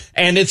wants,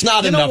 and it's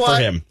not enough for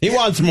him. He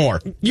wants more.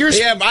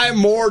 I have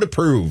more to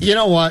prove. You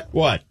know what?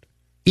 What?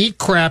 Eat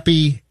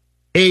crappy,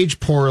 age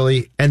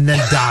poorly, and then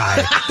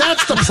die.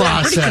 That's the process.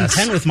 I'm pretty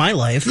content with my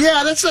life.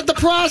 Yeah, that's not the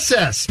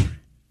process.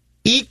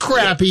 Eat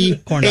crappy,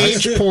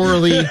 age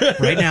poorly,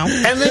 right now,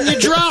 and then you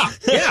drop.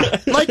 Yeah,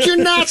 like you're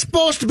not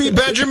supposed to be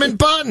Benjamin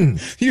Button.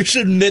 You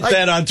should knit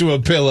that onto a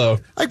pillow.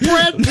 Like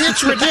Brad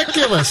Pitt's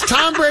ridiculous.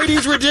 Tom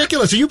Brady's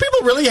ridiculous. Are you people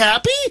really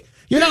happy?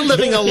 You're not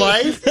living a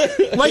life.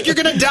 Like you're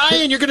going to die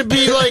and you're going to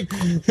be like,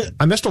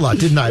 I missed a lot,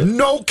 didn't I?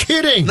 No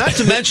kidding. Not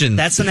to mention.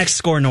 That's the next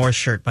Score North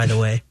shirt, by the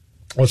way.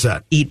 What's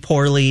that? Eat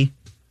poorly,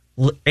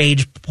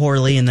 age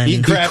poorly, and then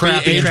eat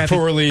crappy, age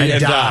poorly,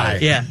 and die.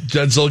 Yeah.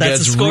 Judd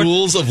Zulgad's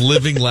rules of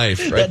living life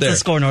right That's there. the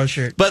Score North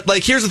shirt. But,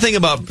 like, here's the thing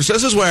about... So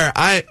this is where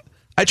I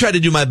try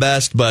to do my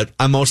best, but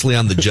I'm mostly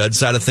on the Judd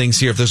side of things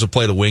here. If there's a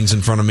plate of wings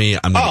in front of me,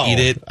 I'm going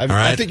to eat it. All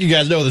right? I think you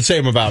guys know the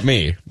same about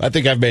me. I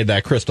think I've made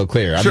that crystal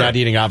clear. I'm not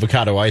eating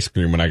avocado ice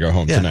cream when I go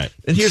home tonight.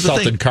 And here's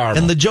salted the thing.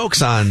 caramel. And the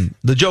joke's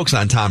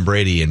on Tom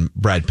Brady and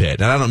Brad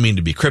Pitt. And I don't mean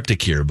to be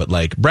cryptic here, but,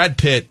 like, Brad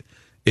Pitt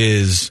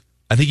is...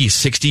 I think he's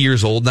 60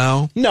 years old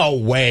now. No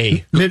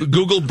way.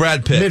 Google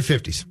Brad Pitt.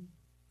 Mid-50s.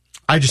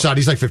 I just thought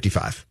he's like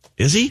 55.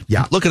 Is he?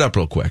 Yeah. Look it up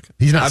real quick.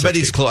 He's not I bet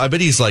he's close. I bet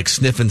he's like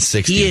sniffing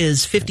 60. He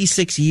is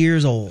 56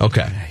 years old.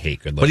 Okay. I hate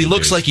good But he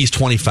looks like he's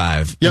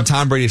 25. Yep. And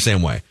Tom Brady the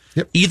same way.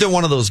 Yep. Either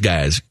one of those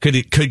guys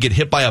could get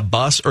hit by a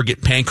bus or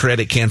get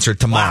pancreatic cancer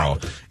tomorrow.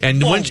 Wow.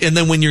 And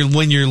then when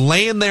you're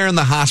laying there in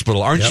the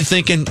hospital, aren't you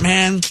thinking,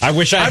 man, I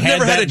wish I've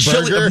never had a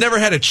chili. I've never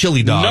had a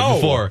chili dog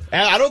before.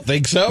 I don't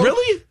think so.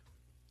 Really?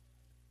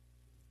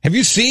 Have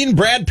you seen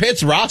Brad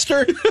Pitt's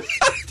roster? You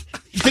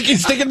think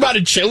he's thinking about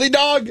a chili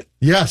dog?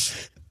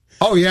 Yes.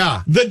 Oh,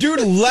 yeah. The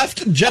dude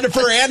left Jennifer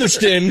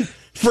Aniston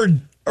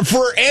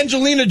for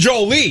Angelina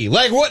Jolie.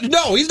 Like, what?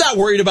 No, he's not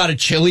worried about a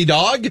chili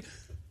dog.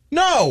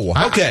 No.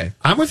 Okay.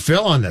 I'm with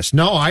Phil on this.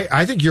 No,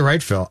 I think you're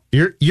right, Phil.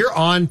 You're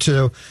on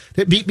to...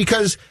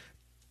 Because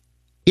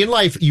in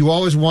life, you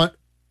always want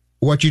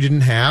what you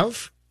didn't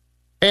have.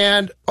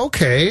 And,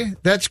 okay,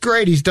 that's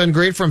great. He's done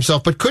great for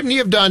himself. But couldn't he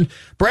have done...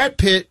 Brad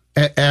Pitt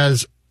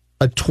as...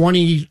 a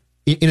 20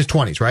 in his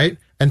 20s, right?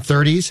 And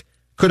 30s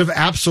could have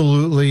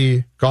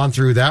absolutely gone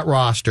through that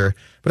roster.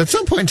 But at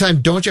some point in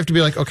time, don't you have to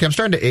be like, okay, I'm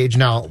starting to age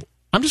now.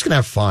 I'm just going to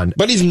have fun.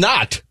 But he's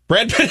not.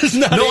 Brad Pitt is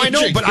not. No, aging. I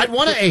know, but I'd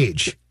want to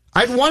age.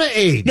 I'd want to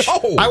age.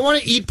 No. I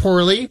want to eat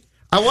poorly.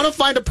 I want to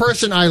find a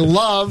person I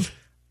love,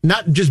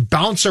 not just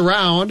bounce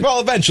around. Well,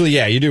 eventually,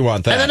 yeah, you do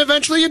want that. And then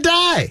eventually you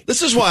die.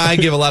 This is why I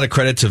give a lot of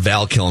credit to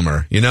Val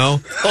Kilmer, you know?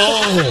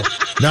 Oh,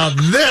 now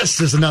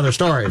this is another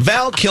story.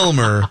 Val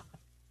Kilmer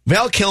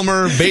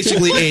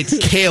basically ate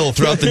kale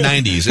throughout the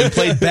 90s and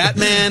played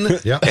Batman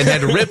and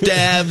had ripped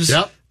abs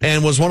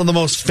and was one of the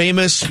most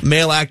famous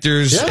male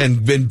actors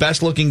and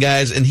best looking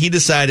guys. And he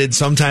decided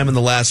sometime in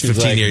the last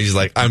 15 years, he's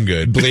like, I'm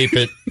good. Bleep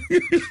it.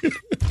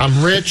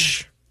 I'm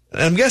rich.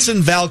 I'm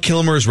guessing Val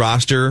Kilmer's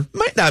roster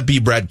might not be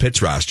Brad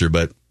Pitt's roster,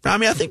 but I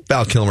mean, I think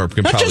Val Kilmer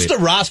can not probably... just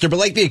the roster, but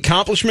like the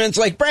accomplishments.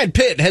 Like Brad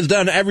Pitt has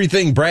done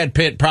everything Brad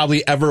Pitt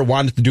probably ever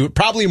wanted to do.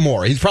 Probably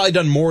more. He's probably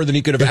done more than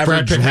he could have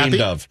ever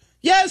dreamed of.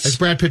 Yes. Is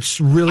Brad Pitt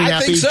really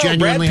happy? Think so.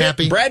 Genuinely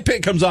happy? Brad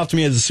Pitt comes off to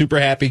me as a super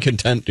happy,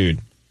 content dude.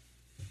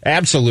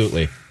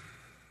 Absolutely.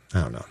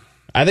 I don't know.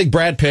 I think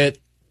Brad Pitt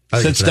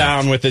sits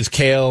down with his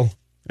kale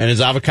and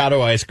his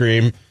avocado ice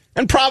cream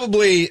and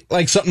probably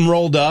like something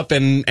rolled up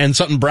and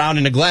something brown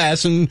in a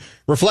glass and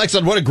reflects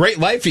on what a great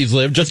life he's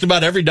lived just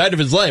about every night of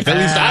his life. At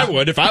least I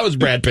would if I was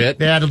Brad Pitt.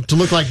 Yeah, to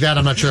look like that,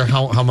 I'm not sure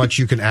how much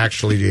you can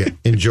actually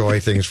enjoy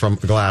things from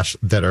a glass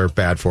that are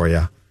bad for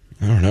you.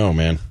 I don't know,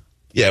 man.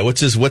 Yeah, what's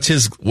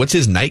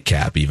his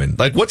nightcap even?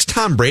 Like, what's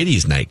Tom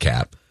Brady's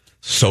nightcap?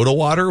 Soda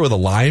water with a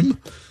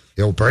lime?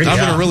 Yo, Brady, I'm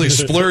going to really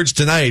splurge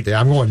tonight. Yeah,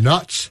 I'm going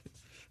nuts.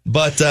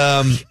 But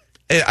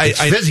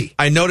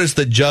I noticed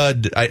that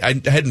Judd,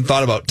 I hadn't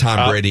thought about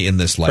Tom Brady in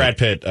this light. Brad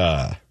Pitt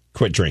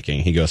quit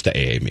drinking. He goes to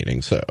AA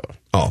meetings, so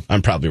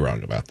I'm probably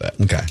wrong about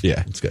that. Okay.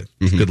 Yeah. It's good.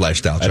 It's a good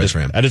lifestyle choice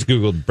for him. I just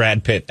Googled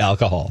Brad Pitt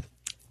alcohol,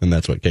 and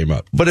that's what came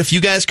up. But if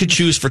you guys could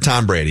choose for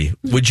Tom Brady,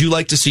 would you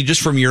like to see,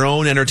 just from your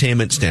own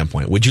entertainment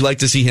standpoint, would you like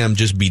to see him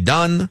just be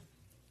done?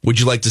 Would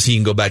you like to see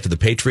him go back to the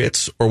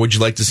Patriots? Or would you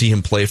like to see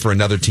him play for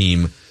another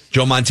team?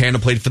 Joe Montana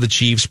played for the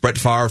Chiefs. Brett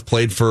Favre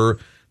played for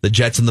the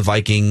Jets and the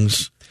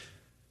Vikings.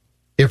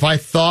 If I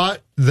thought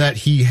that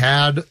he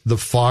had the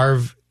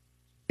Favre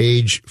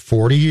age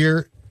 40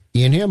 year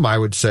in him, I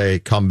would say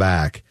come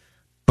back.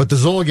 But the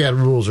Zulgad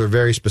rules are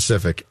very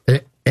specific.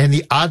 And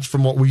the odds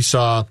from what we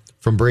saw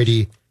from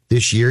Brady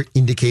this year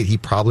indicate he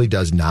probably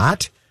does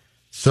not.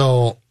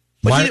 So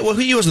But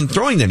he wasn't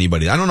throwing to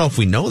anybody. I don't know if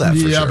we know that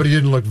for sure. But he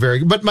didn't look very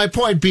good. But my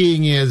point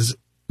being is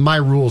my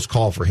rules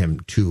call for him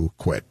to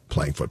quit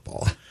playing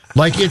football.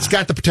 Like, it's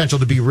got the potential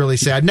to be really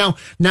sad. Now,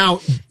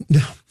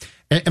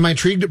 am I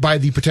intrigued by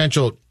the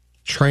potential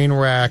train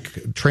wreck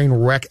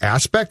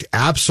aspect?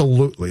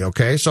 Absolutely.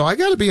 Okay. So I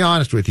got to be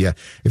honest with you.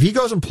 If he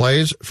goes and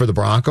plays for the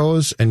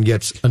Broncos and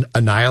gets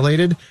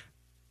annihilated,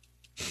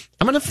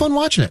 I'm going to have fun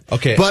watching it.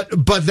 Okay.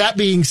 But that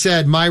being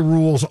said, my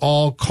rules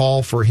all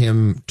call for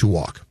him to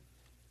walk.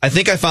 I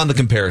think I found the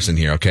comparison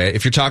here. Okay.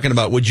 If you're talking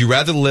about, would you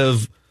rather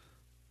live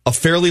a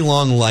fairly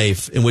long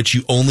life in which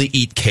you only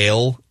eat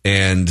kale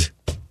and,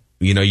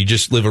 you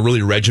just live a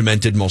really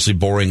regimented, mostly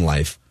boring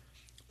life?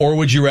 Or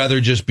would you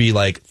rather just be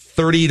like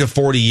 30 to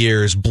 40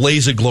 years,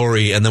 blaze of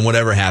glory, and then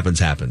whatever happens,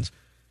 happens?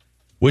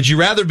 Would you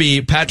rather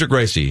be Patrick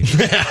Ricey?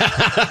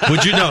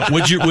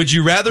 Would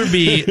you rather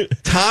be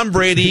Tom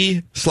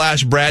Brady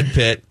 / Brad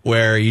Pitt,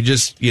 where you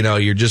just,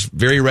 you're just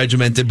very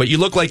regimented, but you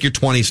look like you're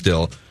 20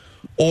 still?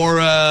 Or,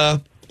 I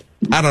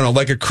don't know,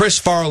 like a Chris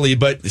Farley,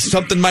 but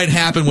something might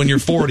happen when you're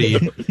 40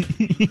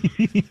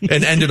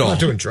 and end it all. Not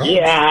doing drugs.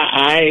 Yeah,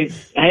 I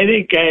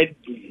think I'd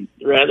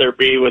rather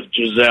be with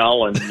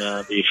Giselle and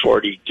be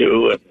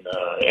 42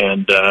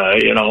 and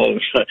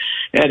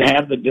and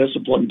have the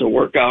discipline to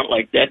work out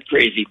like that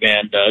crazy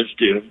man does,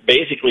 to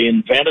basically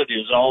invented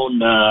his own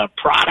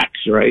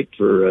products, right,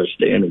 for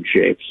staying in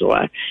shape. So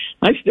I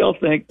still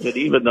think that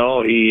even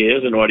though he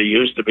isn't what he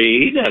used to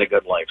be, he's had a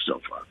good life so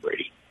far,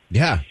 Brady.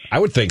 Yeah, I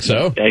would think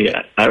so.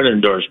 Yeah, I would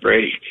endorse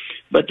Brady.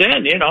 But then,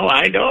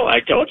 I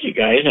told you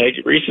guys, I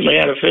recently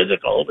had a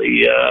physical.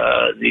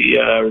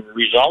 The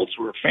results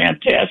were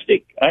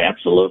fantastic,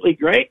 absolutely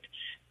great,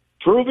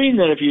 proving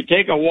that if you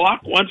take a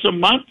walk once a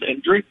month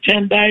and drink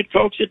 10 Diet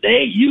Cokes a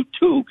day, you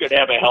too could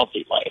have a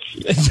healthy life.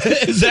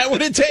 Is that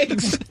what it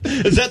takes?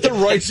 Is that the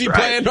Royce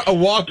plan? A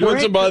walk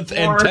once a month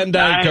and 10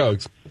 Diet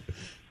Cokes?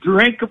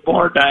 Drink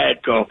more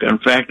Diet Coke. In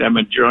fact, I'm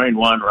enjoying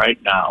one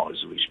right now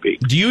as we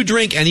speak. Do you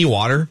drink any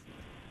water?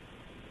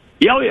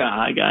 Oh yeah,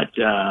 I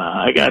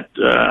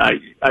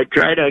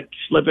try to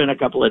slip in a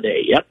couple a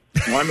day. Yep,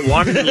 one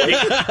after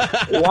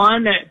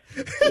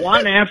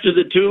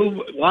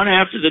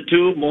the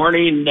two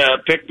morning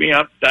pick me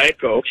up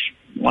Diet Cokes.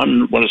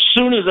 One as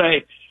soon as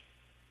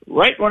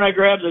right when I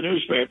grab the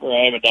newspaper,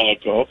 I have a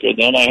Diet Coke, and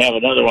then I have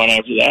another one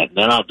after that, and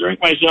then I'll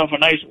drink myself a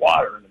nice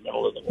water in the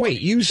middle of the morning.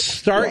 Wait, you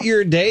start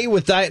your day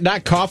with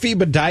not coffee,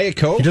 but Diet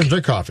Coke? He doesn't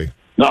drink coffee.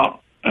 No,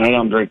 I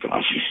don't drink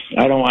coffee.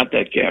 I don't want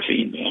that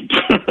caffeine, man.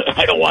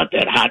 I don't want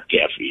that hot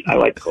caffeine. I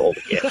like cold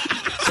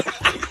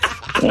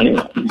caffeine.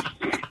 Anyway,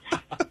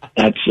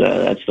 that's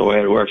the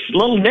way it works. It's a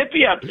little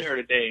nippy up there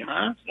today,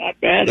 huh? It's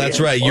not bad. That's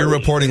right. You're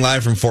reporting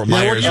live from Fort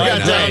Myers. What you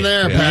got down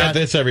there, Pat? We got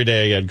this every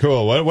day again.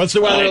 Cool. What's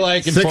the weather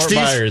like in 60s? Fort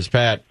Myers,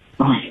 Pat?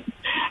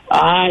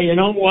 You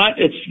know what?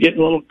 It's a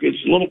little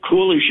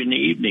coolish in the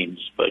evenings,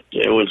 but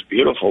it was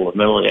beautiful in the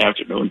middle of the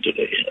afternoon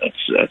today.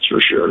 That's for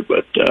sure.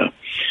 But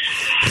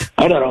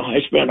I don't know.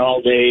 I spent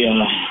all day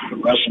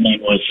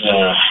wrestling with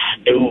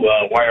new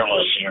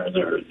wireless here.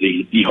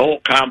 The whole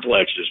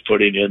complex is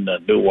putting in the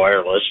new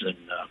wireless,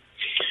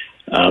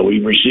 and we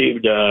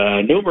received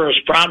numerous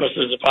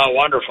promises of how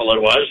wonderful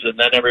it was, and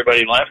then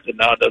everybody left, and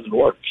now it doesn't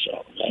work.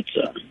 So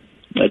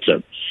that's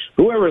a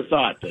whoever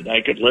thought that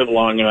I could live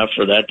long enough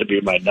for that to be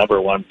my number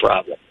one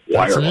problem?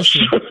 Wireless.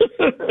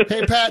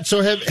 Hey, Pat,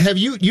 so have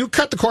you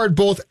cut the cord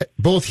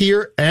both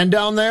here and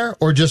down there,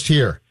 or just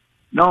here?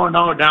 No,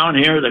 down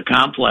here the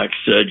complex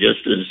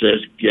just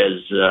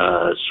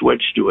has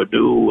switched to a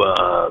new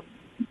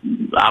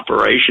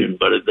operation,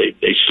 but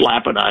they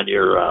slap it on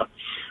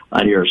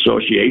your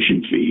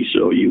association fee,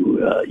 so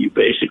you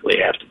basically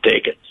have to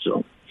take it.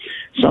 So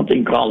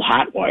something called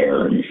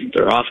Hotwire, and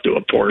they're off to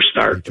a poor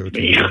start with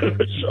me.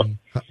 So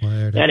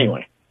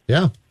anyway,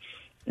 yeah.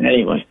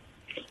 Anyway,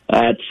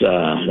 that's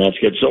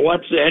good. So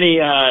what's any?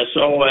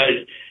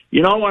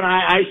 When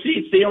I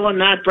see Thielen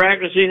not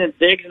practicing and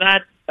Diggs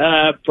not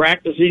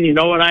practicing, you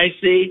know what I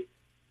see?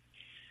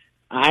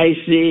 I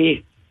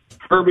see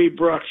Herbie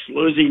Brooks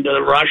losing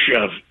to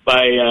Russia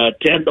by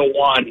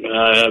 10-1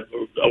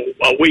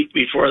 a week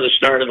before the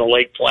start of the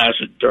Lake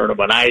Placid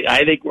tournament.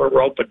 I think we're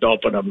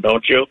rope-a-doping them,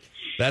 don't you?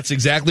 That's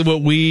exactly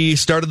what we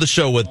started the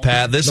show with,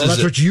 Pat. That's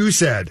what you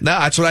said. No,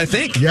 that's what I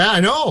think. Yeah, I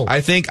know. I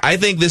think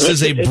this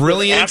is a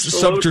brilliant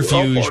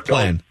subterfuge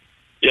plan.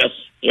 Yes,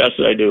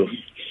 I do.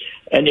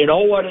 And you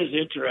know what is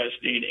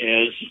interesting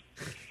is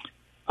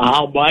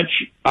how much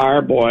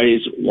our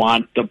boys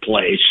want to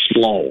play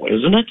slow,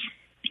 isn't it?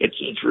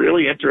 It's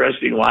really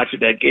interesting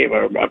watching that game.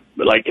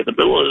 Like in the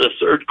middle of the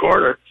third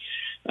quarter,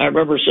 I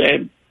remember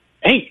saying,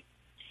 "Hey,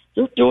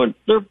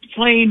 they're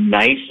playing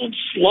nice and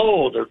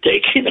slow. They're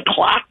taking the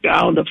clock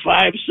down to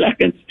 5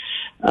 seconds.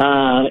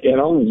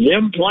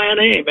 Them plan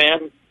A,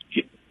 man.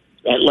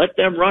 Let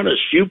them run as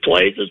few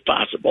plays as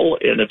possible.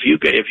 And if you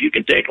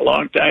can take a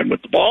long time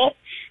with the ball,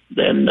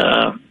 then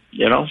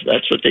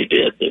that's what they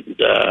did. And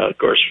of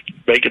course,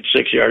 making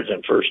 6 yards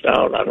on first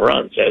down on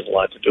runs has a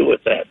lot to do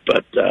with that.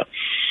 But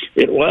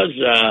it was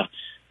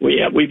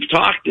we've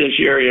talked this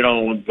year,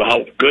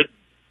 how good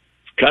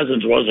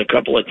Cousins was a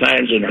couple of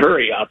times in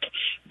hurry up,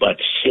 but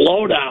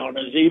slow down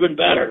is even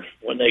better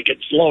when they can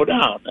slow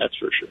down. That's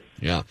for sure.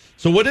 Yeah.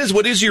 So what is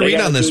your They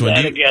read on gotta this do one?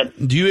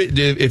 that Do you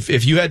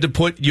if you had to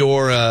put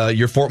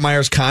your Fort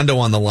Myers condo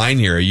on the line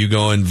here, are you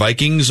going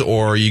Vikings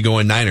or are you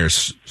going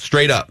Niners?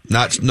 Straight up,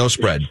 no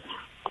spread.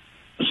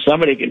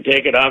 Somebody can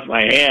take it off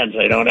my hands.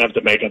 I don't have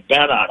to make a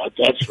bet on it.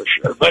 That's for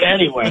sure. But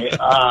anyway,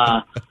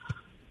 I'm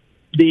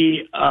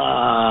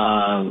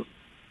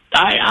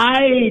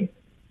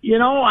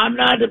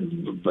not.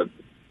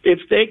 If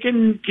they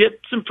can get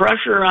some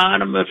pressure on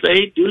them, if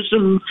they do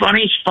some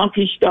funny,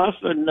 funky stuff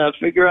and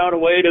figure out a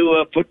way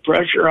to put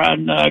pressure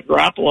on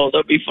Garoppolo,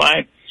 they'll be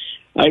fine.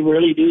 I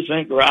really do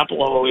think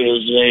Garoppolo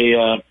is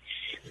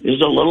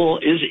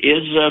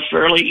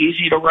fairly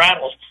easy to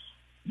rattle,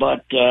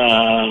 but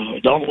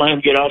don't let him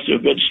get off to a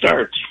good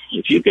start.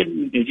 If you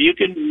can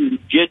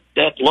get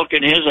that look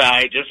in his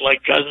eye, just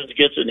like Cousins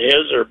gets in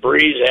his or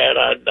Breeze had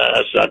on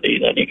Sunday,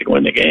 then he can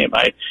win the game.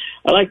 I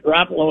like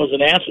Garoppolo as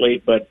an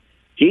athlete, but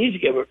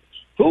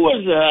who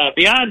was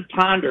beyond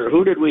Ponder?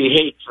 Who did we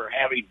hate for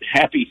having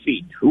happy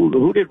feet?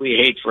 Who did we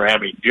hate for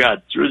having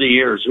Judd through the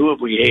years? Who have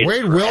we hated?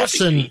 Wade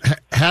Wilson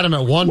had him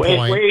at one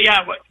point.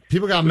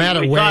 People got mad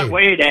at Wade.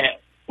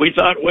 We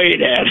thought Wade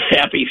had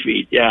happy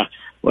feet. Yeah.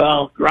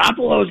 Well,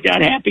 Garoppolo's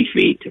got happy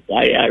feet.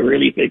 I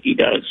really think he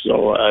does.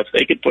 So if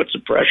they could put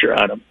some pressure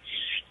on him,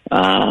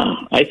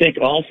 I think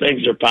all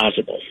things are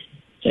possible.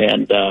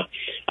 And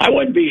I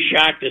wouldn't be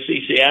shocked to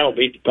see Seattle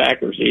beat the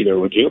Packers either,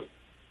 would you?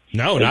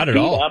 No, not at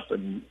all. As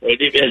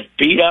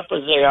beat up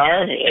as they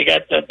are, they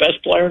got the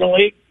best player in the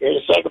league. They're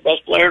the second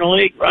best player in the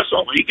league.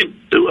 Russell, he can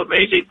do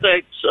amazing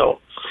things.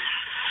 So,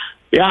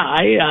 yeah,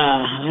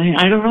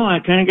 I don't know. I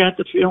kind of got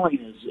the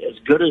feeling, as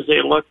good as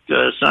they looked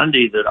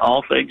Sunday, that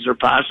all things are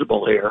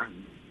possible here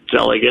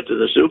until they get to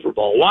the Super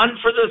Bowl. One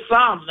for the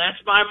thumb.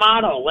 That's my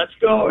motto. Let's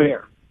go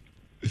here.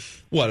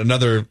 What,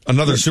 another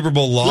Super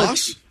Bowl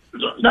loss?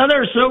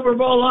 Another Super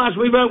Bowl loss.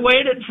 We've been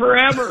waiting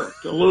forever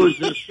to lose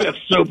this fifth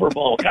Super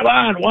Bowl. Come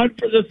on, one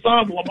for the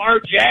thumb, Lamar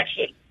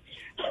Jackson.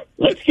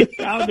 Let's get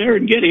down there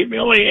and get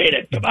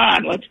humiliated. Come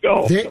on, let's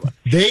go.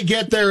 They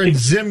get there and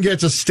Zim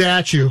gets a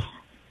statue.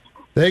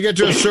 They get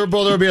to a Super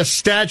Bowl, there'll be a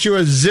statue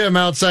of Zim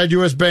outside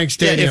U.S. Bank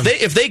Stadium. Yeah,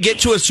 if they get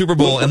to a Super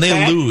Bowl and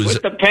they lose,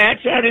 with the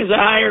patch on his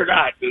eye or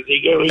not? Does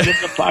he give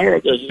the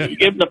pirate? Does he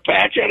give him the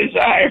patch on his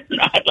eye or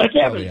not? Let's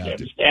have a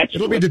statue.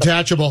 It'll be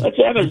detachable. Let's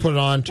have it. Put it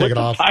on, take it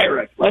off.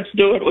 Pirate. Let's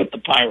do it with the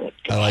pirate.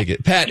 I like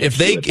it, Pat. If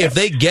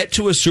they get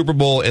to a Super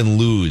Bowl and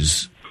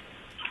lose,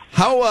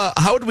 how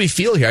would we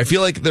feel here? I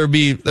feel like there'd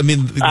be. I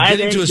mean,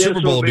 getting to a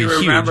Super Bowl would be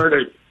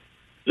huge.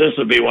 This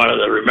would be one of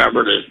the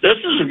remembered.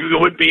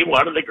 Would be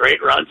one of the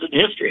great runs in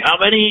history. How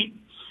many?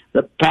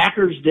 The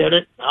Packers did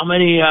it. How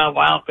many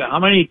wild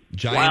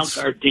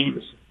card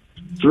teams?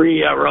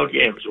 3 road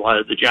games.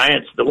 One the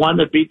Giants. The one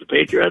that beat the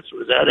Patriots,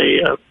 was that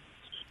a?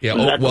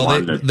 Yeah.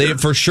 They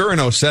for sure in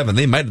 2007.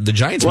 The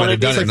Giants might have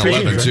done it in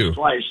 2011 too.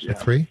 Twice. Yeah.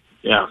 3.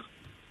 Yeah.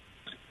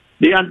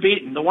 The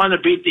unbeaten. The one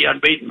that beat the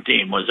unbeaten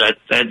team was that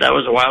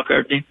was a wild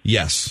card team.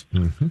 Yes.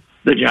 Mm-hmm.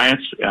 The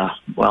Giants. Yeah.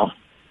 Well.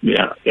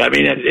 Yeah, I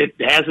mean, it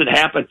hasn't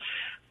happened.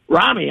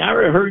 Rami, I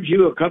heard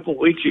you a couple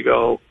weeks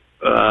ago,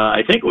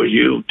 I think it was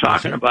you,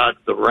 talking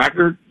about the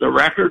records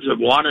of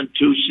 1 and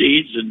 2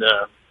 seeds in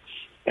the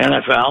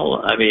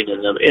NFL. I mean,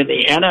 in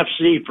the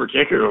NFC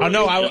particularly. Oh,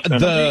 no,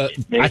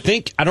 I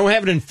think, I don't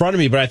have it in front of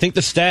me, but I think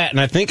the stat, and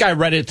I think I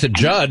read it to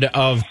Judd,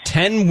 of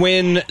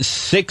 10-win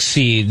 6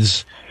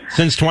 seeds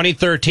since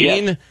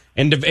 2013. Yes.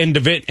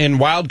 In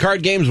wild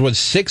card games was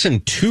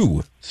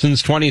 6-2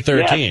 since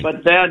 2013. Yes,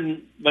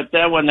 but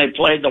then when they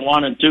played the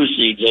 1 and 2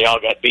 seeds, they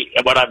all got beat.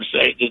 What I'm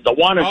saying is the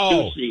 1 and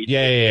 2 seeds.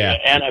 Yeah.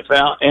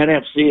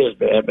 NFC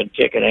have been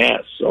kicking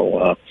ass.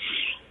 So,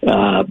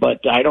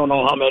 but I don't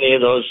know how many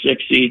of those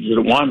 6 seeds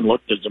that won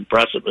looked as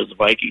impressive as the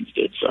Vikings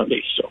did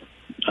Sunday. So,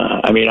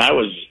 I mean, I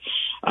was,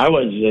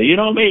 you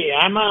know me,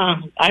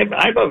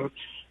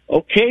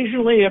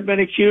 occasionally have been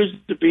accused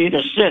of being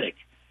a cynic.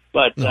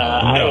 But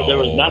there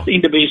was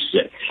nothing to be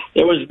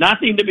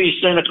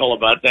cynical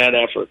about that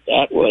effort.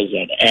 That was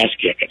an ass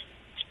kicking.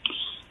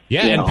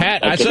 Yeah, and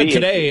Pat, I said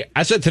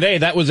today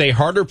that was a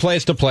harder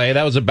place to play.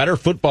 That was a better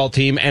football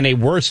team and a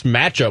worse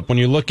matchup when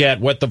you look at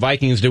what the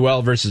Vikings do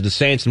well versus the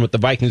Saints and what the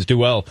Vikings do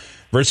well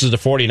versus the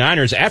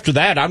 49ers. After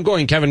that, I'm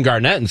going Kevin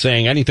Garnett and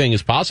saying anything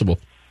is possible.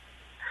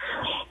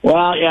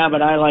 Well, yeah,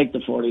 but I like the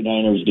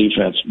 49ers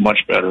defense much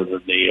better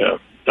than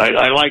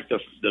I like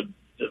the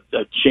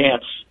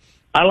chance.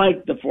 I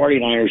like the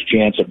 49ers'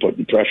 chance of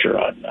putting pressure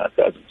on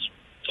Cousins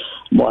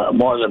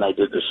more than I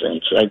did the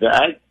Saints.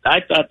 I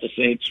thought the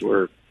Saints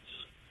were,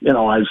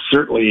 I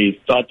certainly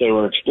thought they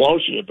were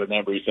explosive and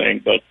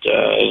everything, but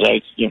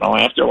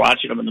after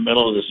watching them in the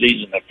middle of the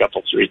season a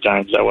couple, 3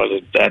 times, I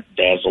wasn't that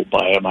dazzled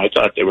by them. I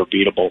thought they were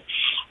beatable.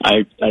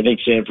 I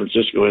think San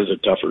Francisco is a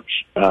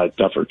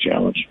tougher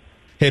challenge.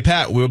 Hey,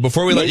 Pat,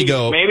 before we let you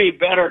go, maybe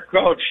better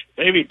coach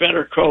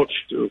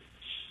too.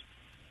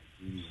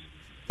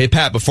 Hey,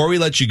 Pat, before we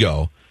let you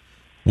go,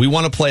 we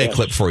want to play a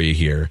clip for you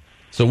here.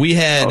 So we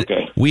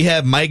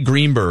had Mike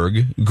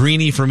Greenberg,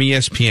 Greeny from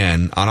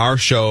ESPN, on our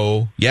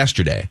show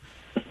yesterday,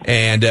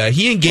 and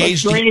he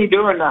engaged. What's Greeny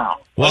doing now?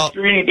 Well,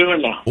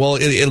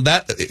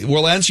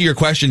 we'll answer your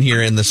question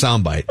here in the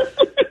soundbite.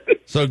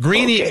 So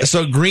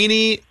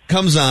Greeny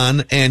comes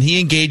on and he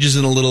engages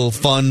in a little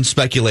fun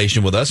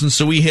speculation with us, and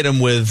so we hit him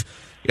with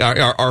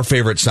our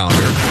favorite sounder.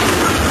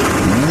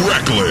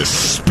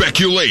 Reckless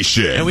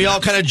speculation. And we all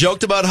kind of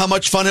joked about how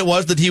much fun it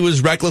was that he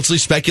was recklessly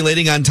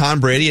speculating on Tom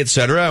Brady,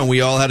 etc., and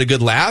we all had a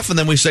good laugh, and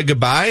then we said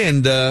goodbye,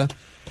 and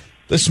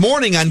this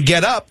morning on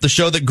Get Up, the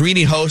show that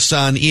Greeny hosts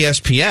on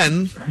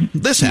ESPN,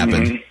 this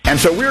happened. And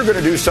so we're going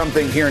to do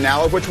something here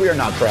now of which we are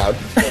not proud.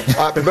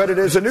 But it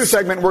is a new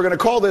segment. We're going to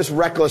call this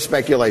reckless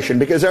speculation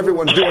because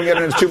everyone's doing it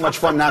and it's too much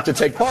fun not to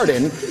take part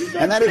in.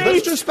 And that is,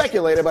 let's just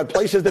speculate about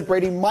places that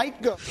Brady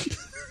might go.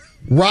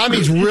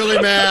 Rami's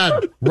really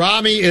mad.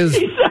 Rami is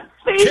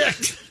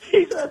ticked.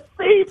 He's a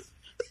thief.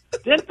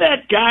 Didn't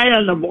that guy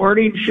on the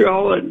morning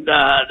show and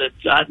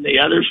that's on the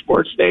other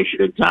sports station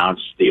in town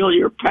steal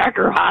your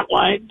Packer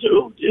hotline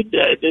too? Did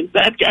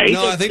that guy?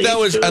 No, I think that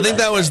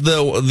was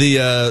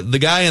the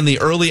guy in the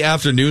early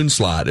afternoon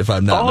slot, if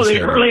I'm not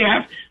mistaken. The early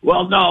afternoon.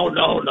 Well,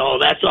 no.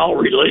 That's all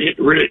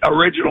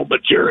original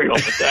material.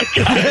 But that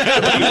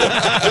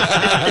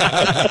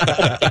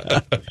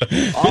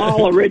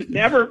guy,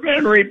 never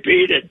been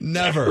repeated.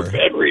 Never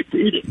been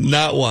repeated.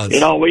 Not once.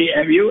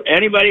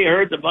 Anybody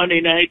heard the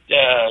Monday night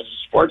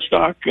Sports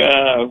Talk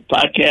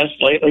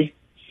podcast lately?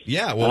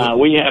 Yeah, well,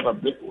 we have a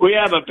bit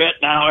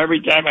now.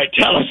 Every time I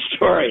tell a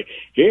story,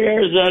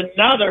 here's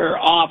another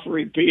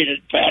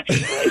off-repeated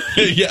Patrick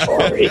Rice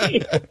story.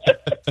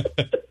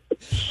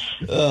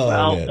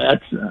 Man.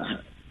 That's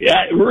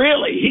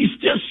really, he's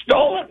just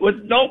stolen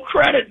with no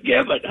credit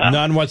given. Huh?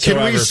 None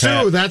whatsoever. Can we sue?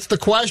 Pat. That's the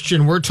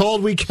question. We're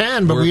told we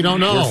can, but we don't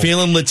know. We're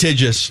feeling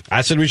litigious.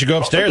 I said we should go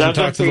upstairs and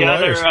talk to the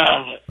lawyers.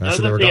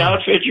 Doesn't the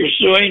outfit you're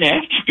suing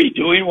have to be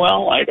doing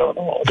well? I don't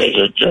know.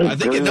 I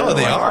think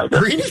they are.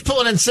 Greeny's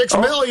pulling in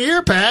 $6 million a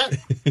year, Pat.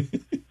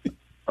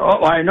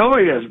 Oh, I know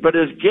he is, but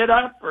is Get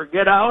Up or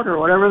Get Out or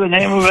whatever the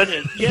name of it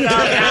is, Get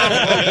Out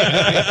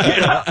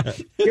now.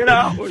 Get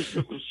Out was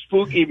a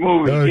spooky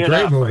movie. Get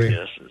great Up, movie. I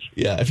guess.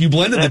 Yeah, if you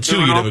blended the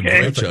two, you'd have a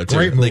great show, too.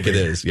 Great I think movie. it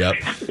is, yep.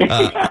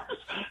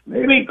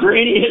 Maybe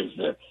Greeny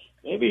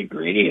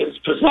is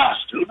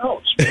possessed. Who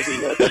knows?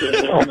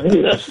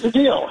 Maybe that's the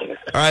deal. All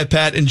right,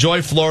 Pat,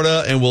 enjoy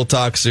Florida, and we'll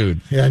talk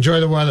soon. Yeah, enjoy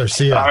the weather.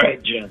 See ya. All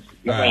right, Jim.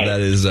 All right, that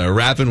is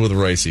Rapping with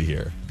Royce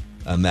here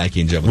on Mackie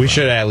and Jim. We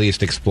should at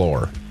least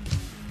explore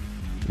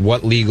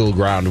what legal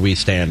ground we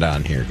stand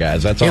on here,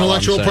 guys. That's all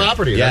intellectual I'm saying.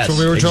 property. Yes, That's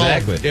what we were told.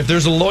 Exactly. If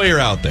there's a lawyer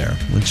out there,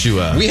 wouldn't you?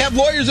 We have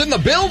lawyers in the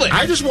building.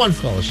 I just want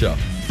Call the show.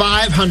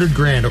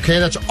 $500,000. Okay,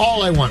 that's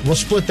all I want. We'll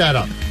split that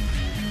up.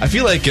 I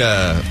feel like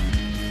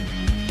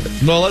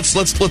no. Let's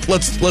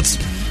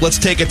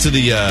take it to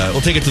the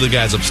we'll take it to the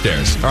guys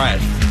upstairs. All right,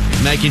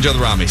 Mackie and Joe the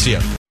Rami. See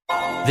ya.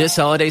 This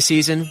holiday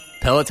season,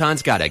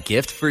 Peloton's got a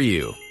gift for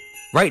you.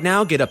 Right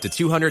now, get up to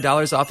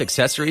 $200 off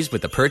accessories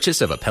with the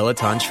purchase of a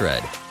Peloton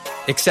Shred.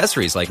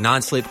 Accessories like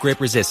non-slip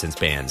grip resistance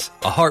bands,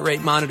 a heart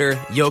rate monitor,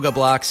 yoga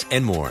blocks,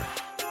 and more.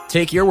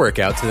 Take your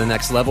workout to the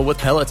next level with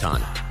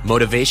Peloton.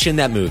 Motivation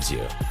that moves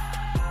you.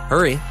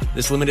 Hurry,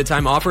 this limited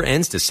time offer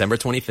ends December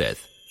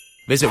 25th.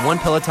 Visit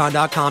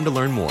onepeloton.com to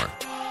learn more.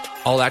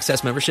 All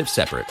access membership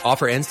separate.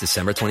 Offer ends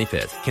December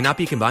 25th. Cannot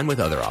be combined with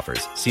other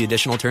offers. See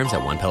additional terms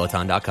at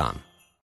onepeloton.com.